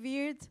very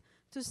weird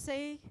to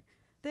say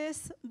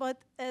this, but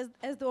as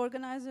the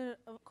organizer,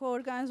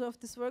 co-organizer of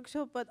this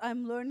workshop, but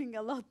I'm learning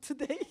a lot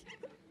today.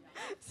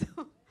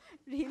 So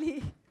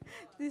really,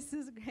 this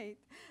is great.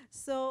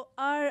 So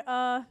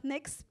our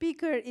next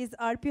speaker is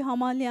Arpi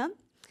Hamalian,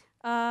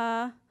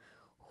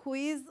 who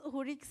is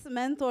Hourig's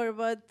mentor,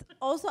 but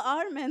also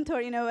our mentor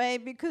in a way,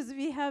 because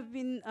we have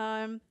been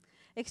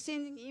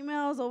exchanging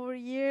emails over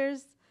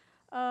years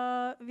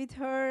with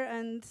her,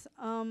 and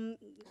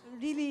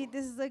really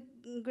this is a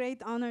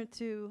great honor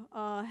to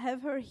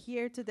have her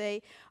here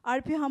today.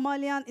 Arpi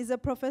Hamalian is a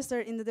professor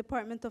in the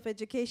Department of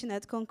Education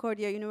at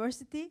Concordia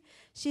University.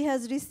 She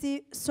has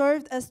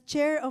served as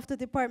chair of the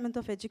Department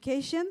of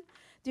Education,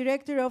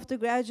 director of the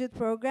graduate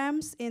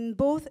programs in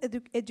both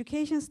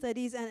education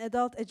studies and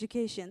adult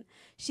education.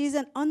 She is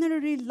an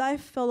honorary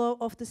life fellow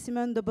of the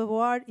Simone de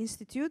Beauvoir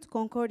Institute,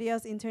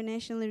 Concordia's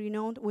internationally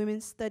renowned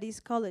women's studies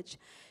college.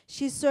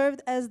 She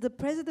served as the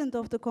president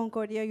of the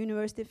Concordia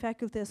University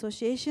Faculty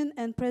Association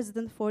and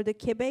president for the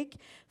Quebec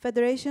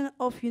Federation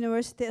of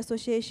University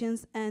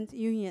Associations and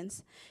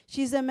Unions.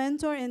 She is a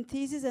mentor and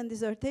thesis and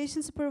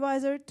dissertation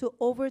supervisor to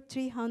over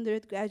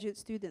 300 graduate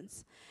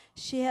students.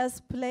 She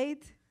has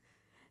played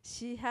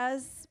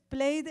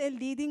a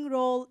leading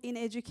role in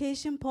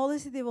education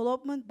policy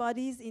development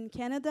bodies in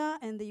Canada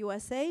and the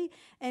USA,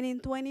 and in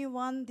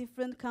 21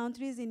 different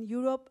countries in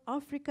Europe,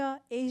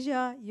 Africa,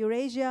 Asia,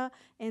 Eurasia,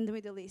 and the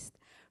Middle East.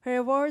 Her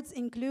awards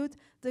include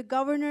the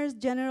Governor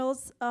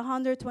General's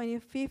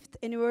 125th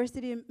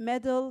Anniversary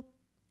Medal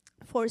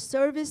for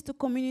Service to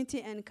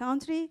Community and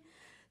Country,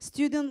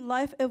 Student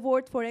Life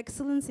Award for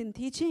Excellence in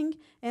Teaching,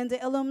 and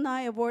the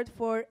Alumni Award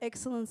for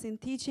Excellence in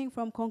Teaching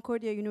from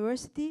Concordia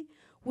University,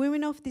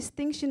 Women of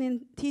Distinction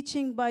in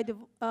Teaching by the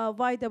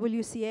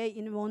YWCA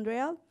in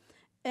Montreal,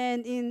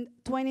 and in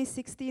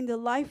 2016, the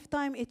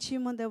Lifetime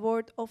Achievement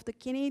Award of the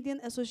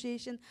Canadian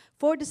Association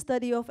for the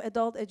Study of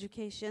Adult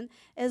Education,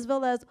 as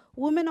well as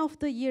Women of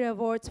the Year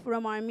Awards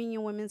from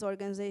Armenian women's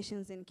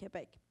organizations in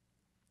Quebec.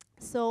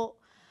 So,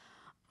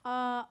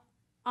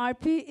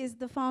 Arpi is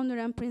the founder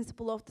and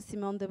principal of the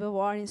Simone de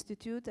Beauvoir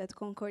Institute at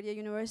Concordia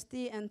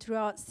University, and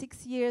throughout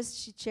 6 years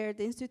she chaired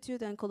the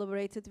institute and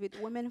collaborated with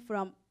women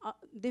from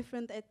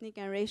different ethnic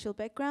and racial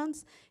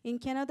backgrounds in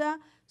Canada.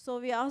 So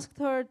we asked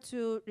her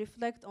to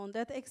reflect on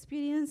that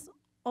experience,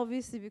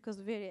 obviously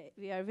because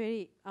we are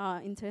very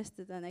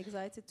interested and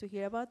excited to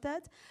hear about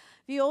that.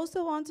 We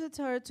also wanted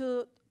her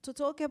to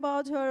talk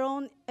about her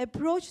own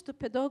approach to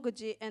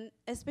pedagogy, and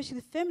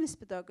especially feminist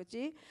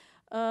pedagogy,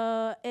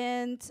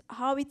 and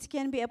how it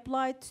can be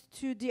applied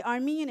to the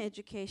Armenian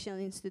educational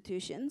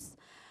institutions.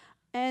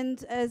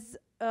 And as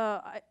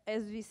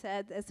we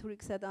said, as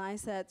Hourig said and I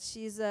said,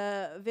 she's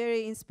a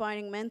very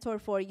inspiring mentor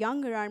for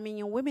younger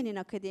Armenian women in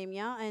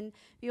academia, and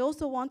we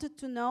also wanted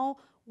to know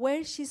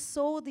where she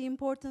saw the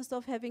importance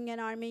of having an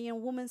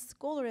Armenian woman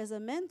scholar as a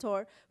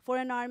mentor for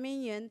an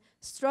Armenian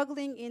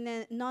struggling in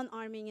a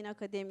non-Armenian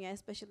academia,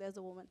 especially as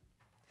a woman.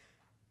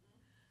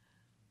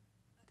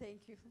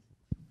 Thank you.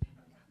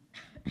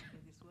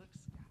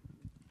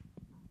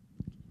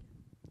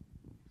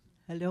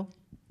 Hello?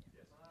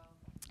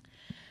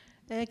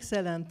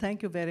 Excellent,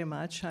 thank you very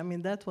much. I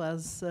mean, that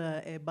was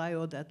a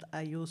bio that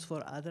I use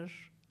for other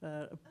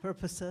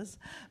purposes,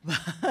 but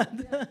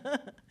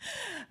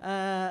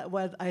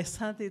well, I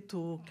started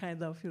to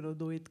kind of,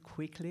 do it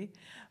quickly,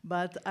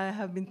 but I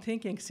have been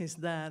thinking since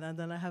then, and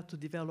then I have to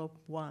develop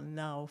one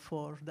now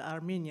for the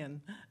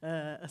Armenian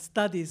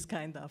studies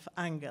kind of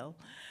angle.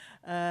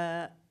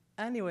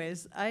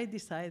 Anyways, I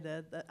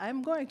decided that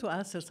I'm going to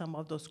answer some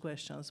of those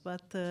questions,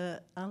 but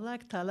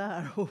unlike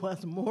Talar, who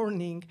was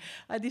mourning,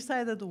 I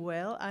decided,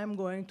 well, I'm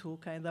going to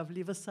kind of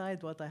leave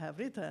aside what I have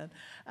written,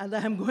 and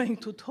I'm going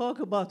to talk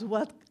about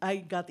what I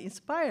got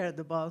inspired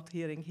about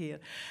hearing here.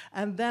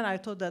 And then I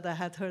thought that I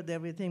had heard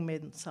everything,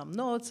 made some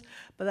notes,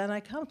 but then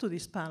I come to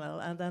this panel,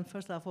 and then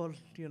first of all,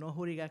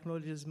 Hourig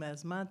acknowledges me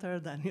as mentor,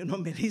 then,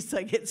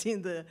 Melissa gets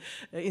in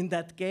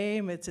that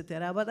game,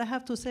 etc. But I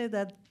have to say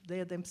that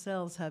they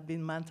themselves have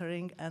been mentoring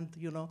sharing and,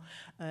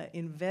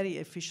 in very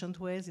efficient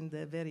ways, in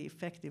the very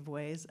effective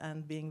ways,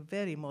 and being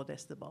very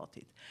modest about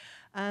it.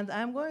 And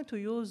I'm going to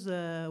use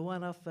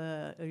one of,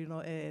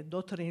 a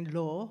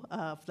daughter-in-law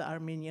of the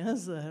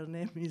Armenians. Her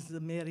name is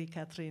Mary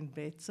Catherine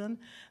Bateson,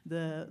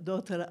 the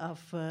daughter of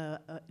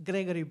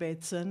Gregory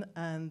Bateson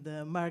and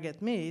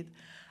Margaret Mead.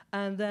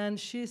 And then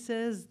she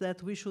says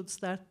that we should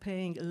start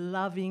paying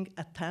loving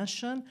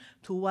attention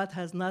to what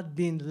has not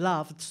been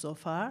loved so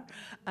far.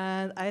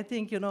 And I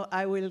think,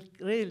 I will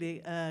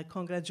really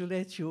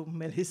congratulate you,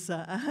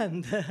 Melissa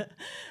and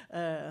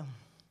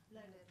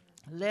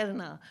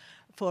Lerna,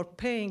 for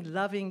paying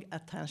loving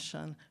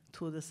attention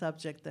to the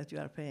subject that you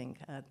are paying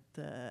at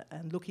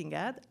and looking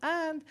at,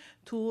 and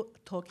to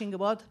talking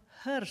about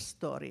her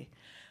story.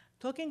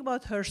 Talking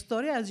about her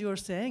story, as you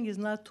were saying, is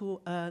not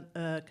to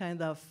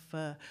kind of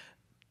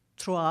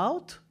throw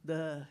out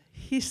the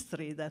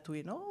history that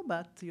we know,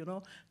 but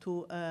to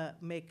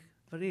make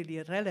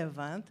really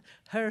relevant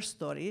her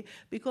story,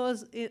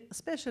 because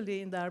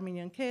especially in the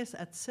Armenian case,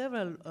 at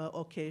several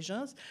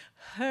occasions,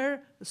 her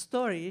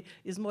story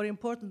is more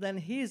important than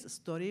his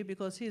story,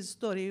 because his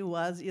story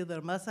was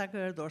either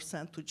massacred or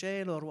sent to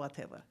jail or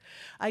whatever.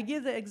 I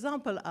give the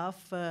example of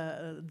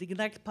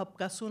Dignak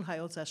Papkasun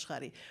Hayot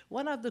Ashkari.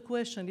 One of the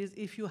questions is,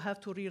 if you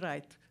have to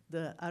rewrite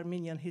the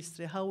Armenian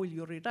history, how will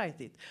you rewrite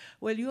it?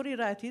 Well, you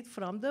rewrite it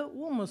from the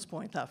woman's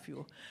point of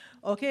view.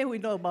 Okay, we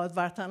know about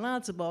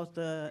Vartanats, about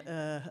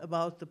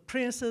the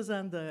princes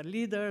and the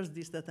leaders,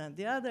 this, that, and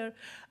the other,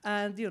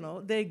 and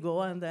they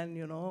go, and then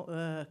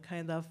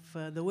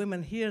the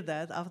women hear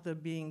that after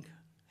being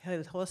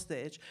held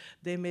hostage,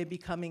 they may be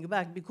coming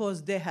back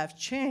because they have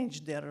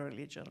changed their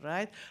religion,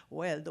 right?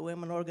 Well, the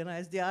women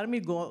organize the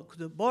army, go to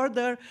the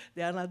border.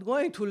 They are not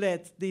going to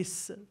let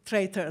these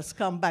traitors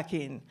come back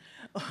in,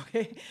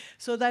 okay?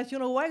 So that,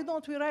 why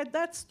don't we write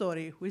that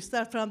story? We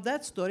start from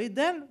that story,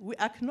 then we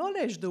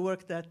acknowledge the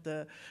work that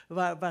the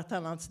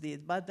Vartanants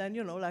did. But then,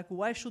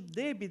 why should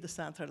they be the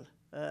central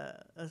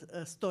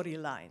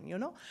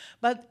storyline,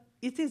 But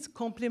it is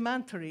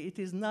complementary. It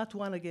is not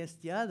one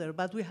against the other,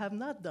 but we have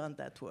not done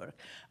that work.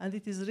 And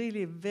it is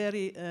really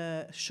very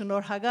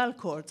shnor hagal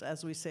courts,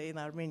 as we say in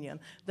Armenian,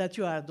 that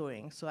you are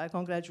doing. So I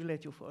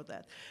congratulate you for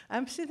that.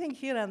 I'm sitting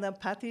here, and then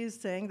Pattie is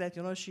saying that,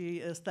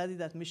 she studied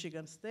at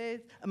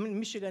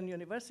Michigan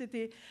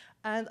University.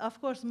 And of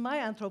course, my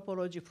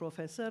anthropology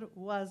professor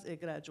was a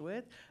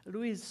graduate,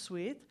 Louise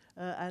Sweet,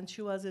 and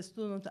she was a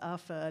student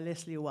of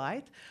Leslie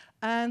White.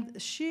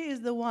 And she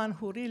is the one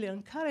who really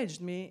encouraged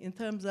me in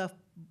terms of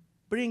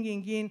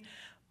bringing in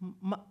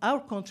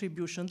our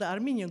contribution, the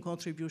Armenian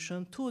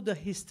contribution, to the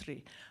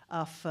history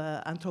of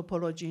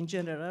anthropology in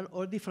general,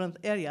 or different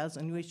areas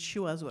in which she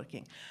was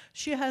working.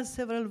 She has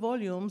several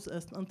volumes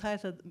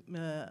entitled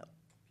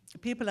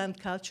People and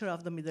Culture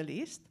of the Middle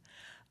East.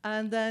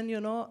 And then,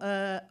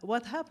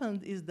 what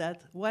happened is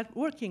that while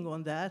working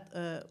on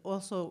that,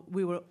 also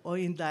we were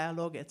in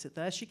dialogue,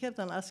 etc. She kept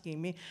on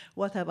asking me,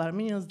 what have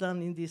Armenians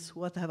done in this?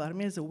 What have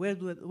Armenians,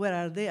 where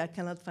are they? I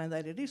cannot find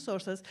any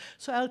resources.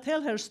 So I'll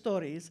tell her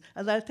stories,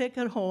 and I'll take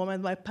her home,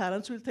 and my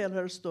parents will tell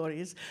her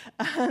stories.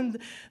 And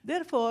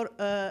therefore,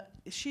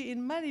 she,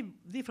 in many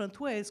different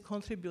ways,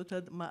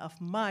 contributed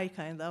my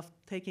kind of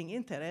taking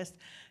interest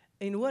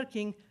in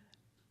working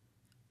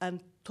and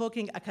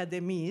talking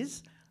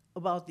academies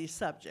about these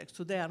subjects.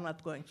 Today I'm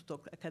not going to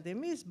talk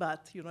academies,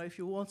 but if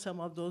you want, some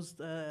of those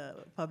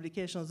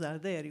publications are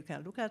there, you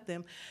can look at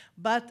them.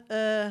 But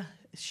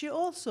she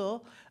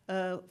also,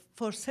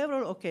 for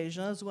several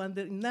occasions, when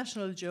the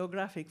National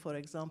Geographic, for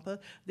example,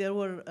 there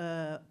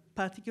were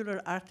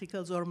particular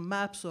articles or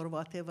maps or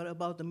whatever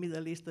about the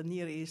Middle East, the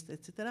Near East,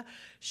 etc.,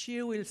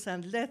 she will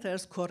send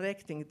letters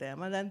correcting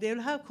them, and then they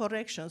will have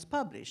corrections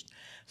published.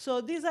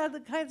 So these are the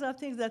kinds of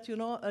things that,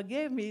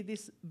 gave me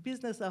this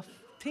business of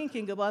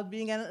thinking about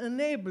being an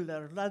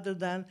enabler rather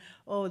than,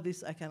 oh,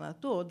 this I cannot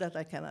do, that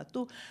I cannot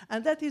do.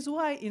 And that is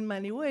why, in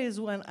many ways,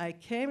 when I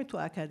came to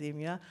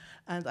academia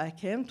and I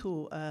came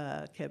to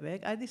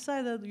Quebec, I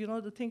decided,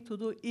 the thing to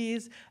do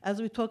is,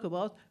 as we talk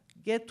about,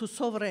 get to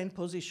sovereign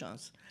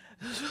positions,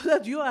 so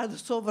that you are the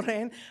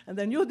sovereign, and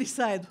then you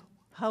decide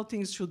how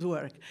things should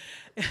work.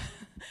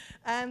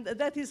 And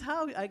that is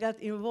how I got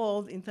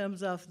involved in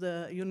terms of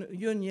the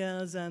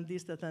unions and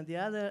this, that, and the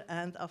other,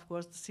 and of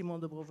course,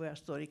 Simone de Beauvoir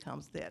story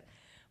comes there.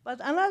 But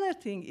another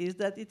thing is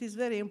that it is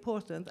very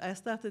important. I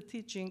started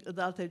teaching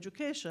adult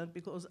education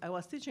because I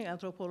was teaching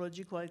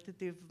anthropology,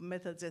 qualitative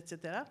methods,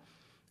 etc.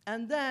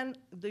 And then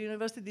the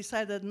university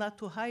decided not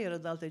to hire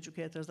adult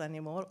educators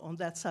anymore on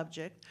that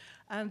subject.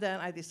 And then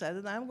I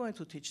decided I'm going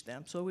to teach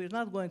them. So we're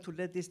not going to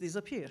let this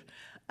disappear.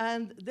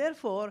 And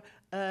therefore,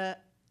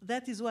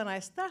 that is when I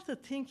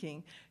started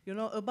thinking,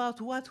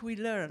 about what we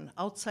learn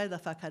outside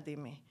of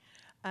academia.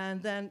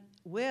 And then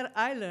where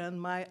I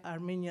learned my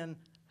Armenian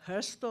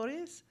her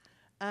stories.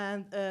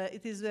 And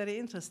it is very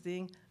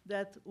interesting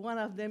that one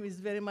of them is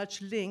very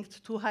much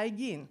linked to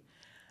hygiene.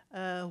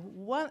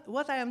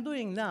 What I am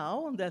doing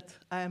now, that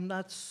I am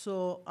not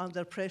so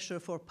under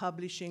pressure for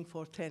publishing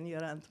for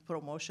tenure and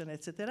promotion,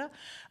 etc.,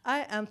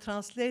 I am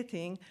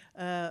translating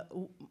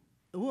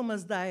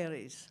women's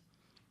diaries.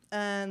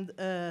 And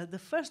the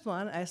first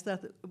one I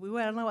started, we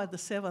were now at the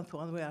 7th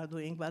one we are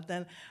doing, but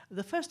then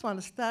the first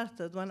one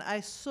started when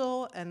I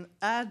saw an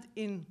ad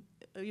in,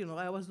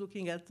 I was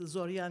looking at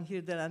Zorian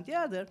here, there, and the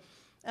other,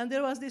 and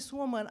there was this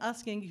woman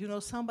asking,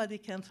 somebody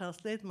can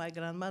translate my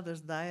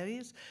grandmother's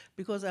diaries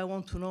because I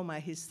want to know my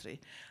history.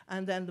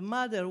 And then the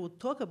mother would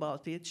talk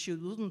about it. She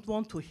wouldn't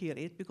want to hear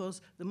it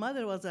because the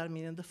mother was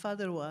Armenian, the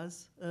father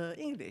was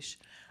English.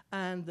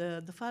 And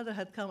the father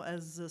had come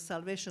as a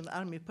Salvation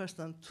Army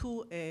person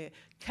to a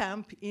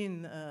camp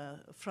in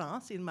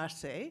France, in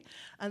Marseille,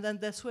 and then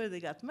that's where they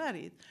got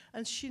married.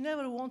 And she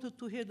never wanted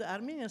to hear the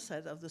Armenian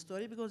side of the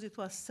story because it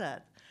was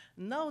sad.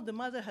 Now the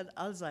mother had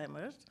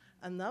Alzheimer's,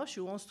 and now she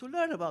wants to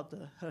learn about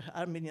her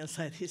Armenian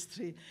side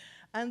history.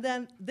 And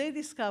then they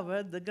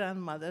discovered the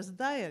grandmother's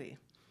diary.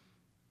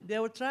 They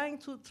were trying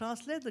to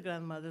translate the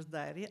grandmother's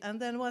diary,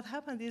 and then what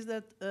happened is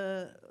that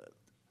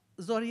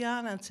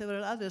Zorian and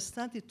several others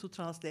sent it to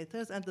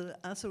translators, and the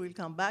answer will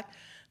come back.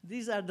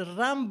 These are the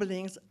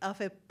ramblings of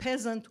a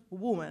peasant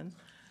woman.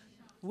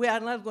 We are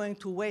not going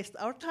to waste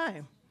our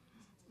time.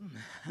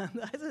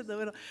 And I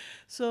said,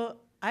 so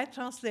I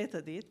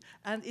translated it,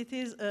 and it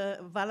is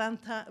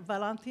Valentine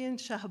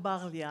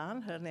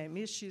Shahbaglian, her name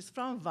is. She's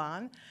from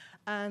Van.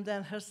 And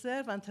then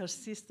herself and her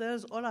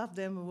sisters, all of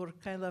them were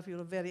kind of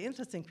very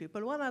interesting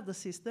people. One of the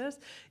sisters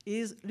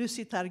is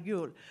Lucy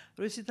Targul.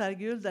 Lucy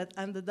Targul that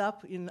ended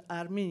up in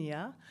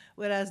Armenia,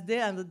 whereas they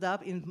ended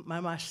up in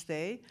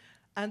Mamashte.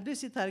 And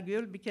Lucy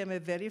Targul became a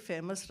very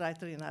famous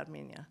writer in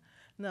Armenia.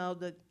 Now,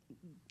 the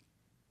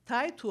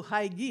tie to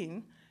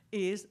Hygiene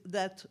is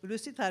that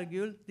Lucy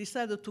Targul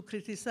decided to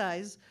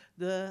criticize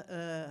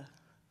the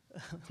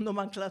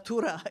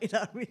nomenclatura in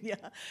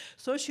Armenia.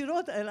 So she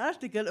wrote an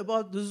article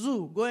about the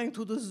zoo, going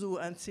to the zoo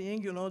and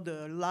seeing,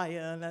 the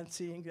lion and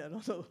seeing,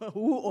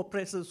 who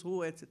oppresses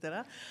who,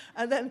 etc.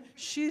 And then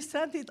she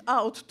sent it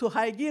out to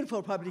Hygiene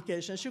for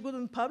publication. She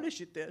couldn't publish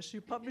it there.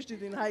 She published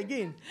it in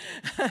Hygiene.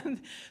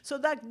 And so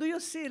that, do you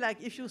see,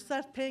 if you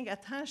start paying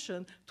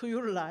attention to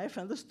your life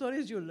and the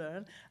stories you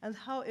learn and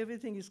how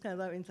everything is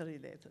kind of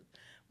interrelated.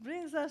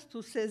 Brings us to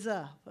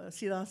César,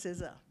 Siran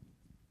César.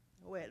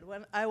 Well,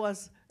 when I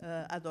was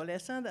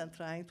adolescent and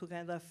trying to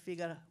kind of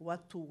figure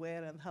what to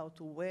wear and how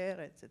to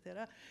wear,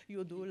 etc.,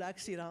 you do like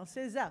Siran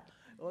César,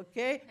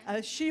 okay?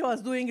 And she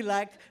was doing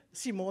like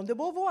Simone de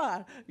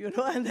Beauvoir,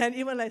 and then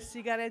even like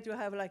cigarette, you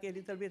have like a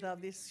little bit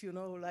of this,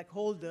 like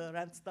holder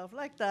and stuff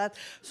like that.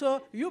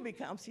 So you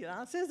become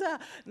Siran César.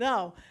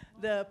 Now,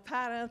 the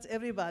parents,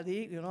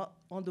 everybody,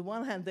 on the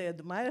one hand, they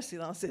admire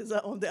Siran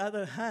César. On the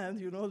other hand,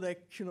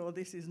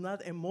 this is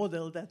not a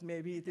model that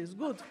maybe it is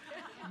good.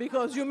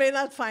 Because you may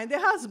not find a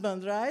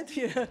husband, right?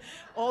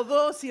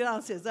 Although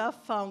Siran César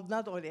found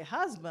not only a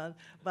husband,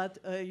 but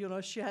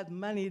she had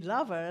many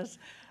lovers.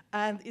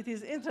 And it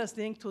is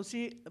interesting to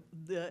see,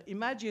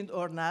 imagined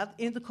or not,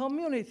 in the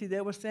community they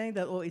were saying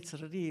that, oh, it's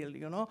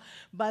real,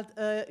 But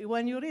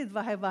when you read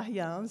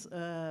Vahevahyan's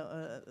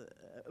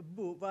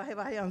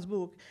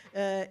book,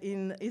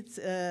 in its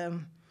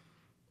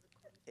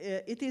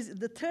it is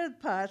the third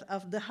part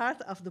of The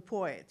Heart of the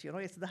Poet.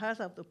 It's The Heart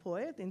of the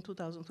Poet in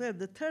 2012.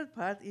 The third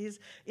part is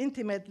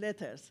Intimate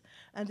Letters.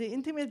 And the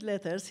Intimate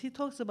Letters, he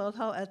talks about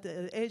how at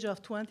the age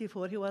of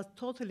 24, he was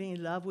totally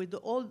in love with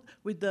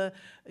the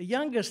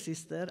younger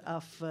sister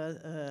of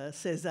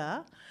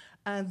César.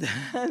 And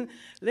then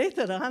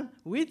later on,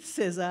 with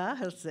César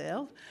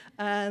herself.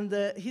 And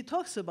he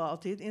talks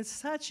about it in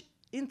such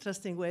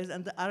interesting ways.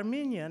 And the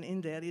Armenian in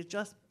there is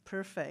just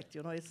perfect.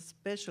 It's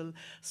a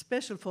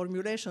special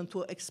formulation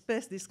to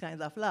express this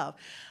kind of love.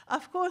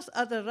 Of course,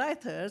 other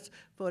writers,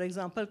 for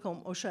example,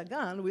 Kom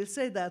Oshagan, will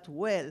say that,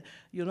 well,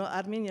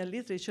 Armenian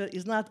literature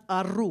is not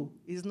arru,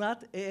 is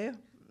not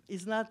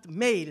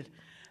male.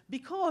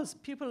 Because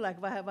people like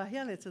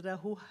Vahevahyan, etc.,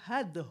 who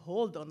had the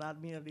hold on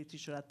Armenian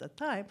literature at the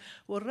time,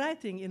 were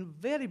writing in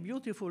very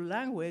beautiful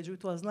language.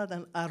 It was not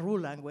an Aru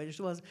language.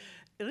 It was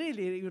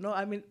really,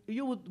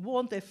 you would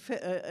want a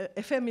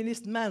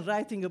feminist man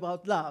writing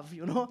about love,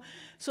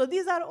 So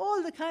these are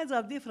all the kinds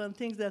of different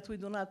things that we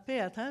do not pay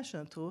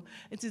attention to.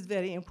 It is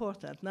very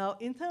important. Now,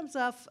 in terms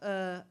of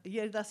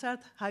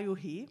Yerdasart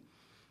Hayuhi,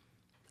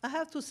 I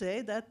have to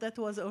say that that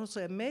was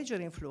also a major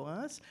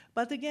influence,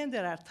 but again,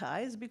 there are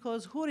ties,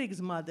 because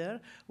Hourig's mother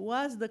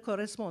was the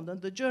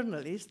correspondent, the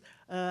journalist,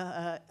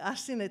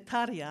 Arsine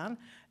Attarian,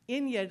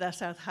 in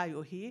Yerdasart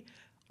Hayuhi,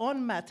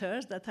 on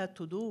matters that had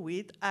to do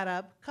with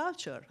Arabic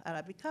culture.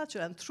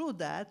 And through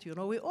that,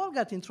 we all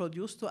got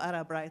introduced to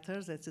Arab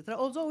writers, etc.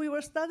 Although we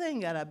were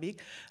studying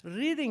Arabic,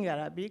 reading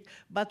Arabic,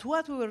 but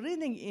what we were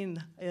reading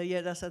in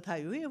Yerdasart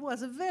Hayuhi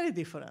was very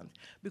different,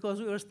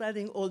 because we were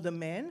studying all the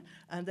men,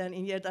 and then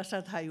in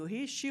Yerdasart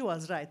Hayuhi, she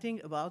was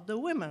writing about the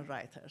women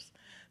writers.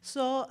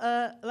 So,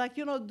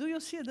 do you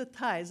see the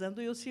ties, and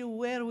do you see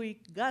where we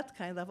got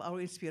kind of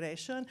our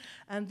inspiration,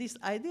 and this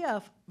idea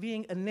of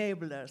being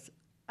enablers?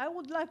 I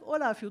would like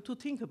all of you to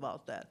think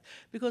about that,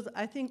 because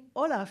I think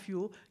all of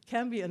you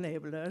can be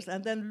enablers,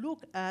 and then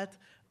look at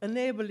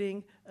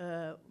enabling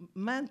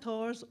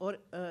mentors or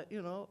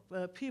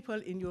people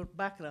in your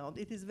background.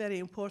 It is very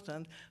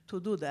important to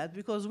do that,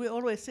 because we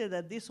always say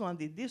that this one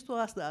did this to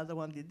us, the other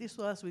one did this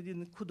to us,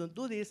 couldn't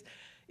do this.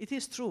 It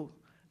is true.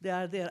 They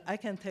are there. I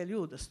can tell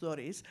you the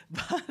stories.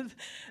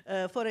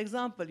 But for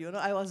example,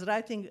 I was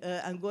writing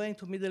and going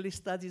to Middle East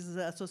Studies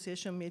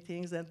Association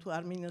meetings and to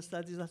Armenian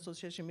Studies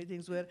Association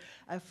meetings, where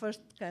I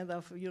first kind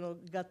of,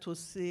 got to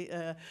see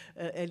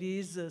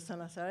Elise,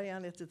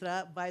 Attarian,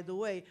 etc. By the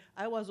way,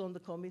 I was on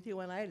the committee.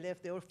 When I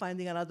left, they were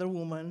finding another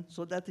woman.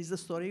 So that is the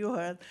story you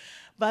heard.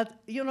 But,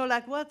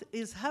 like what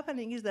is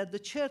happening is that the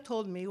chair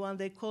told me, when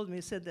they called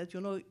me, said that,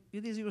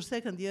 it is your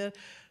second year.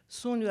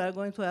 Soon you are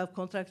going to have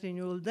contract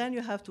renewal. Then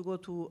you have to go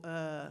to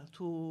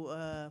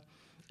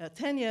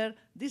tenure.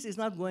 This is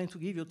not going to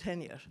give you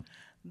tenure.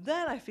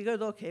 Then I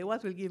figured, okay,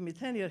 what will give me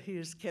tenure?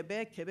 Here's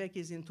Quebec. Quebec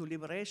is into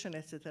liberation,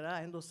 etc.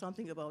 I know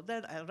something about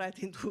that. I'll write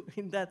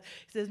in that.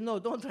 He says, no,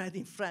 don't write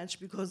in French,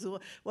 because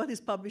what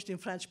is published in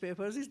French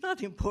papers is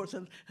not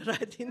important.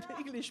 Write in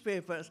English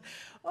papers.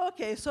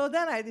 Okay, so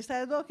then I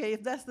decided, okay,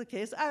 if that's the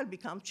case, I'll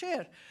become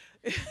chair.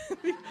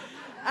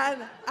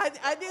 And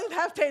I didn't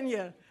have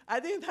tenure. I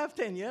didn't have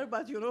tenure,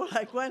 but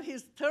like when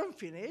his term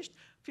finished,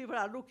 people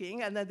are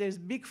looking, and then there's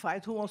big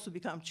fight, who wants to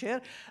become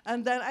chair?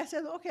 And then I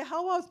said, okay,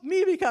 how about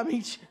me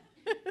becoming chair?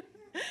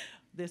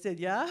 They said,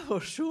 yeah,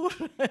 for sure,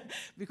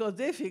 because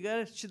they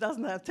figure she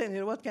doesn't have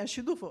tenure, what can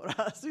she do for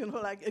us,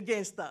 like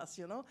against us,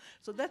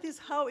 So that is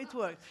how it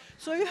works.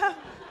 So you have...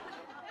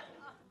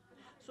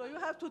 So you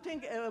have to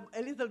think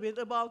a little bit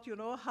about,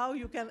 how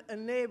you can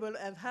enable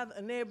and have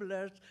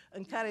enablers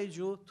encourage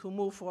you to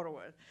move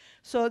forward.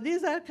 So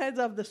these are kinds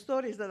of the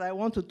stories that I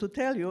wanted to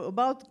tell you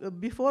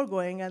about before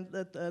going and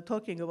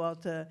talking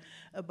about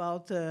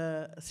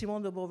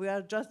Simone de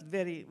Beauvoir just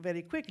very,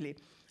 very quickly.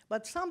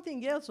 But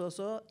something else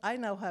also, I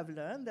now have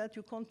learned that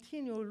you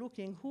continue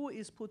looking who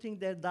is putting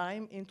their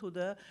dime into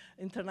the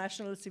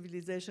international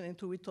civilization,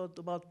 we talked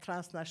about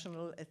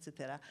transnational,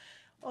 etc.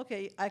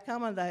 Okay, I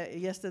come and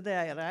yesterday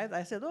I arrived.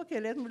 I said, okay,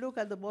 let me look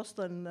at the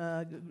Boston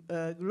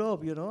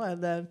Globe,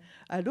 and then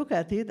I look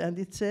at it, and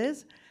it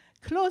says,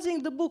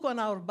 closing the book on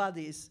our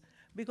bodies,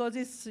 because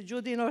it's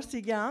Judy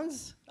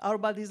Norsigan's Our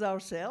Bodies,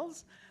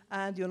 Ourselves,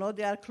 and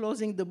they are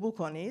closing the book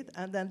on it,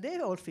 and then they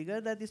all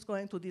figure that it's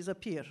going to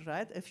disappear,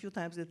 right? A few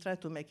times they try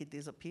to make it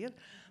disappear,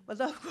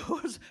 but of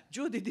course,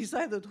 Judy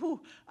decided,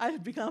 I'll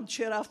become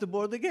chair of the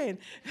board again.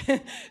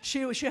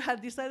 she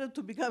had decided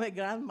to become a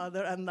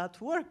grandmother and not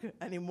work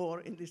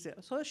anymore in this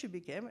area. So she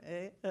became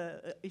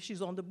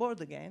she's on the board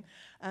again,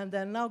 and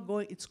then now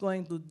it's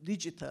going to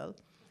digital.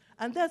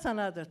 And that's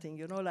another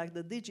thing, like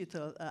the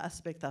digital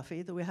aspect of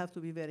it, we have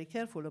to be very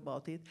careful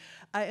about it.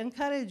 I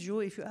encourage you,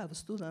 if you have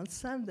students,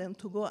 send them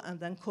to go and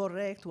then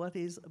correct what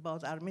is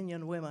about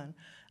Armenian women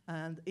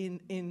and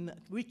in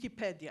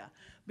Wikipedia.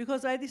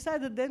 Because I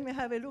decided, let me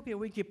have a look in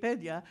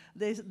Wikipedia,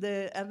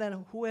 and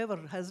then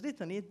whoever has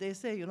written it, they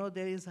say,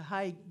 there is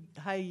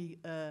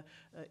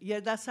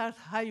that's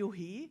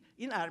Hourig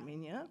in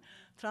Armenian,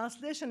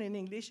 translation in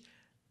English,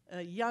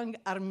 young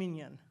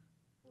Armenian.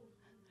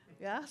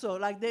 Yeah, so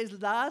like there's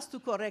lots to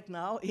correct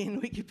now in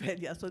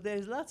Wikipedia. So there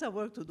is lots of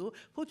work to do.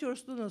 Put your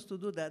students to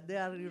do that. They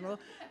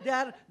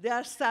are, they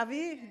are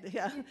savvy.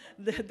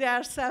 They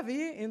are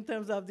savvy in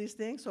terms of these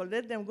things. So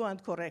let them go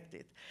and correct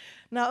it.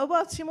 Now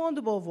about Simone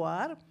de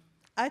Beauvoir,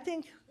 I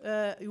think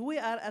we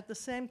are at the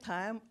same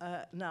time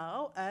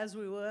now as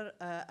we were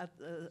at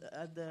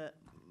the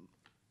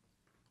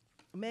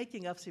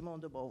making of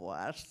Simone de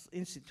Beauvoir's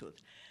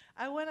Institute.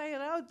 When I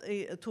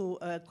arrived to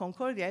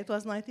Concordia, it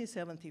was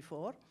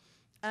 1974.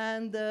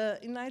 And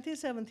in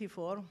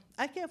 1974,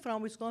 I came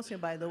from Wisconsin,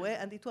 by the way,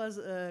 and it was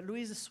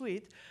Louise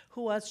Sweet,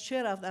 who was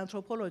chair of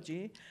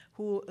anthropology,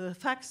 who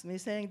faxed me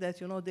saying that,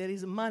 there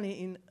is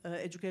money in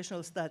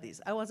educational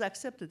studies. I was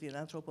accepted in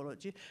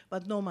anthropology,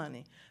 but no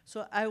money.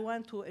 So I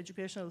went to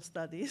educational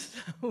studies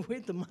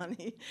with the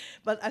money,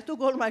 but I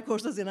took all my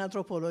courses in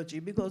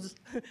anthropology because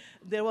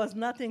there was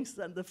nothing,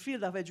 the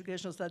field of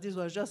educational studies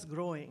was just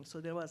growing,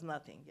 so there was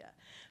nothing, yeah.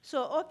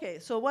 So, okay,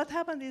 so what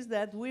happened is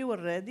that we were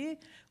ready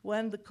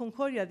when the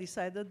Concordia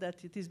decided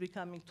that it is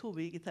becoming too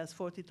big. It has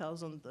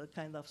 40,000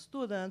 kind of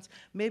students.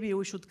 Maybe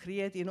we should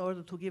create, in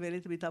order to give a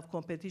little bit of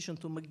competition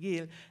to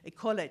McGill, a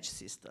college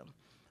system,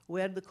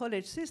 where the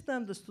college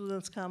system, the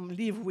students come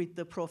live with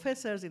the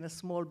professors in a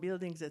small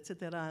buildings,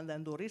 etc., and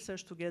then do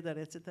research together,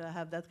 etc.,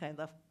 have that kind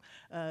of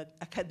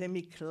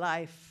academic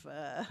life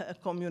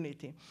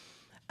community.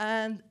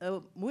 And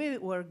we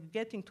were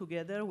getting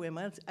together,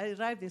 women. I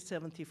arrived in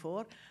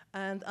 74,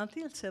 and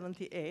until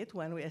 78,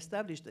 when we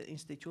established the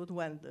institute,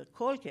 when the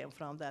call came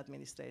from the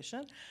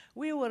administration,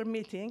 we were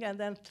meeting and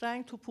then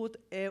trying to put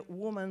a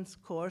woman's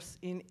course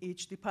in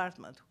each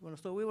department.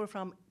 So we were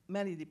from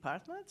many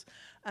departments,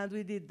 and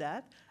we did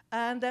that.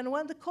 And then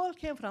when the call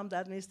came from the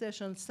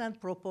administration, sent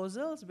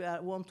proposals, we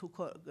want to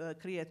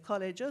create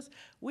colleges,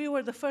 we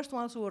were the first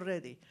ones who were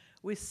ready.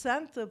 We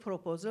sent the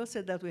proposal,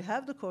 said that we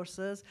have the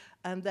courses,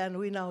 and then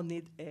we now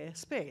need a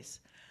space.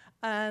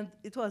 And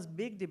it was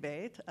big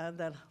debate, and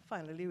then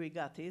finally we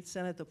got it,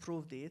 Senate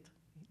approved it,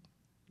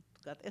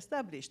 got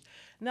established.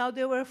 Now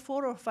there were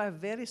 4 or 5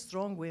 very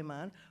strong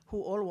women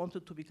who all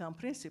wanted to become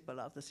principal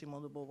of the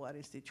Simone de Beauvoir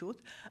Institute.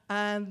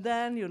 And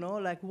then, you know,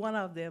 like one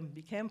of them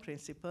became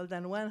principal.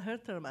 Then when her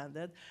term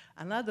ended,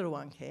 another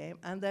one came.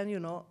 And then, you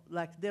know,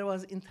 like there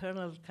was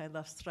internal kind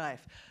of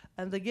strife.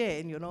 And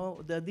again, you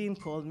know, the dean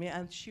called me,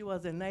 and she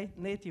was a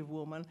native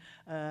woman,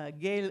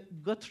 Gail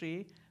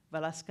Guthrie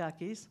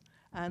Valaskakis.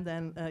 And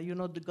then, you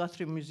know, the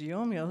Guthrie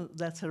Museum, you know,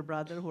 that's her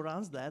brother who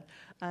runs that.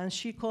 And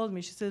she called me,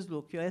 she says,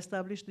 look, you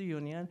established the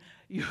union,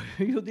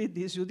 you did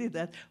this, you did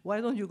that. Why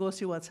don't you go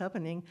see what's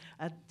happening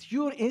at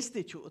your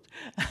institute?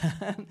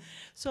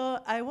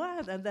 So I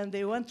went, and then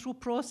they went through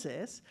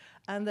process,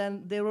 and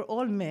then they were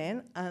all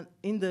men and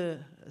in the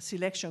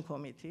selection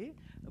committee,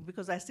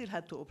 because I still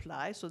had to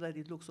apply so that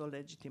it looks all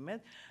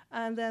legitimate.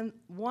 And then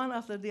one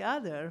after the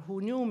other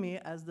who knew me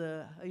as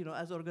the, you know,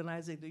 as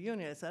organizing the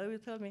union, so will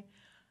tell me,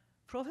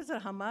 Professor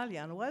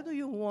Hamalian, why do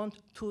you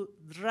want to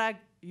drag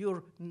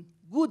your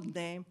good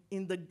name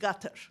in the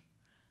gutter?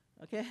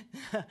 Okay?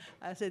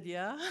 I said,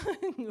 yeah,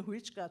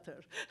 which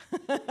gutter?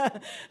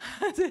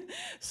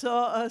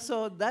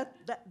 So that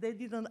they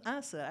didn't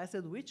answer. I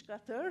said, which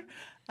gutter?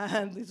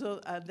 And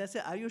so they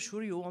said, are you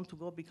sure you want to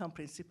go become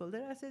principal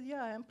there? I said,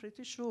 yeah, I am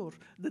pretty sure.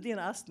 The dean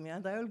asked me,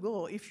 and I will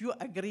go if you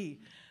agree.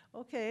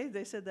 Okay,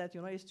 they said that,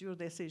 you know, it's your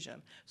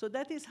decision. So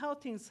that is how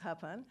things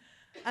happen.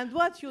 And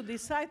what we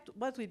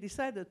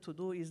decided to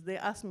do is, they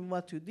asked me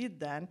what you did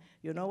then.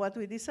 You know, what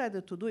we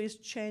decided to do is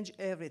change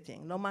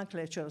everything,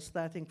 nomenclature,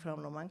 starting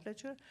from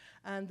nomenclature.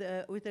 And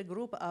with a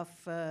group of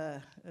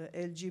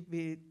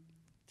LGBTQ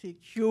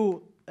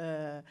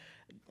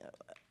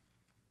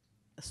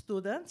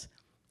students,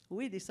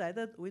 we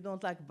decided we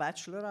don't like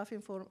bachelor of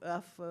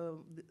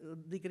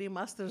degree,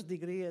 master's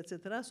degree,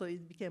 etc. So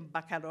it became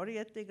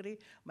baccalaureate degree,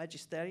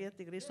 magisteriate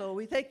degree. So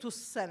we take to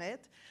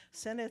Senate.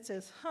 Senate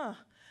says, huh,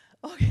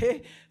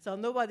 okay, so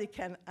nobody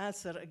can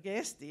answer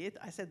against it.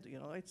 I said, you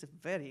know, it's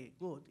very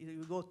good.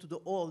 You go to the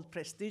old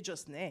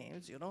prestigious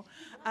names, you know,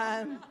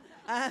 and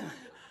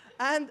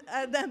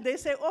then they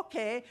say,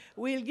 okay,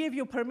 we'll give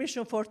you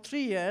permission for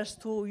 3 years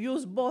to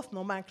use both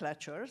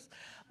nomenclatures.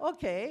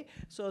 Okay,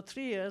 so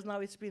 3 years, now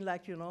it's been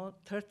like, you know,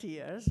 30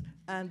 years,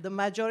 and the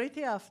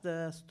majority of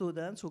the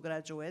students who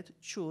graduate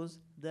choose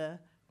the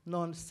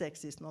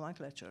non-sexist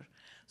nomenclature.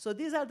 So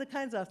these are the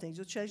kinds of things.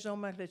 You change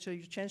nomenclature,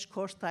 you change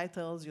course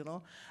titles, you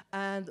know,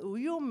 and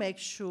you make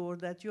sure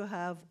that you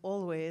have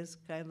always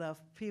kind of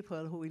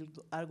people who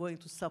are going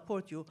to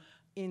support you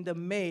in the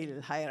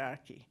male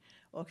hierarchy.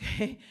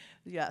 Okay,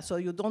 yeah, so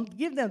you don't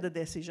give them the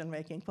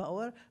decision-making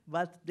power,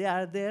 but they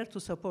are there to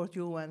support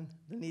you when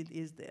the need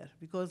is there.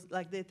 Because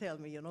like they tell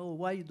me, you know,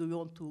 why do you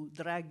want to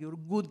drag your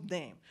good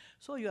name?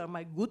 So you are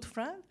my good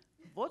friend,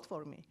 vote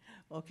for me,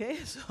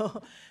 okay?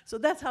 So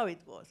that's how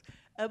it goes.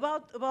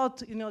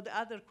 About you know, the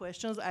other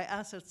questions, I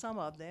answered some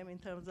of them in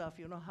terms of,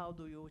 you know, how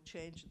do you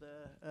change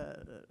the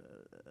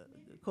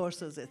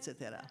courses,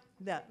 etc.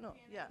 Yeah, no,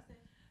 yeah.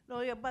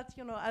 No, yeah, but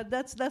you know,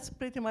 that's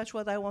pretty much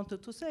what I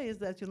wanted to say, is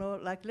that, you know,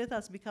 like, let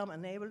us become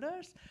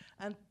enablers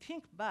and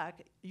think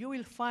back. You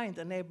will find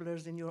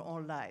enablers in your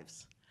own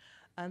lives,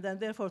 and then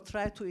therefore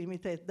try to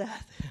imitate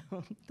that.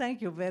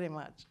 Thank you very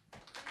much.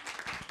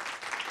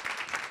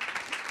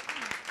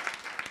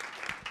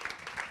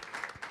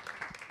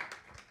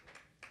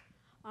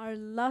 Our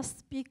last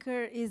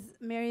speaker is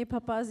Mary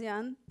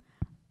Papazian.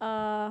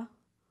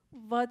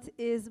 What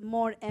is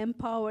more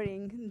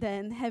empowering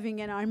than having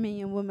an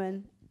Armenian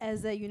woman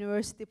as a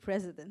university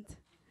president?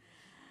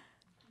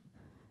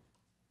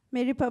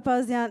 Mary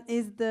Papazian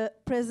is the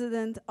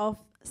president of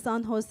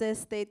San Jose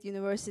State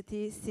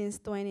University since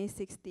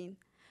 2016,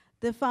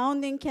 the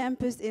founding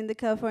campus in the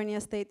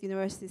California State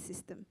University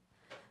system.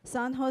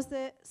 San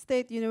Jose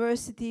State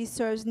University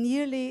serves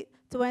nearly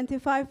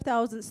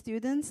 25,000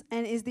 students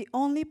and is the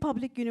only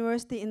public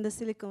university in the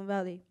Silicon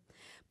Valley.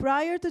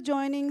 Prior to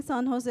joining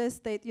San Jose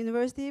State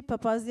University,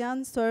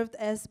 Papazian served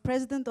as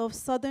president of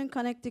Southern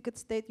Connecticut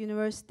State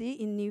University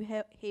in New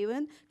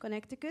Haven,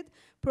 Connecticut,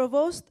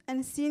 provost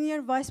and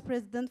senior vice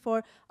president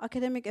for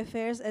academic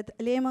affairs at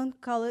Lehman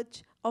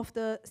College of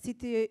the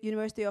City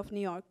University of New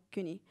York,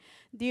 CUNY,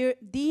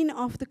 dean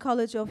of the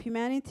College of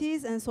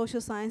Humanities and Social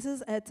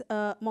Sciences at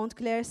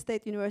Montclair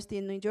State University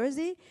in New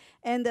Jersey,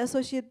 and the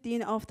associate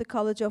dean of the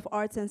College of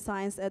Arts and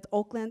Science at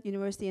Oakland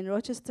University in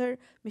Rochester,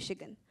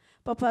 Michigan.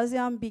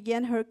 Papazian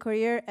began her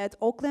career at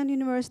Oakland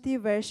University,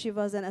 where she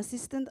was an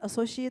assistant,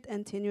 associate,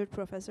 and tenured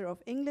professor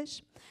of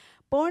English.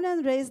 Born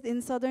and raised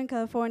in Southern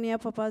California,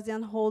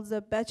 Papazian holds a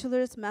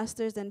bachelor's,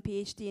 master's, and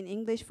PhD in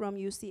English from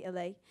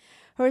UCLA.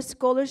 Her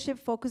scholarship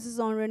focuses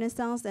on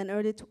Renaissance and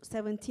early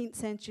 17th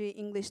century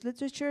English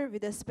literature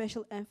with a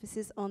special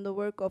emphasis on the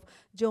work of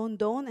John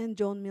Donne and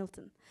John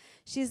Milton.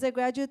 She is a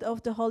graduate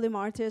of the Holy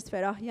Martyrs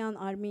Ferahian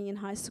Armenian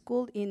High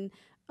School in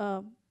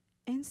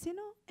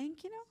Encino,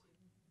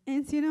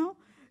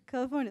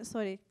 California.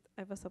 Sorry,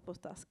 I was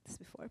supposed to ask this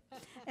before.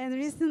 And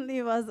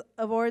recently was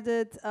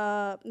awarded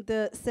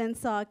the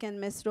Sensak and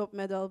Mesrop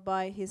Medal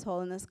by His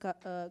Holiness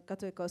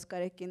Katolikos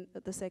Karekin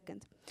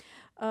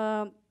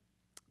II.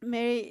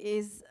 Mary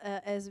is,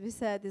 as we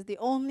said, is the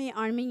only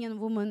Armenian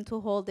woman to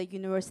hold a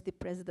university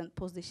president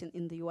position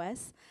in the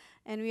US.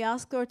 And we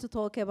asked her to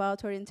talk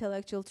about her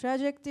intellectual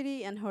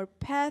trajectory and her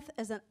path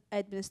as an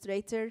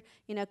administrator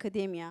in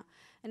academia.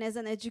 And as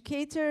an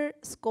educator,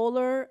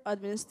 scholar,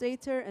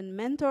 administrator, and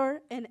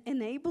mentor, and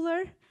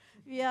enabler,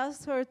 we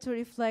asked her to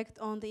reflect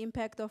on the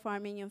impact of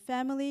Armenian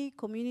family,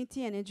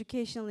 community, and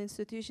educational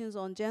institutions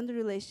on gender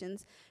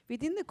relations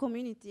within the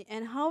community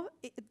and how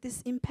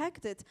this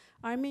impacted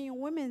Armenian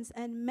women's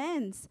and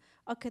men's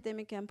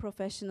academic and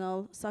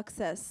professional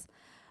success.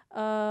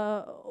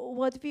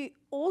 What we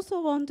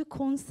also want to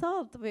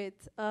consult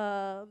with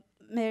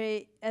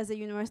Mary as a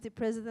university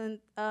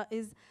president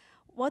is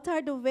what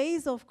are the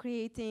ways of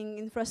creating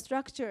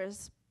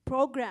infrastructures,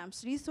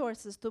 programs,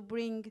 resources to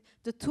bring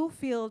the two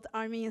fields,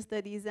 Armenian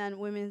studies and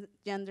women's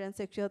gender and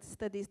sexuality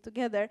studies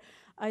together.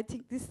 I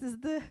think this is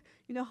the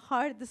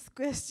hardest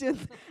question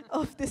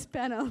of this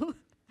panel.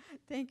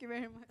 Thank you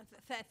very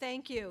much.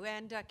 Thank you.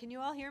 And can you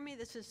all hear me?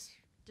 This is,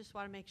 just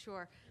want to make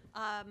sure.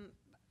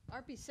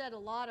 Arpi said a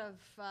lot of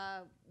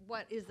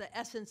what is the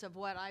essence of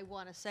what I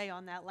want to say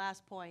on that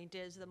last point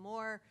is the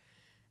more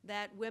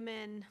that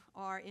women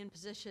are in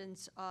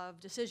positions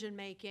of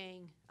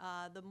decision-making,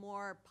 the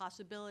more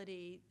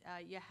possibility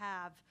you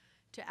have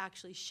to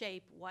actually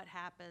shape what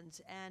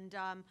happens. And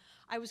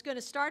I was going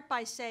to start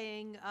by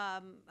saying,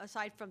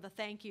 aside from the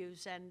thank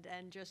yous and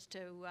just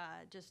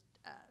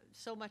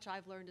so much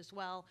I've learned as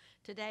well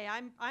today,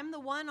 I'm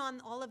the one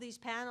on all of these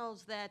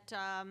panels that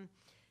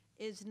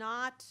has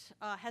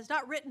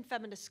not written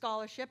feminist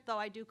scholarship, though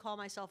I do call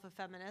myself a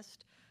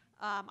feminist.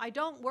 I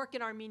don't work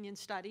in Armenian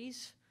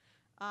studies.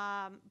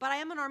 But I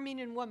am an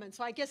Armenian woman,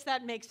 so I guess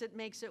that makes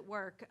it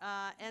work.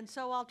 And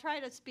so I'll try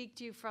to speak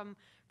to you from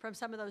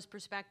some of those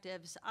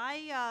perspectives.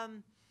 I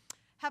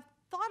have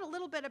thought a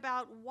little bit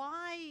about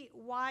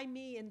why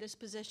me in this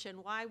position?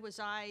 Why was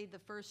I the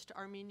first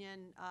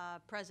Armenian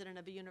president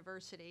of a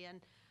university?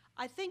 And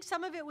I think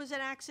some of it was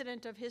an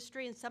accident of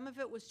history, and some of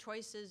it was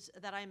choices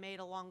that I made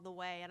along the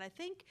way. And I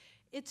think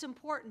it's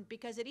important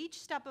because at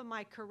each step of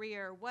my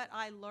career, what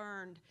I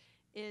learned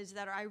is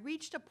that I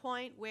reached a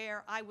point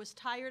where I was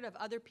tired of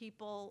other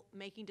people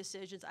making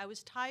decisions. I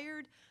was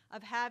tired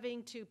of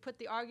having to put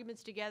the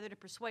arguments together to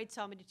persuade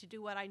somebody to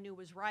do what I knew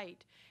was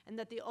right, and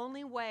that the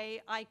only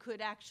way I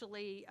could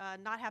actually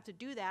not have to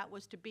do that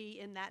was to be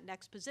in that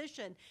next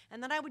position.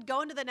 And then I would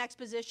go into the next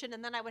position,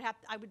 and then I would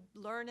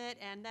learn it,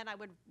 and then I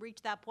would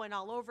reach that point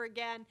all over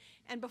again.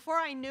 And before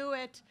I knew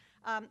it,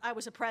 I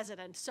was a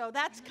president. So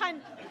that's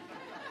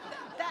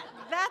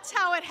that's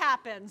how it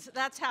happens.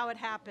 That's how it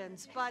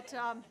happens. But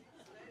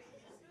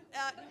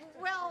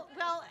well,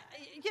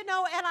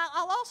 and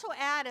I'll also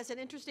add as an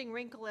interesting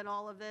wrinkle in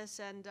all of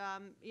this, and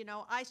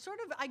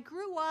I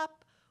grew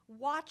up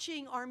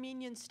watching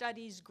Armenian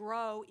studies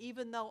grow,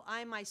 even though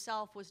I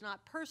myself was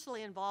not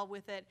personally involved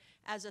with it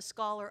as a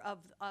scholar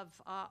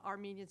of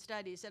Armenian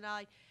studies,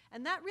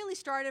 and that really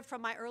started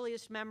from my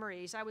earliest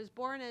memories. I was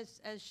born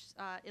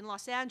in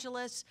Los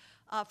Angeles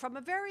from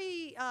a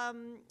very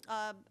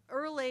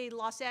early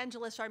Los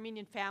Angeles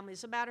Armenian family.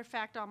 As a matter of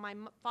fact, on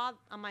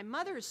my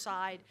mother's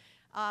side,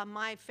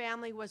 my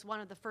family was one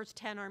of the first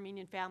 10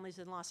 Armenian families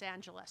in Los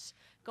Angeles,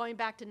 going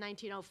back to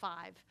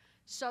 1905.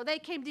 So they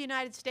came to the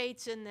United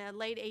States in the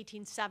late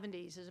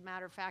 1870s, as a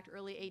matter of fact,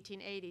 early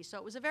 1880s. So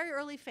it was a very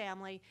early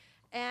family,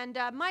 and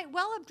might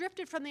well have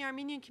drifted from the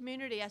Armenian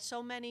community, as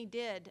so many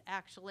did,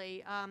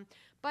 actually.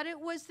 But it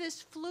was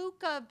this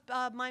fluke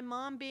of my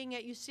mom being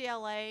at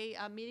UCLA,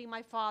 meeting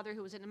my father,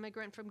 who was an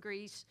immigrant from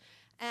Greece,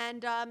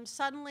 and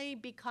suddenly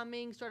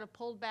becoming sort of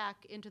pulled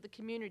back into the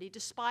community,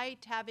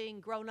 despite having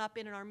grown up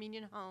in an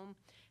Armenian home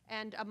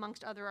and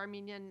amongst other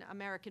Armenian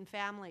American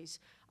families.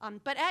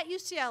 But at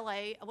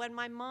UCLA, when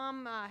my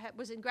mom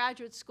was in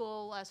graduate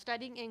school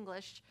studying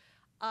English,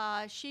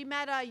 she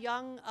met a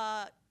young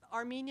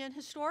Armenian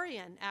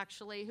historian,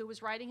 actually, who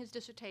was writing his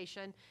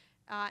dissertation.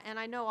 And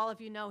I know all of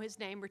you know his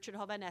name, Richard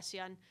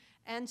Hovhannisyan.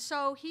 And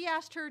so he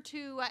asked her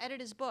to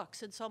edit his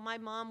books. And so my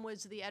mom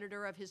was the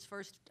editor of his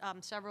first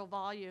several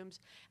volumes.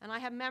 And I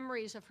have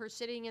memories of her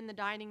sitting in the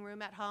dining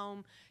room at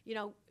home,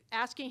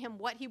 asking him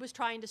what he was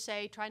trying to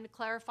say, trying to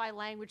clarify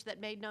language that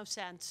made no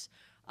sense,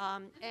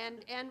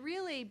 and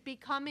really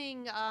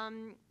becoming,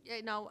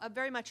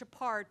 very much a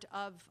part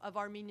of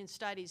Armenian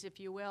studies, if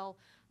you will,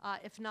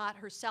 if not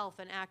herself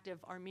an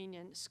active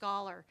Armenian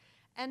scholar.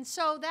 And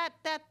so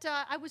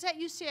I was at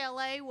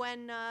UCLA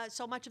when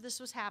so much of this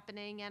was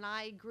happening, and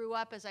I grew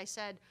up, as I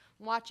said,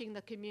 watching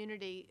the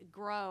community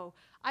grow.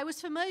 I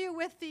was familiar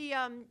with the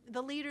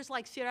leaders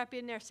like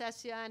Serapin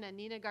Nersessian and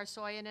Nina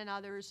Garsoyan and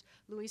others,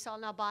 Luis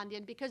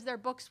Alnalbandian, because their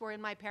books were in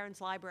my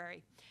parents'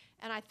 library.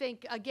 And I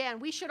think, again,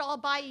 we should all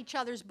buy each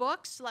other's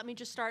books. Let me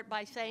just start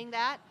by saying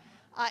that.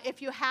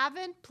 If you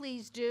haven't,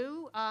 please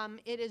do.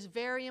 It is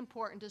very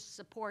important to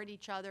support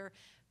each other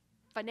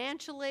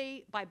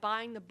financially, by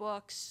buying the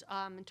books,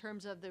 in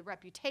terms of the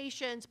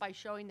reputations, by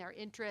showing their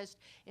interest.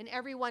 In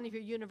every one of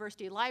your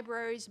university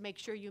libraries, make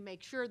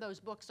sure those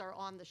books are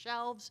on the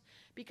shelves,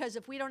 because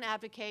if we don't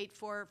advocate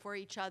for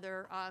each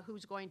other,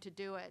 who's going to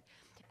do it?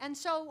 And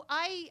so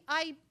I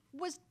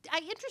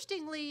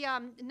interestingly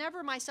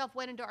never myself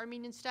went into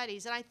Armenian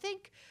studies, and I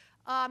think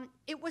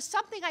it was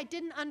something I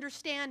didn't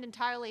understand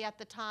entirely at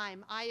the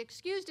time. I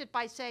excused it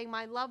by saying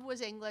my love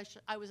was English.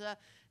 I was a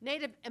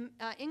native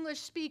English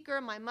speaker.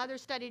 My mother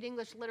studied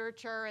English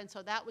literature, and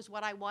so that was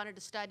what I wanted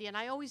to study, and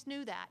I always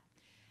knew that.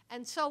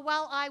 And so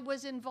while I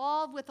was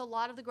involved with a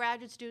lot of the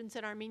graduate students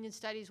in Armenian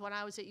studies when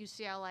I was at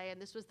UCLA,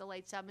 and this was the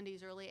late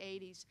 70s, early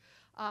 80s,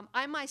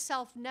 I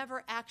myself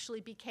never actually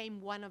became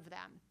one of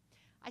them.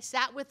 I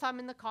sat with them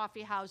in the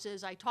coffee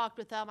houses. I talked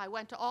with them. I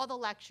went to all the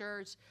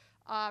lectures.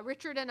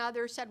 Richard and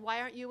others said, why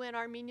aren't you in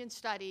Armenian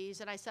studies?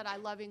 And I said, I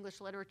love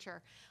English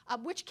literature,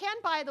 which can,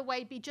 by the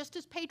way, be just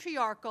as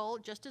patriarchal,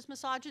 just as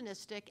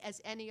misogynistic as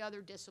any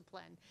other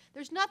discipline.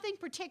 There's nothing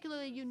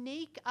particularly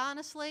unique,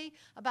 honestly,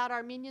 about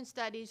Armenian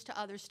studies to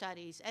other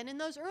studies. And in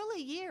those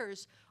early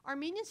years,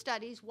 Armenian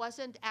studies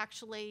wasn't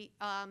actually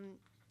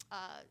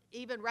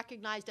even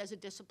recognized as a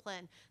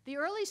discipline. The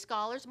early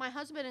scholars, my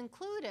husband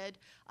included,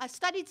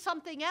 studied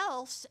something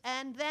else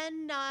and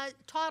then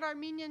taught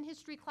Armenian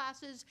history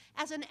classes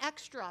as an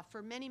extra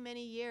for many,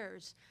 many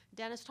years.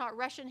 Dennis taught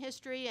Russian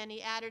history, and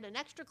he added an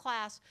extra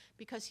class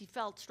because he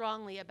felt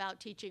strongly about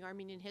teaching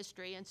Armenian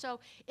history. And so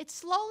it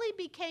slowly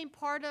became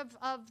part of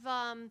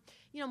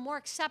more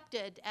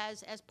accepted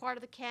as part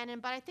of the canon.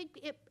 But I think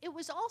it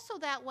was also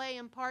that way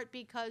in part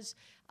because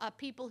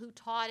people who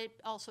taught it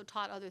also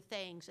taught other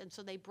things, and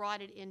so they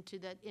brought it into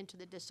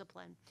the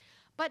discipline.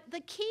 But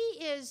the key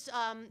is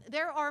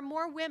there are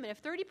more women.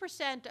 If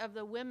 30% of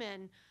the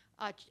women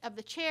of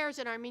the chairs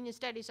in Armenian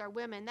studies are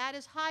women, that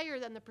is higher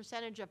than the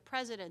percentage of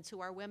presidents who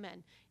are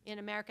women in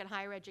American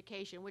higher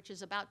education, which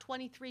is about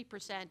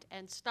 23%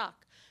 and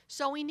stuck.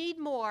 So we need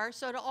more.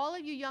 So to all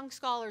of you young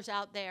scholars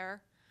out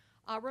there,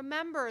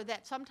 remember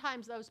that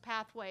sometimes those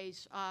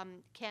pathways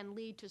can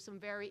lead to some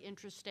very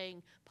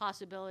interesting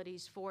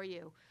possibilities for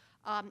you.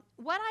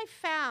 What I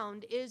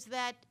found is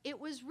that it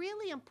was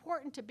really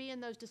important to be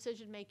in those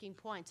decision-making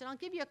points. And I'll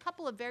give you a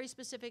couple of very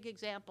specific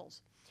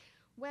examples.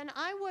 When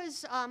I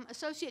was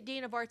Associate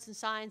Dean of Arts and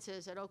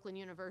Sciences at Oakland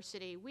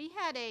University, we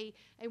had a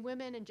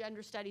Women and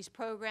Gender Studies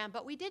program,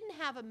 but we didn't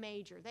have a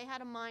major. They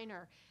had a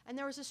minor. And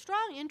there was a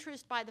strong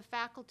interest by the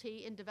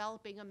faculty in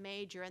developing a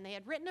major, and they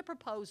had written a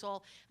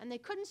proposal, and they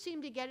couldn't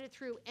seem to get it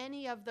through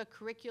any of the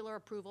curricular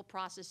approval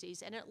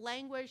processes, and it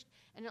languished,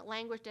 and it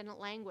languished, and it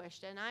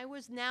languished. And I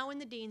was now in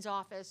the dean's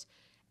office,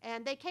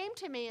 and they came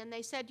to me, and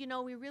they said, you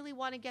know, we really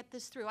want to get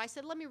this through. I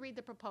said, let me read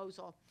the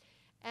proposal.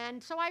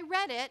 And so I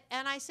read it,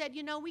 and I said,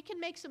 you know, we can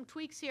make some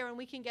tweaks here, and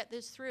we can get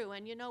this through.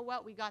 And you know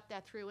what? We got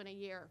that through in a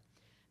year.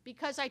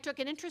 Because I took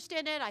an interest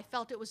in it, I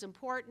felt it was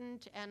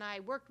important, and I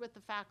worked with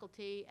the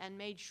faculty and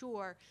made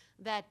sure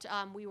that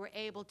we were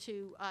able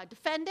to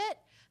defend it,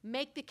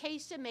 make the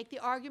case and make the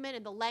argument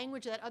in the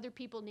language that other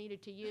people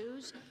needed to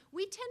use.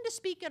 We tend to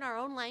speak in our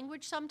own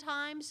language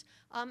sometimes,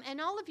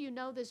 and all of you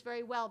know this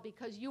very well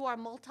because you are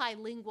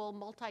multilingual,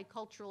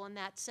 multicultural in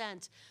that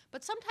sense.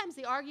 But sometimes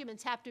the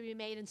arguments have to be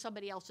made in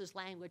somebody else's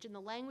language, in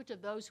the language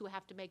of those who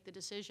have to make the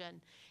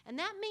decision. And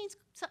that means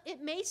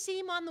it may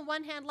seem on the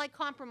one hand like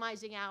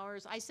compromising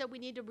ours. I said we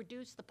need to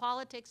reduce the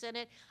politics in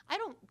it.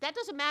 That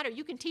doesn't matter.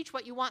 You can teach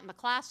what you want in the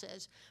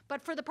classes.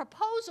 But for the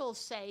proposal's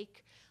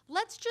sake,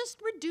 let's just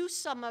reduce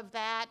some of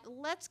that.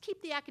 Let's keep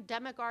the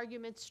academic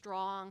argument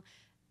strong.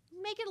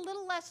 Make it a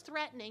little less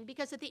threatening,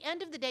 because at the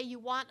end of the day, you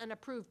want an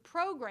approved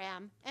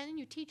program, and then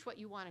you teach what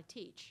you want to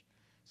teach.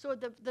 So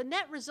the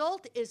net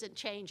result isn't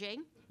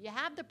changing. You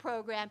have the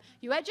program,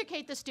 you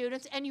educate the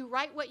students, and you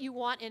write what you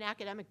want in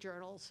academic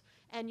journals,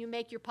 and you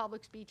make your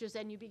public speeches,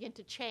 and you begin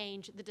to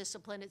change the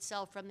discipline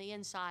itself from the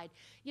inside.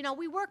 You know,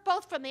 we work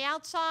both from the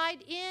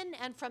outside in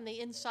and from the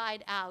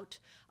inside out.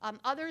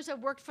 Others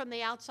have worked from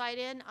the outside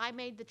in. I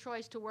made the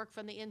choice to work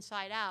from the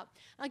inside out.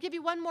 I'll give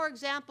you one more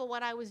example.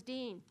 When I was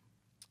dean,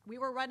 we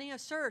were running a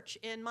search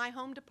in my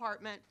home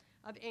department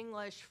of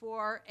English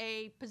for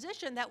a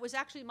position that was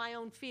actually my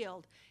own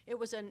field. It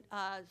was a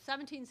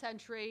 17th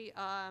century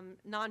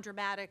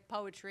non-dramatic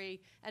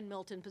poetry and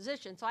Milton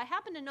position. So I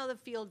happened to know the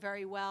field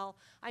very well.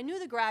 I knew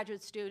the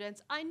graduate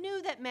students. I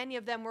knew that many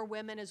of them were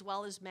women as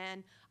well as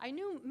men. I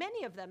knew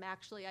many of them,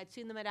 actually. I'd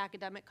seen them at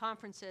academic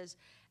conferences.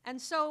 And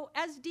so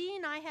as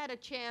dean, I had a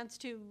chance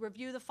to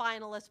review the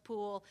finalist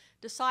pool,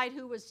 decide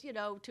who was,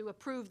 to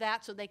approve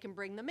that so they can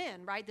bring them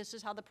in, right? This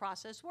is how the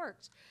process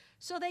works.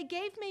 So they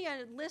gave me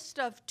a list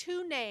of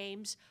 2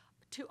 names,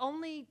 to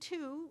only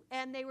 2,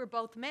 and they were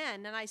both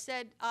men. And I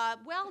said,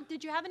 well,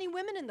 did you have any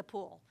women in the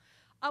pool?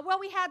 Well,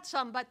 we had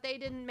some, but they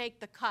didn't make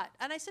the cut.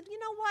 And I said, you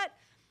know what?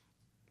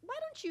 Why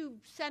don't you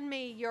send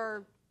me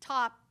your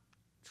top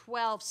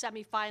 12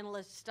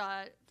 semifinalist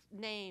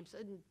names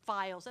and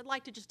files? I'd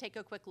like to just take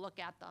a quick look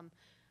at them.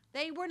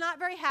 They were not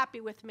very happy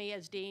with me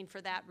as dean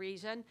for that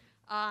reason.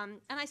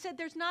 And I said,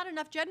 there's not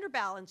enough gender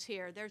balance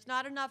here. There's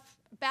not enough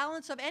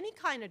balance of any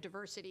kind of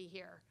diversity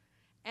here.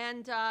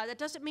 And that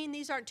doesn't mean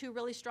these aren't 2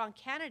 really strong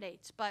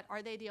candidates, but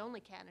are they the only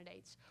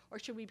candidates? Or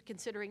should we be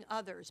considering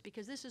others?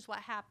 Because this is what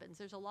happens.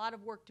 There's a lot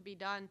of work to be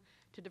done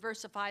to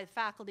diversify the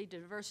faculty, to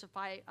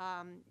diversify,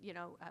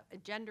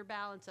 gender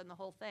balance and the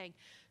whole thing.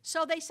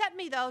 So they sent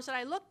me those, and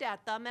I looked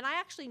at them, and I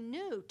actually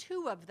knew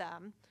 2 of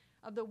them,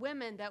 of the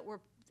women that were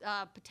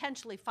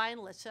potentially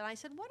finalists. And I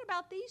said, what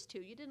about these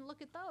 2? You didn't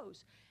look at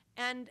those.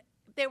 And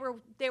they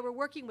were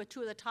working with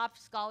 2 of the top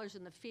scholars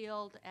in the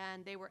field,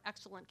 and they were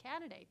excellent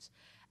candidates.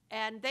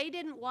 And they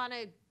didn't want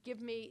to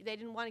give me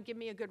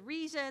a good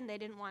reason. They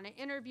didn't want to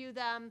interview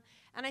them.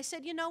 And I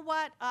said, you know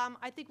what?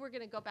 I think we're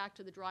going to go back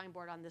to the drawing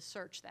board on this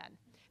search then.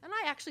 And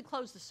I actually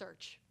closed the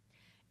search.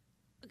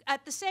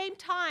 At the same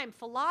time,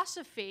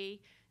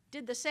 philosophy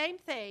did the same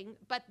thing,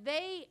 but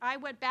I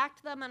went back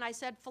to them and I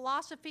said,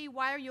 philosophy,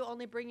 why are you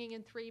only bringing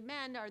in 3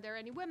 men? Are there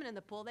any women in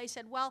the pool? They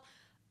said, well,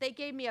 they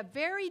gave me a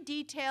very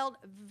detailed,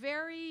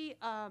 very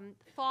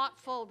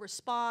thoughtful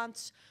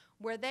response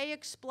where they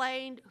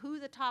explained who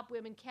the top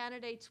women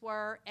candidates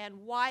were and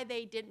why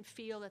they didn't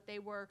feel that they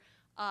were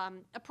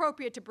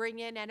appropriate to bring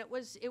in. And it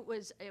was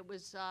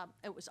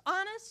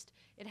honest,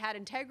 it had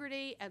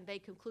integrity, and they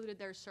concluded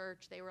their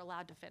search. They were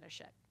allowed to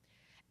finish it.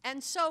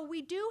 And so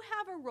we do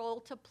have a role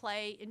to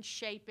play in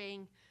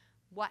shaping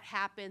what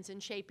happens, in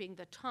shaping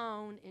the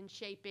tone, in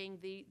shaping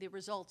the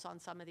results on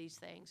some of these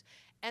things.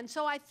 And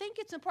so I think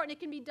it's important. It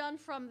can be done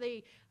from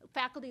the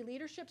faculty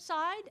leadership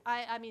side.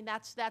 I mean,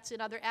 that's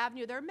another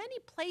avenue. There are many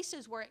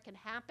places where it can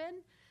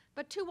happen,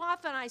 but too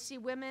often I see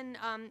women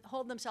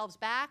hold themselves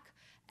back,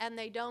 and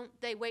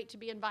they wait to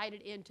be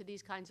invited into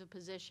these kinds of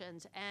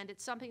positions. And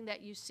it's something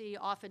that you see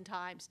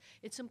oftentimes.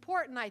 It's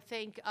important, I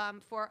think,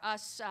 for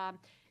us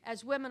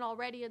as women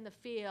already in the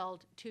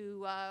field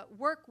to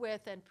work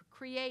with and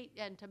create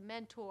and to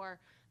mentor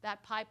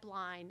that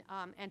pipeline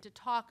and to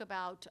talk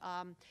about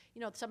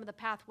some of the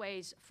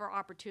pathways for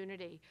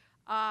opportunity.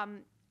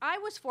 I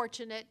was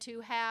fortunate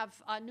to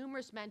have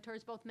numerous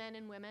mentors, both men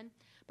and women.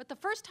 But the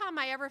first time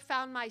I ever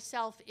found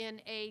myself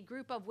in a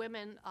group of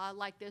women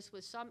like this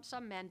with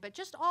some men, but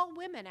just all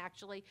women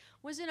actually,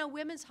 was in a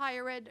women's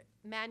higher ed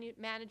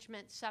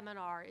management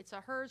seminar. It's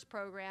a HERS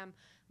program,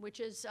 which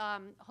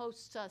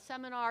hosts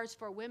seminars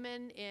for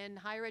women in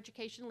higher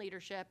education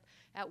leadership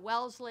at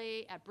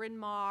Wellesley, at Bryn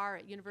Mawr,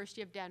 at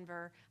University of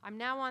Denver. I'm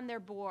now on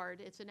their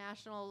board. It's a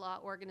national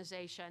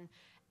organization.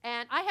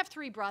 And I have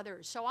 3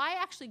 brothers, so I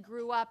actually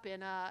grew up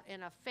in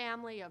a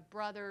family of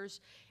brothers.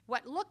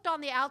 What looked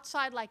on the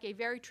outside like a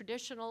very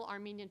traditional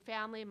Armenian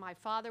family. My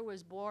father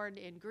was born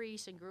in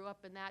Greece and grew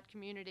up in that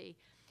community.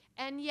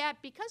 And yet,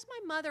 because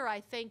my mother, I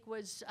think,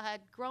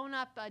 had grown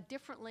up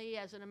differently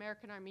as an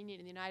American Armenian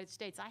in the United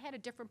States, I had a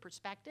different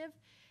perspective.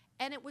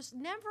 And it was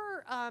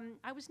never,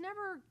 I was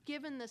never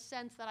given the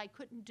sense that I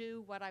couldn't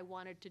do what I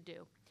wanted to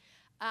do.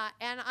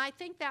 And I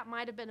think that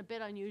might have been a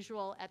bit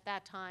unusual at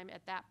that time,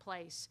 at that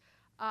place.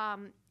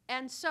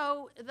 And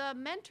so the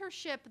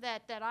mentorship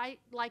that I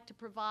like to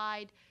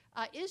provide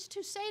is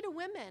to say to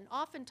women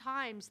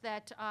oftentimes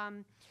that,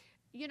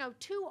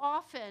 too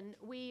often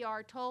we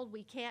are told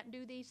we can't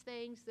do these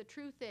things. The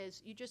truth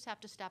is you just have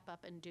to step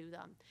up and do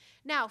them.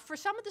 Now, for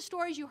some of the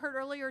stories you heard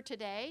earlier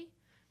today,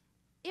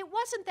 it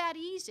wasn't that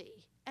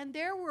easy. And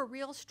there were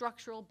real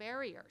structural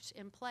barriers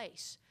in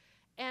place.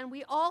 And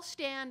we all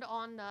stand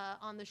on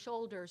the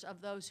shoulders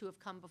of those who have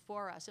come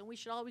before us, and we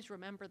should always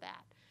remember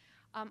that.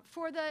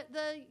 For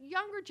the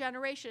younger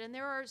generation, and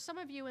there are some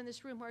of you in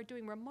this room who are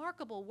doing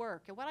remarkable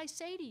work, and what I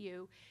say to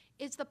you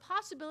is the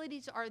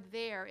possibilities are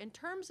there in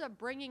terms of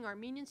bringing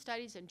Armenian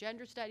studies and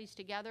gender studies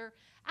together.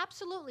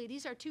 Absolutely,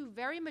 these are 2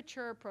 very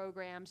mature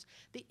programs.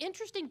 The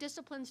interesting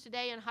disciplines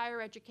today in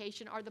higher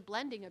education are the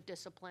blending of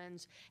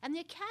disciplines, and the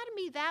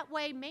academy that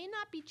way may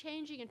not be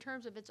changing in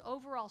terms of its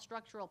overall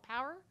structural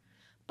power,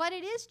 but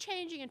it is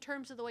changing in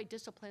terms of the way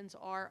disciplines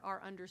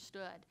are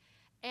understood.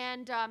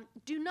 And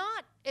do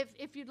not,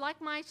 if you'd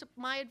like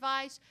my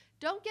advice,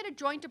 don't get a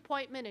joint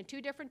appointment in 2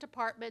 different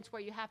departments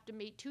where you have to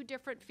meet 2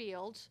 different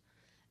fields,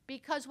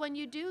 because when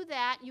you do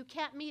that, you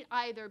can't meet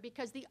either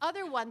because the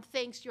other one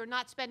thinks you're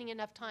not spending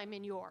enough time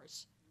in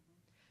yours.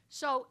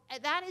 So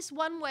that is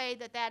one way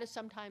that is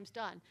sometimes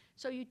done.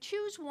 So you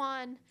choose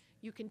one,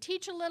 you can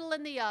teach a little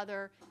in the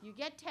other, you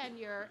get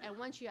tenure, and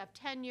once you have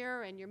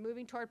tenure and you're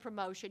moving toward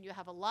promotion, you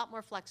have a lot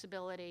more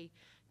flexibility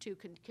to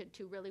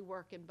really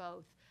work in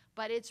both.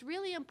 But it's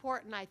really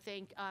important, I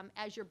think,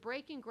 as you're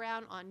breaking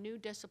ground on new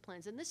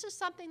disciplines, and this is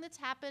something that's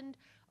happened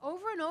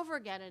over and over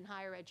again in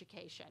higher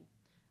education,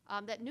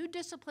 that new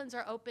disciplines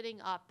are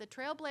opening up. The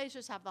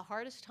trailblazers have the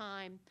hardest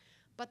time,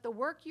 but the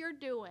work you're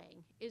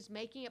doing is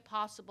making it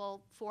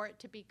possible for it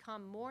to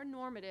become more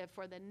normative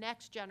for the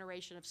next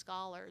generation of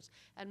scholars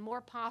and more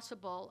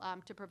possible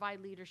to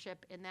provide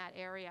leadership in that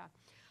area.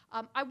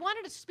 I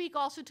wanted to speak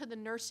also to the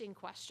nursing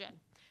question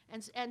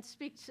and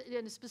speak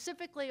in a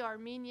specifically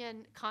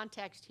Armenian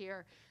context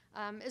here.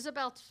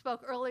 Isabel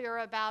spoke earlier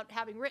about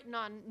having written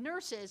on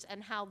nurses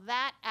and how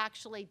that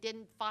actually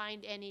didn't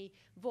find any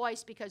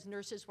voice because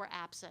nurses were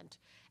absent.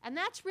 And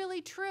that's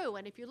really true.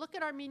 And if you look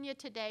at Armenia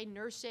today,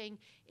 nursing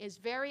is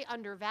very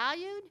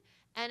undervalued,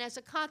 and as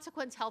a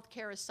consequence,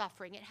 healthcare is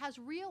suffering. It has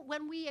real,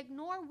 when we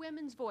ignore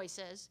women's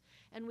voices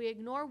and we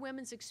ignore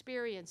women's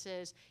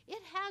experiences,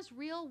 it has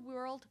real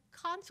world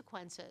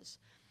consequences.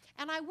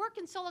 And I work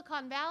in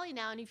Silicon Valley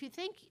now, and if you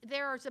think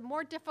there's a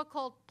more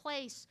difficult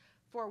place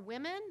for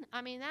women,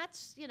 I mean,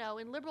 that's, you know,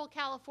 in liberal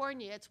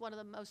California, it's one of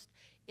the most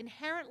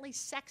inherently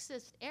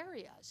sexist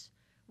areas,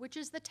 which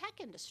is the tech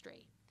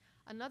industry.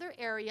 Another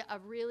area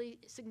of really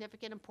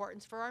significant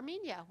importance for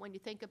Armenia when you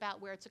think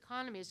about where its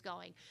economy is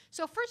going.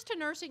 So first to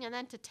nursing and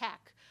then to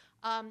tech.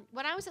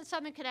 When I was at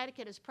Southern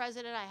Connecticut as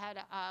president,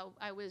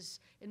 I was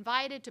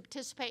invited to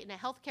participate in a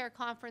healthcare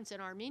conference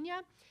in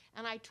Armenia,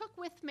 and I took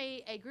with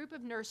me a group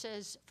of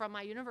nurses from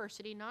my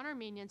university,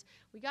 non-Armenians.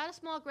 We got a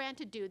small grant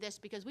to do this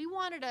because we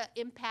wanted to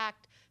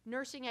impact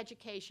nursing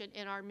education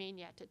in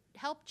Armenia, to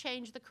help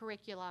change the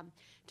curriculum,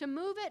 to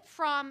move it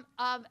from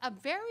a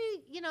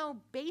very, you know,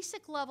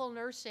 basic level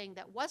nursing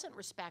that wasn't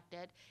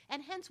respected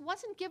and hence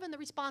wasn't given the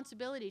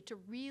responsibility to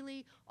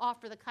really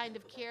offer the kind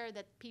of care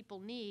that people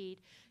need,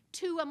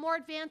 to a more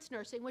advanced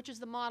nursing, which is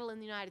the model in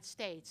the United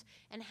States.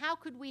 And how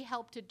could we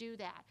help to do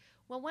that?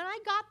 Well, when I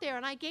got there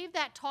and I gave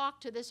that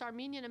talk to this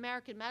Armenian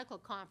American medical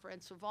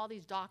conference of all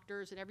these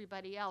doctors and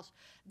everybody else,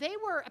 they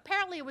were,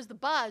 apparently it was the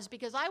buzz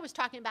because I was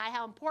talking about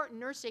how important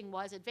nursing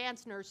was,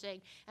 advanced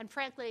nursing, and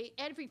frankly,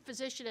 every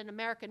physician in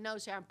America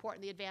knows how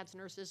important the advanced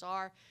nurses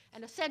are.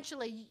 And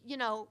essentially, you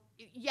know,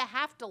 you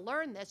have to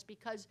learn this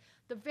because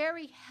the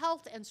very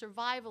health and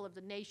survival of the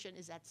nation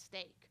is at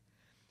stake.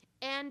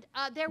 And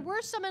there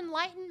were some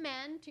enlightened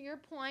men, to your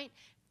point.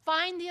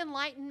 Find the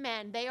enlightened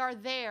men. They are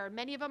there.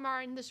 Many of them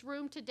are in this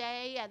room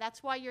today.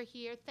 That's why you're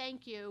here.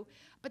 Thank you.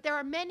 But there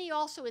are many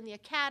also in the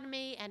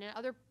academy and in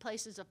other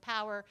places of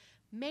power.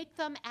 Make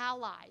them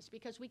allies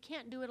because we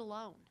can't do it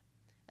alone.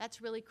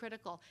 That's really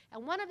critical.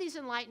 And one of these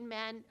enlightened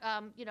men,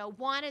 you know,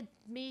 wanted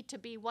me to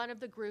be one of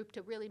the group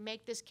to really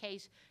make this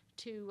case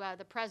to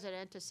the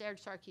president, to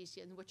Serge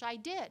Sarkisian, which I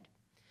did.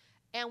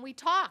 And we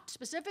talked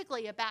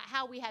specifically about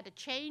how we had to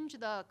change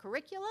the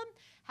curriculum,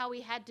 how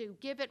we had to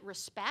give it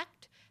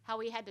respect, how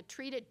we had to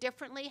treat it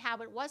differently, how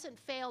it wasn't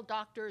failed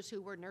doctors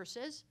who were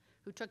nurses,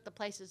 who took the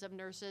places of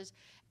nurses.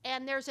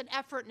 And there's an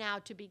effort now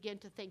to begin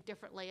to think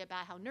differently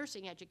about how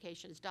nursing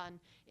education is done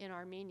in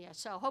Armenia.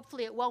 So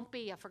hopefully it won't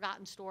be a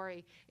forgotten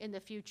story in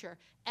the future.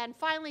 And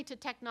finally, to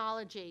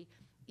technology.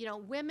 You know,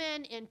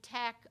 women in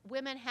tech,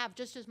 women have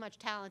just as much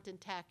talent in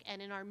tech,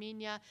 and in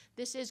Armenia,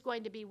 this is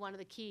going to be one of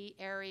the key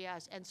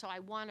areas. And so I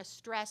want to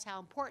stress how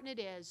important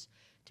it is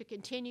to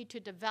continue to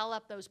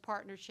develop those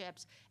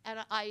partnerships. And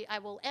I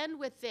will end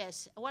with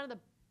this. One of the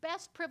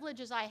best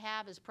privileges I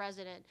have as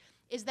president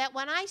is that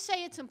when I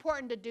say it's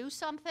important to do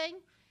something,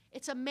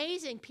 it's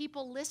amazing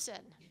people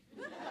listen.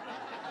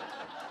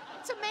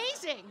 It's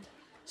amazing.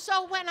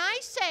 So when I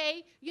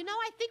say, you know,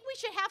 I think we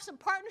should have some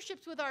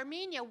partnerships with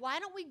Armenia, why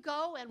don't we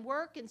go and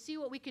work and see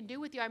what we can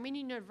do with the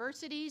Armenian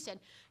universities? And,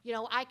 you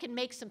know, I can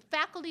make some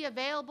faculty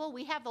available.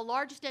 We have the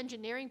largest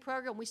engineering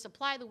program. We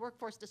supply the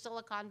workforce to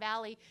Silicon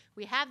Valley.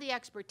 We have the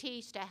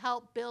expertise to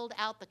help build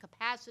out the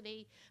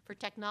capacity for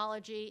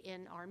technology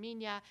in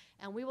Armenia.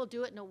 And we will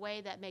do it in a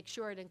way that makes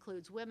sure it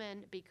includes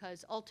women,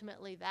 because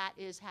ultimately that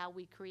is how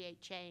we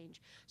create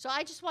change. So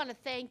I just want to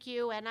thank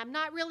you. And I'm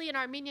not really in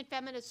Armenian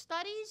feminist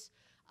studies,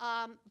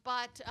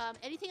 but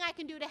anything I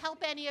can do to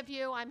help any of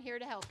you, I'm here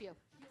to help you.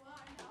 You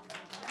are now.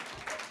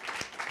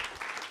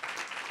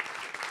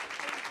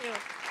 Thank you.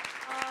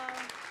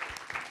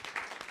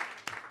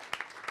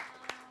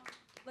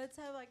 Let's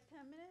have like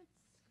 10 minutes.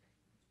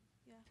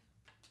 Yeah,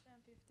 10,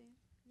 15.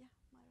 Yeah,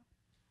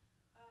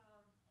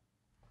 Maro.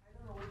 I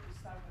don't know where to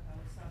start, but I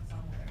will start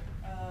somewhere.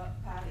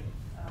 Pattie.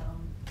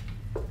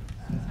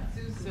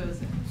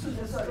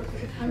 Susan, sorry.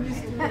 I'm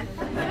used to it.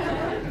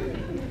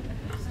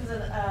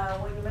 Susan,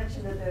 when you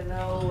mentioned that there are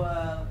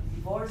no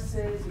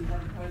divorces, you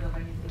haven't heard of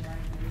anything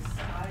like this.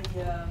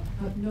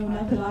 No,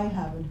 not that I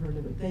haven't heard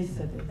of it. They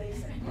said it. They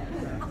said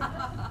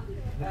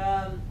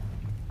yes.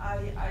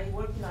 I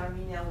work in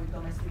Armenia with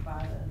domestic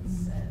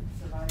violence and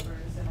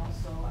survivors, and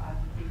also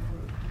advocate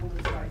for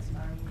women's rights in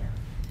Armenia.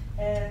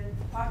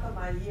 And part of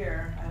my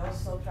year, I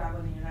also travel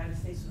in the United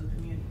States to the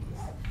communities,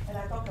 and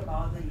I talk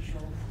about the issue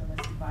of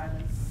domestic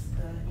violence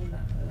in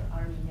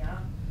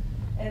Armenia.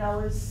 And I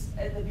was,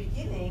 at the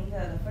beginning,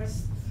 the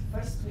first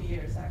first 2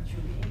 years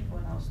actually,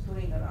 when I was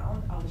touring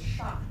around, I was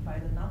shocked by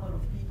the number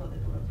of people that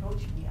were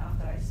approaching me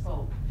after I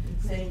spoke,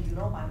 saying, you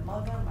know, my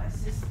mother, my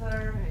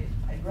sister,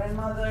 my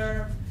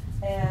grandmother,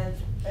 and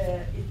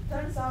it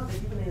turns out that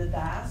even in the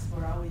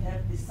diaspora, we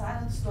have these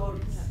silent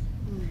stories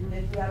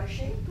that we are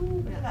ashamed to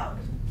bring out.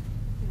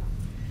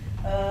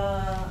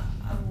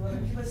 I'm going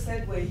to give a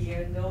segue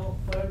here and go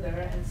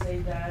further and say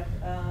that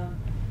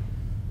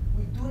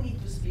we do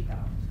need to speak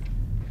out.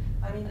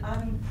 I mean,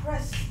 I'm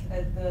impressed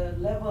at the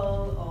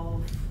level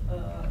of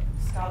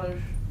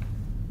scholars,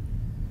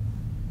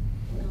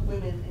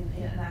 women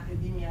in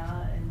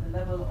academia, and the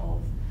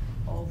level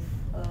of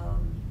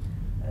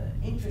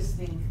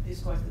interesting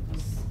discourse that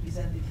was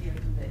presented here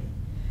today.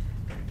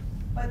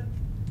 But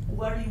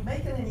where you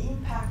make an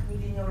impact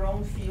within your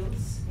own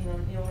fields,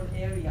 in your own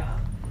area,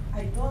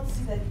 I don't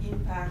see that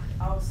impact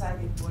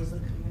outside it towards the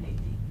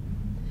community.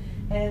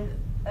 And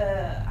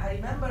I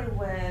remember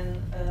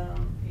when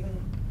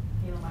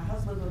even my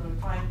husband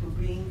were trying to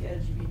bring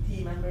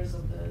LGBT members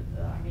of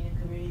the Armenian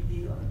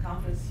community on a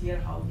conference here,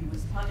 how he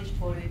was punished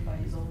for it by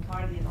his own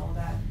party and all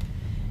that,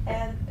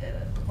 and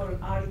for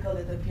an article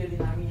that appeared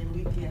in Armenian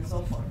Weekly and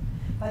so forth.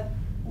 But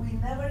we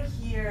never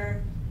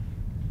hear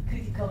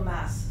critical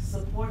mass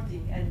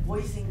supporting and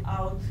voicing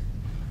out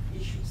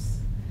issues.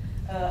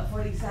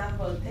 For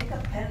example, take a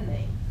pen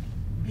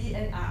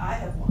name, I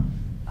have one,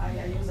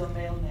 I use a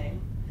male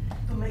name,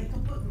 to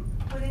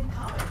put in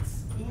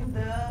comments in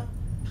the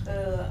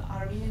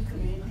Armenian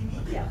community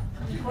media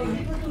for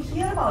people to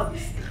hear about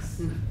these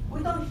things.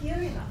 We don't hear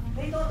enough.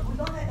 We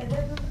don't have,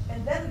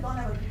 and then we don't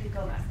have a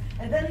critical mass.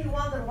 And then you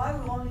wonder why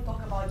we only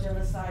talk about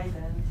genocide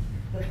and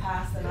the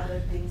past and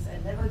other things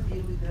and never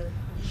deal with the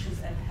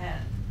issues at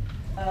hand.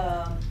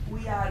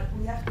 We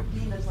have to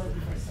be in the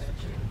 21st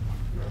century.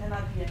 We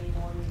cannot be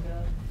anymore in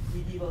the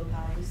medieval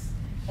times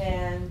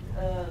and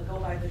go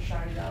by the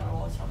Sharia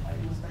law.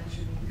 Somebody was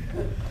mentioning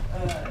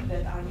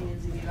that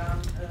Armenians in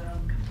Iran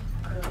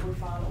were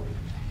following.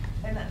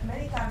 And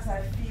many times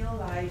I feel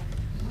like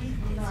we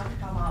do not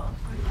come out.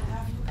 We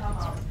have to come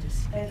out.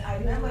 And I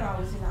remember I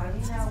was in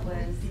Armenia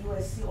when the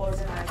USC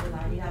organized an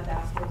Armenia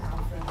Diaspora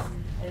Conference,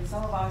 and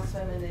some of us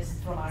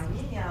feminists from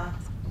Armenia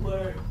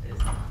were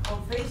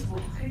on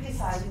Facebook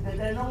criticizing that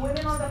there are no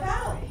women on the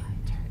panel.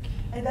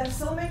 And there are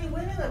so many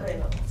women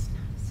available.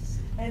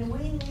 And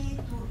we need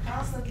to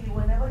constantly,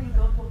 whenever you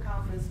go to a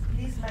conference,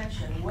 please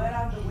mention, where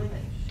are the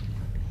women?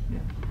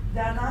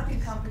 They are not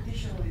in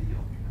competition with you.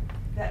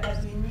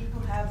 That we need to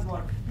have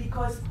more.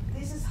 Because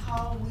this is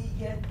how we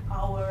get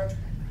our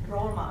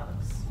role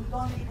models. We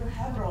don't even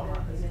have role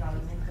models in our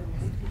Armenian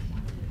community.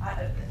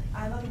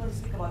 I'm not even going to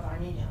speak about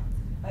Armenia.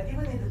 But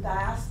even in the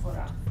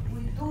diaspora,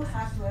 we do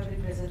have to have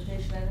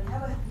representation, and we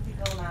have a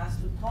critical mass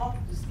to talk,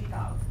 to speak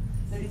out.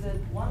 There is a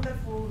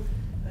wonderful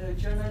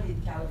journal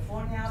in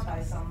California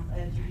by some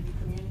LGBT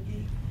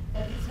community,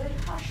 and it's very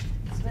hushed.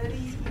 It's very,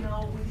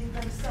 within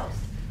themselves.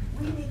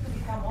 We need to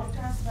become more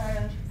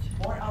transparent,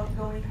 more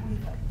outgoing.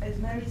 As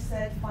Mary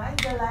said, find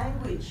the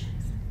language.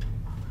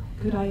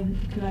 Could I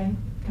kind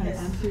Yes.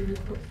 of answer your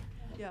question?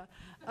 Yeah.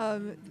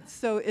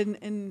 So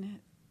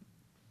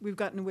we've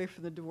gotten away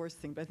from the divorce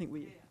thing, but I think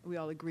we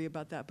all agree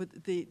about that. But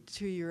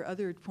to your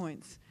other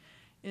points,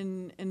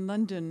 in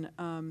London,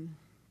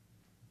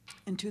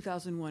 in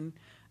 2001,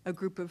 a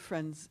group of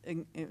friends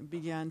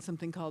began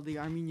something called the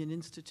Armenian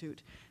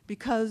Institute,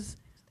 because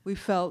we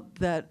felt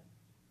that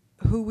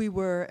who we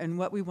were and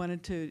what we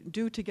wanted to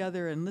do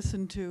together and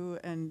listen to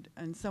and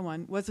so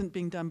on wasn't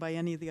being done by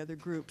any of the other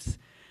groups,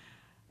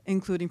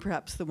 including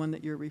perhaps the one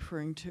that you're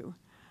referring to.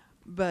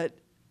 But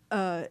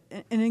and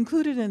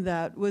included in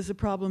that was a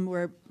problem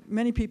where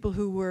many people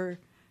who were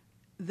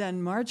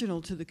then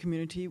marginal to the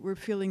community were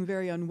feeling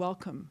very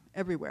unwelcome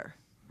everywhere,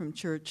 from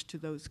church to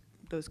those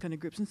kind of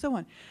groups and so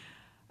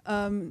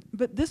on.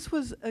 But this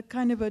was a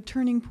kind of a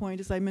turning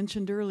point, as I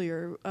mentioned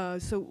earlier.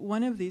 So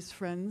one of these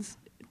friends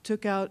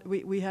took out,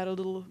 we had a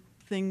little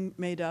thing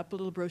made up, a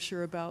little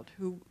brochure about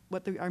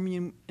what the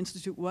Armenian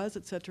Institute was,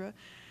 etc.,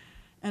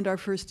 and our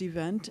first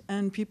event,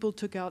 and people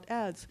took out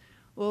ads.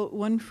 Well,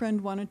 one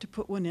friend wanted to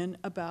put one in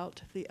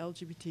about the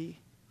LGBT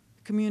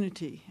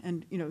community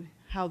and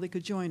how they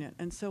could join it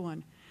and so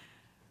on.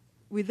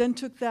 We then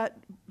took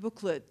that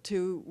booklet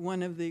to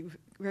one of the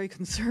very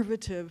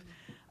conservative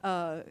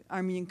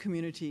Armenian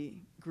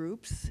community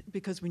groups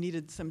because we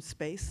needed some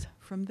space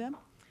from them.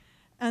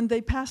 And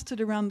they passed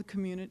it around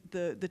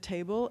the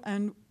table,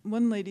 and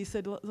one lady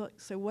said,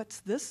 so what's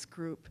this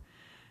group?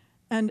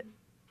 And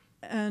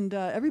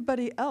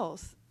everybody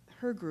else,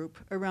 her group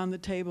around the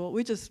table,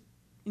 we just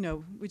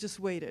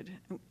waited.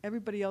 And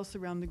everybody else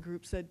around the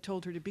group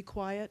told her to be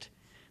quiet.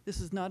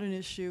 This is not an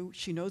issue.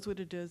 She knows what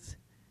it is,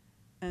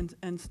 and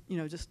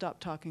just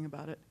stop talking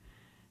about it.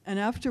 And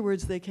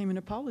afterwards, they came and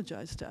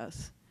apologized to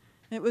us.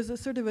 And it was a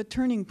sort of a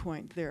turning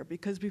point there,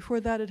 because before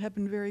that, it had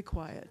been very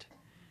quiet.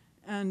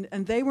 And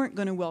they weren't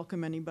going to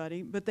welcome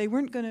anybody, but they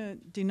weren't going to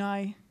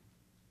deny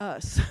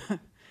us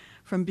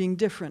from being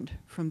different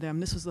from them.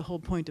 This was the whole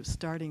point of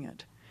starting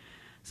it.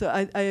 So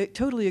I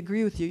totally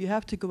agree with you. You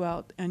have to go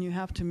out and you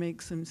have to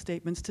make some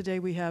statements. Today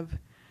we have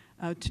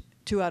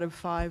 2 out of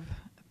 5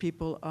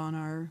 people on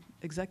our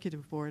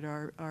executive board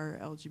are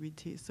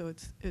LGBT. So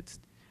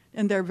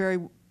and they're very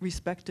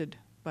respected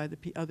by the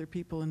other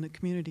people in the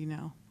community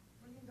now.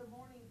 Well, in the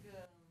morning,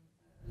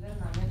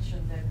 Lerna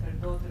mentioned that her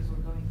daughters were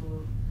going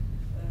to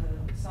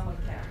summer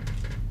camp,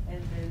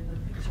 and the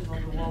pictures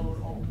on the wall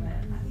were all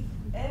men. I think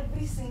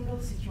every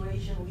single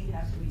situation we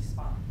have to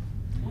respond.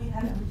 We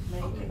have to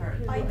make her.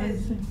 I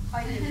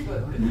did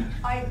good.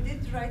 I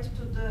did write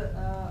to the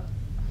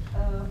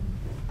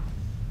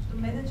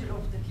manager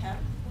of the camp,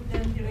 who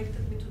then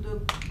directed me to the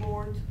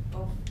board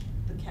of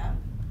the camp.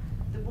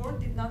 The board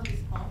did not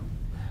respond,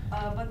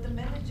 but the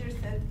manager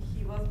said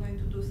he was going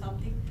to do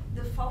something.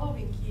 The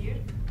following year,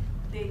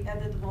 they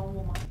added one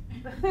woman.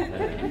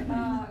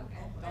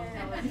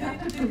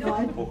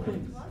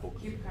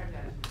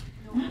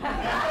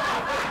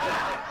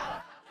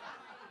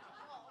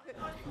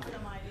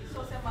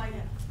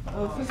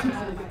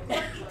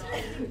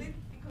 Interestingly,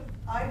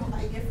 because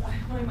I guess I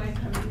might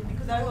have been,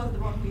 because I was the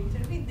one who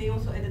intervened, they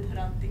also added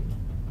ranting.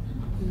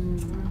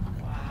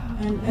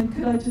 And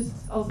could I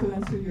just also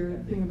answer your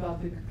thing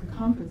about the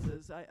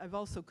conferences? I've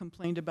also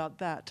complained about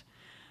that.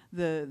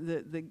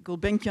 The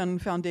Gulbenkian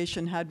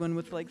Foundation had one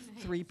with like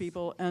 3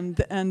 people, and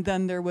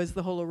then there was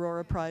the whole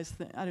Aurora Prize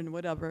thing. I don't know,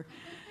 whatever.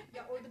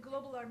 Yeah, or the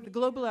Global Armenians. The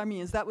Global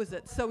Armenians, that was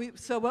it.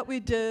 So what we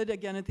did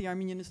again at the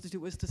Armenian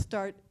Institute was to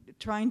start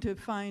trying to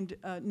find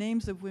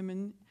names of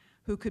women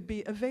who could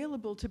be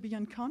available to be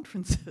on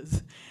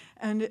conferences.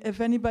 And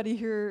if anybody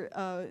here,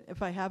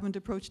 if I haven't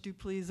approached you,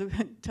 please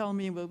tell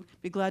me. We'll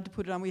be glad to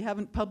put it on. We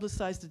haven't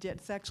publicized it yet.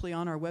 It's actually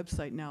on our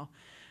website now.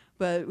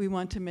 But we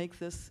want to make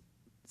this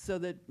so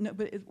that,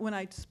 when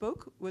I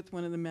spoke with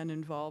one of the men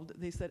involved,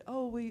 they said,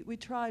 oh, we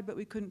tried, but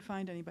we couldn't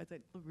find anybody. I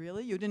said, oh,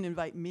 really? You didn't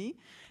invite me?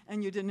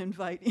 And you didn't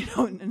invite,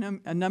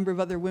 a number of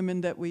other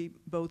women that we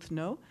both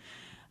know?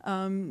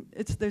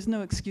 There's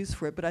no excuse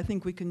for it, but I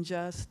think we can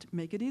just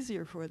make it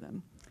easier for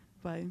them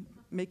by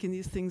making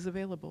these things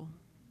available.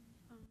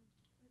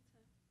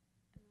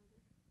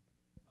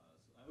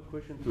 I have a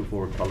question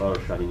for Talar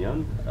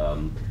Chahinian.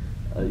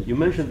 You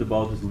mentioned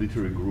about this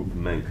literary group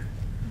Menk,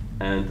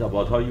 and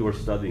about how you were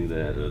studying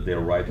their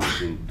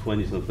writings in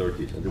 20s and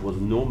 30s, and there was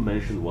no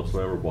mention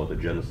whatsoever about the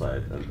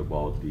genocide and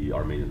about the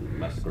Armenian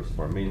massacres of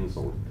Armenians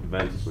or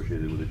events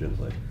associated with the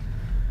genocide.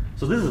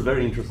 So this is a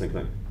very interesting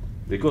thing,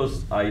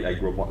 because I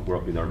grew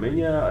up in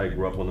Armenia. I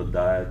grew up on a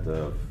diet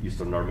of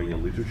Eastern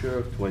Armenian literature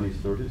of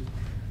 20s, 30s.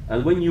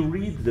 And when you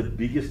read the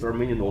biggest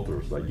Armenian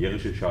authors, like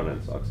Yerishe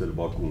Charens, Axel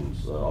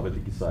Bakuns,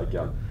 Aveti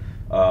Kisakyan,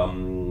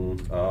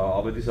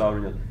 Aveti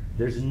Savrinian,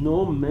 there's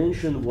no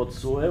mention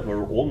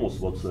whatsoever, almost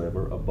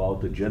whatsoever,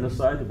 about the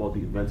genocide, about the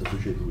events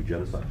associated with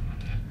genocide.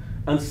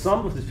 And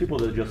some of these people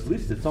that I just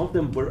listed, some of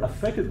them were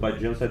affected by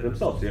genocide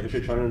themselves.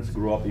 Yerishe Charens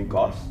grew up in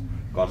Kars.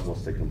 Kars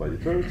was taken by the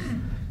Turks.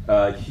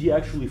 He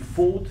actually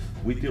fought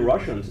with the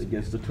Russians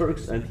against the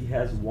Turks, and he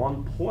has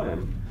one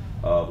poem,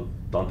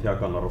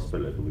 Danteakan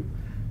Narospel, I believe,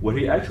 where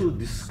he actually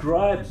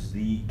describes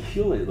the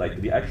killing, like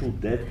the actual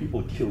dead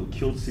people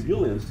killed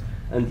civilians,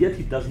 and yet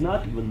he does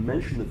not even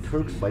mention the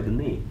Turks by the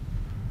name.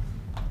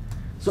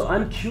 So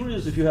I'm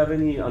curious if you have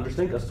any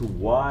understanding as to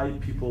why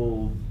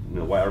people,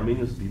 why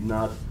Armenians did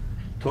not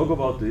talk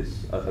about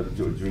this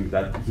during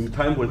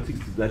time when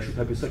that should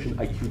have been such an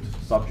acute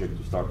subject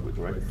to start with,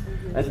 right?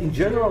 And in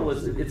general,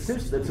 it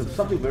seems that's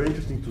something very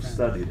interesting to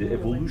study, the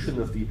evolution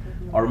of the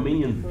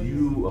Armenian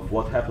view of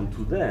what happened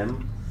to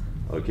them,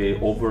 okay,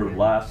 over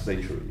last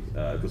century.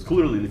 Because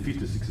clearly in the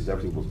 50s, 60s,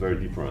 everything was very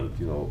different.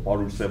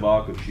 Arur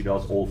Sevak and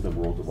Shiraz, all of them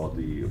wrote about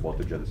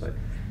the genocide.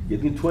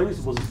 Yet in the 20s,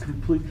 it was a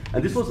complete,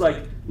 and this was like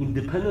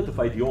independent of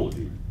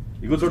ideology.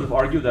 You could sort of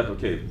argue that,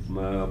 okay,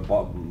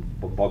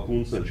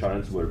 Bakuns and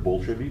Charens were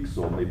Bolsheviks,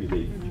 so maybe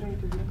they...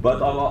 But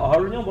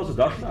Harunian was a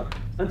Dashnak,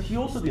 and he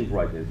also didn't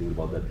write anything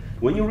about that.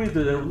 When you read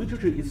their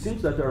literature, it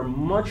seems that they're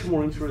much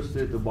more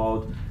interested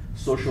about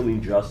social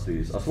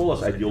injustice, as well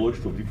as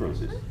ideological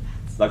differences.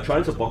 Like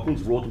Charens and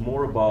Bakuns wrote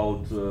more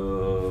about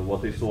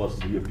what they saw as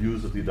the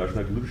abuse of the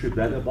Dashnak leadership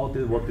than about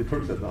what the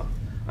Turks had done.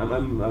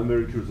 I'm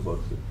very curious about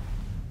this.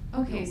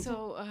 Okay,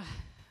 so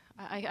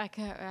I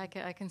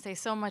can say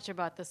so much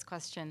about this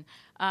question.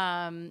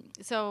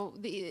 So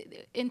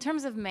in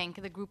terms of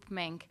Menk, the group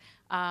Menk,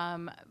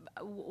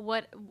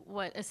 what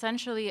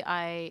essentially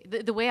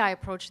the way I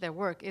approach their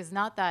work is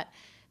not that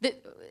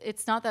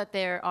it's not that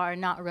they are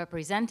not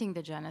representing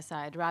the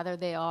genocide, rather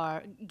they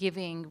are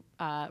giving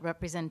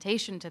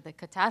representation to the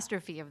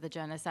catastrophe of the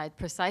genocide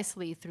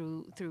precisely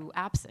through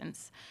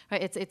absence.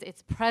 Right?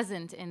 It's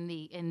present in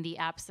the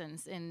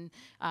absence, in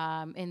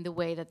the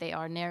way that they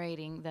are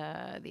narrating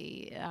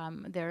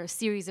their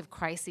series of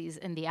crises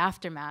in the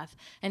aftermath.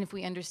 And if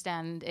we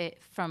understand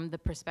it from the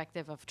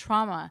perspective of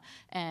trauma,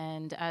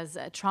 and as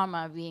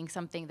trauma being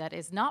something that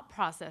is not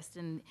processed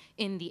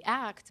in the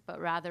act, but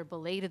rather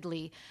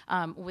belatedly,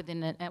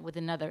 within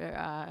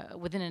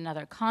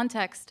another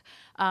context,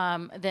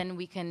 then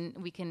we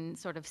can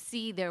sort of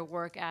see their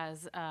work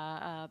as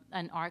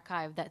an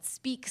archive that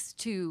speaks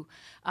to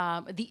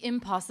the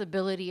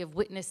impossibility of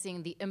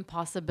witnessing, the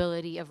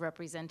impossibility of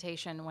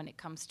representation when it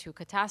comes to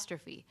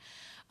catastrophe.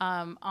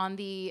 On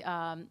the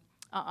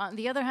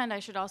other hand, I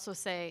should also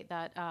say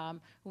that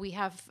we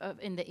have,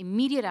 in the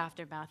immediate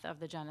aftermath of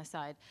the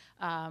genocide,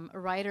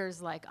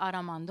 writers like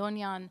Aram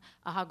Andonyan,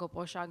 Ahagop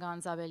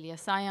Oshagan, Zabel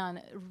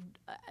Yesayan,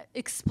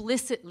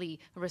 explicitly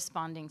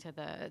responding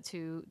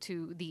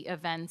to the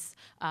events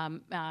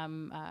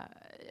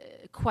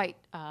quite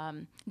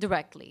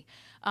directly.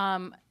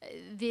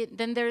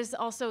 Then there's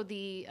also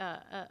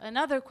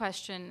another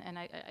question, and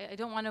I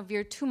don't want to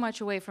veer too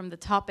much away from the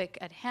topic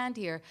at hand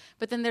here,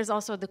 but then there's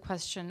also the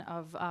question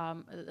of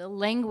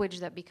language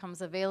that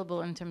becomes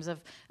available in terms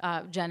of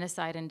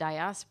genocide and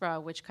diaspora,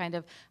 which kind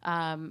of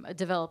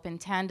develop in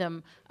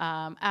tandem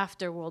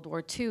after World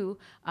War II.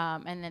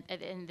 And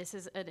this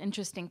is an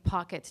interesting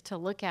pocket to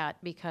look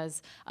at,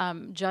 because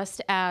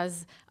just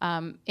as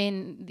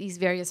in these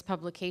various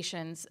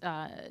publications,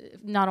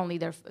 not only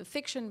their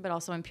fiction, but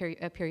also in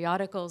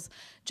periodicals,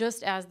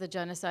 just as the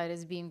genocide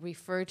is being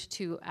referred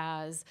to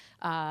as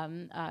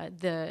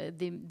the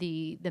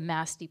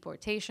mass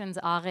deportations,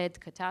 Ared,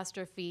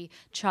 catastrophe,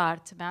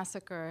 Chart,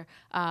 massacre,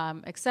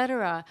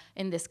 etc.,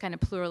 in this kind of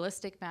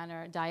pluralistic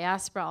manner,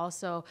 diaspora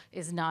also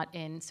is not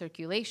in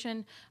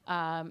circulation,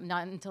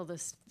 not until the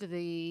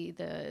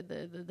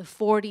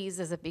 40s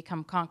as it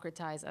become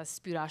concretized as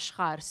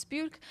Spurashchar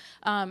Spurk,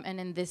 and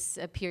in this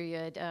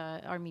period,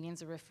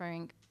 Armenians are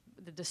referring,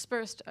 the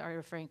dispersed are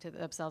referring to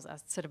themselves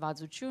as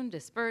Tsirvazuchun,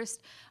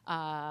 dispersed,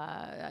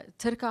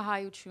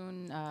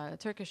 Turkahayuchun,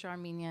 Turkish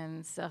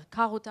Armenians,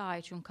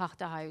 Kahutahayuchun,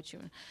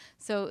 Kahtahayuchun.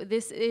 So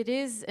it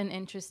is an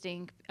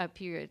interesting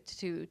period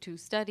to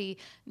study,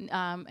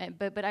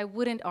 but I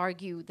wouldn't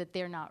argue that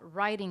they're not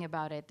writing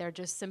about it. They're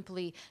just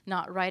simply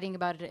not writing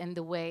about it in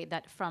the way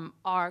that, from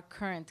our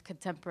current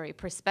contemporary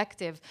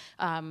perspective,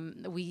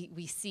 we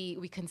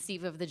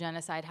conceive of the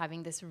genocide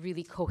having this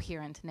really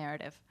coherent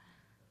narrative.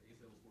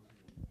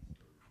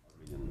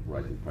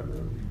 Writing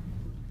primarily.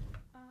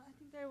 I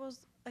think there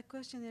was a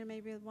question here,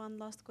 maybe one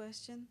last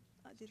question.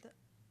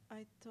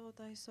 I thought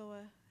I saw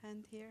a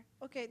hand here.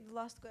 Okay, the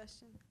last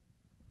question.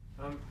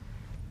 I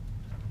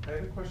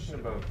have a question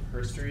about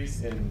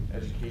herstories in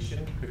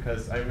education,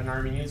 because I'm an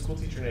Armenian school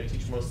teacher and I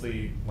teach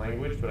mostly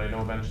language, but I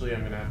know eventually I'm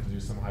going to have to do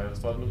some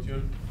Hayotspad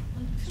Mutun.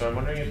 So I'm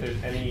wondering if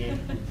there's any,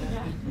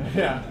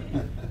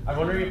 I'm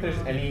wondering if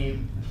there's any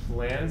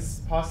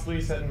plans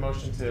possibly set in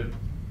motion to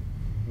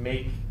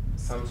make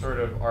some sort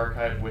of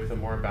archive with a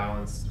more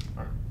balanced,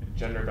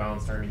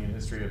 gender-balanced Armenian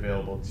history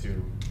available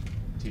to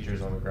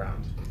teachers on the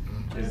ground.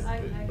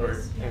 I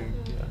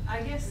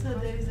guess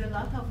there is a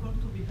lot of work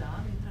to be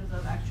done in terms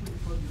of actually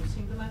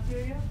producing the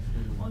material.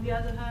 Mm-hmm. On the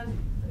other hand,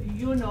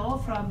 you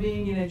know from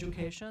being in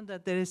education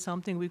that there is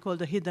something we call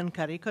the hidden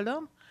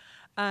curriculum.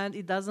 And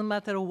it doesn't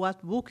matter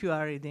what book you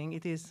are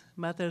reading,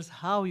 matters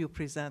how you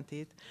present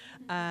it.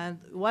 And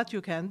what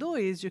you can do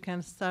is you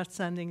can start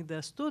sending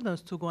the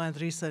students to go and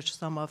research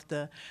some of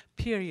the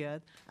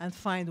period and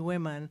find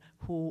women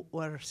who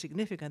were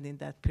significant in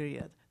that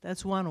period.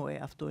 That's one way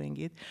of doing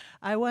it.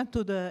 I went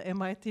to the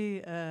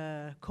MIT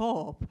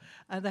co-op,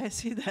 and I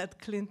see that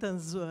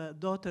Clinton's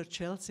daughter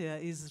Chelsea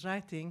is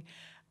writing,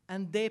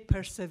 and they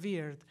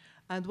persevered.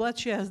 And what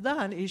she has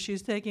done is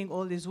she's taking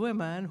all these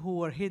women who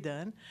were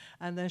hidden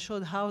and then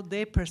showed how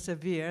they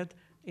persevered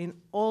in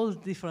all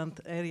different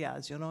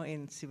areas, you know,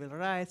 in civil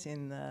rights,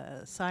 in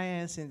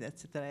science, in et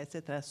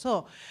cetera,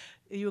 So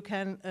you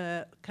can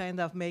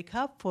kind of make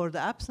up for the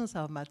absence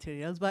of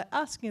materials by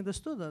asking the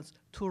students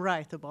to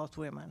write about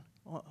women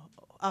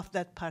of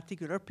that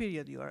particular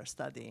period you are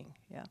studying,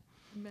 yeah.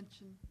 You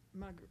mentioned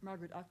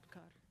Margaret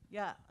Apgar.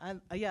 Yeah,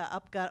 and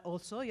Apgar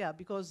also,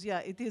 because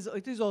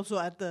it is also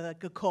at the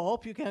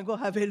co-op. You can go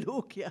have a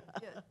look, yeah.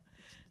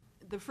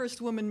 The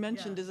first woman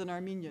mentioned is an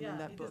Armenian in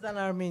that book. It is an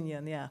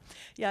Armenian, Yeah,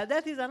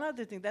 that is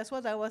another thing. That's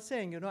what I was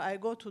saying. You know, I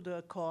go to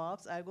the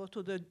co-ops, I go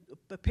to the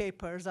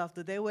papers of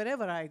the day,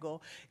 wherever I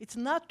go. It's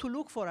not to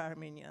look for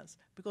Armenians,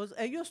 because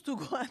I used to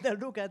go and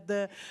look at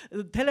the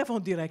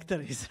telephone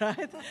directories,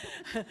 right?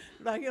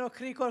 Like, you know,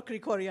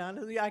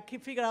 Krikorian. I can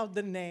figure out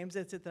the names,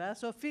 etc.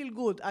 So feel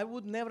good. I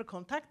would never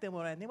contact them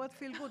or anything, but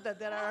feel good that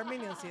there are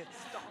Armenians here.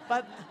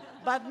 But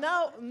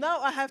now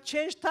I have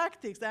changed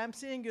tactics. I'm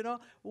seeing, you know,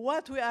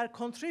 what we are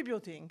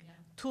contributing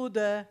to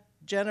the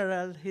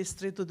general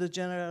history, to the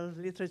general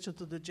literature,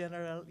 to the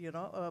general, you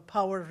know,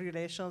 power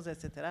relations,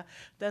 etc.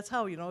 That's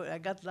how, you know, I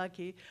got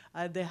lucky.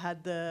 They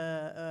had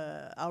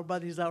Our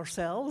Bodies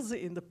Ourselves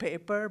in the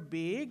paper,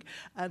 big,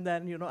 and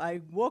then, you know, I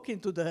walk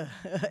into the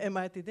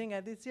MIT thing,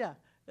 and it's,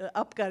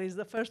 Apgar is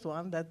the first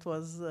one that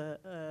was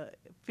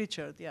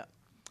featured,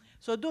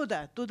 So do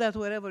that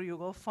wherever you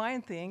go.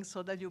 Find things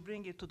so that you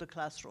bring it to the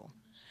classroom.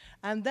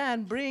 And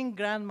then bring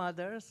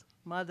grandmothers,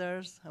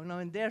 mothers, you know,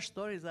 and their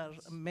stories are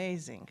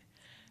amazing,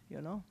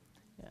 you know?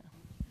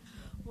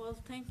 Well,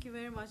 thank you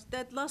very much.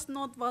 That last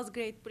note was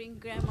great. Bring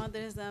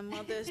grandmothers and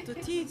mothers to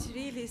teach.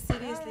 Really,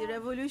 seriously,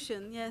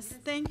 revolution. Yes,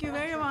 thank you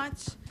very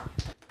much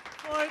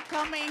for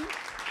coming.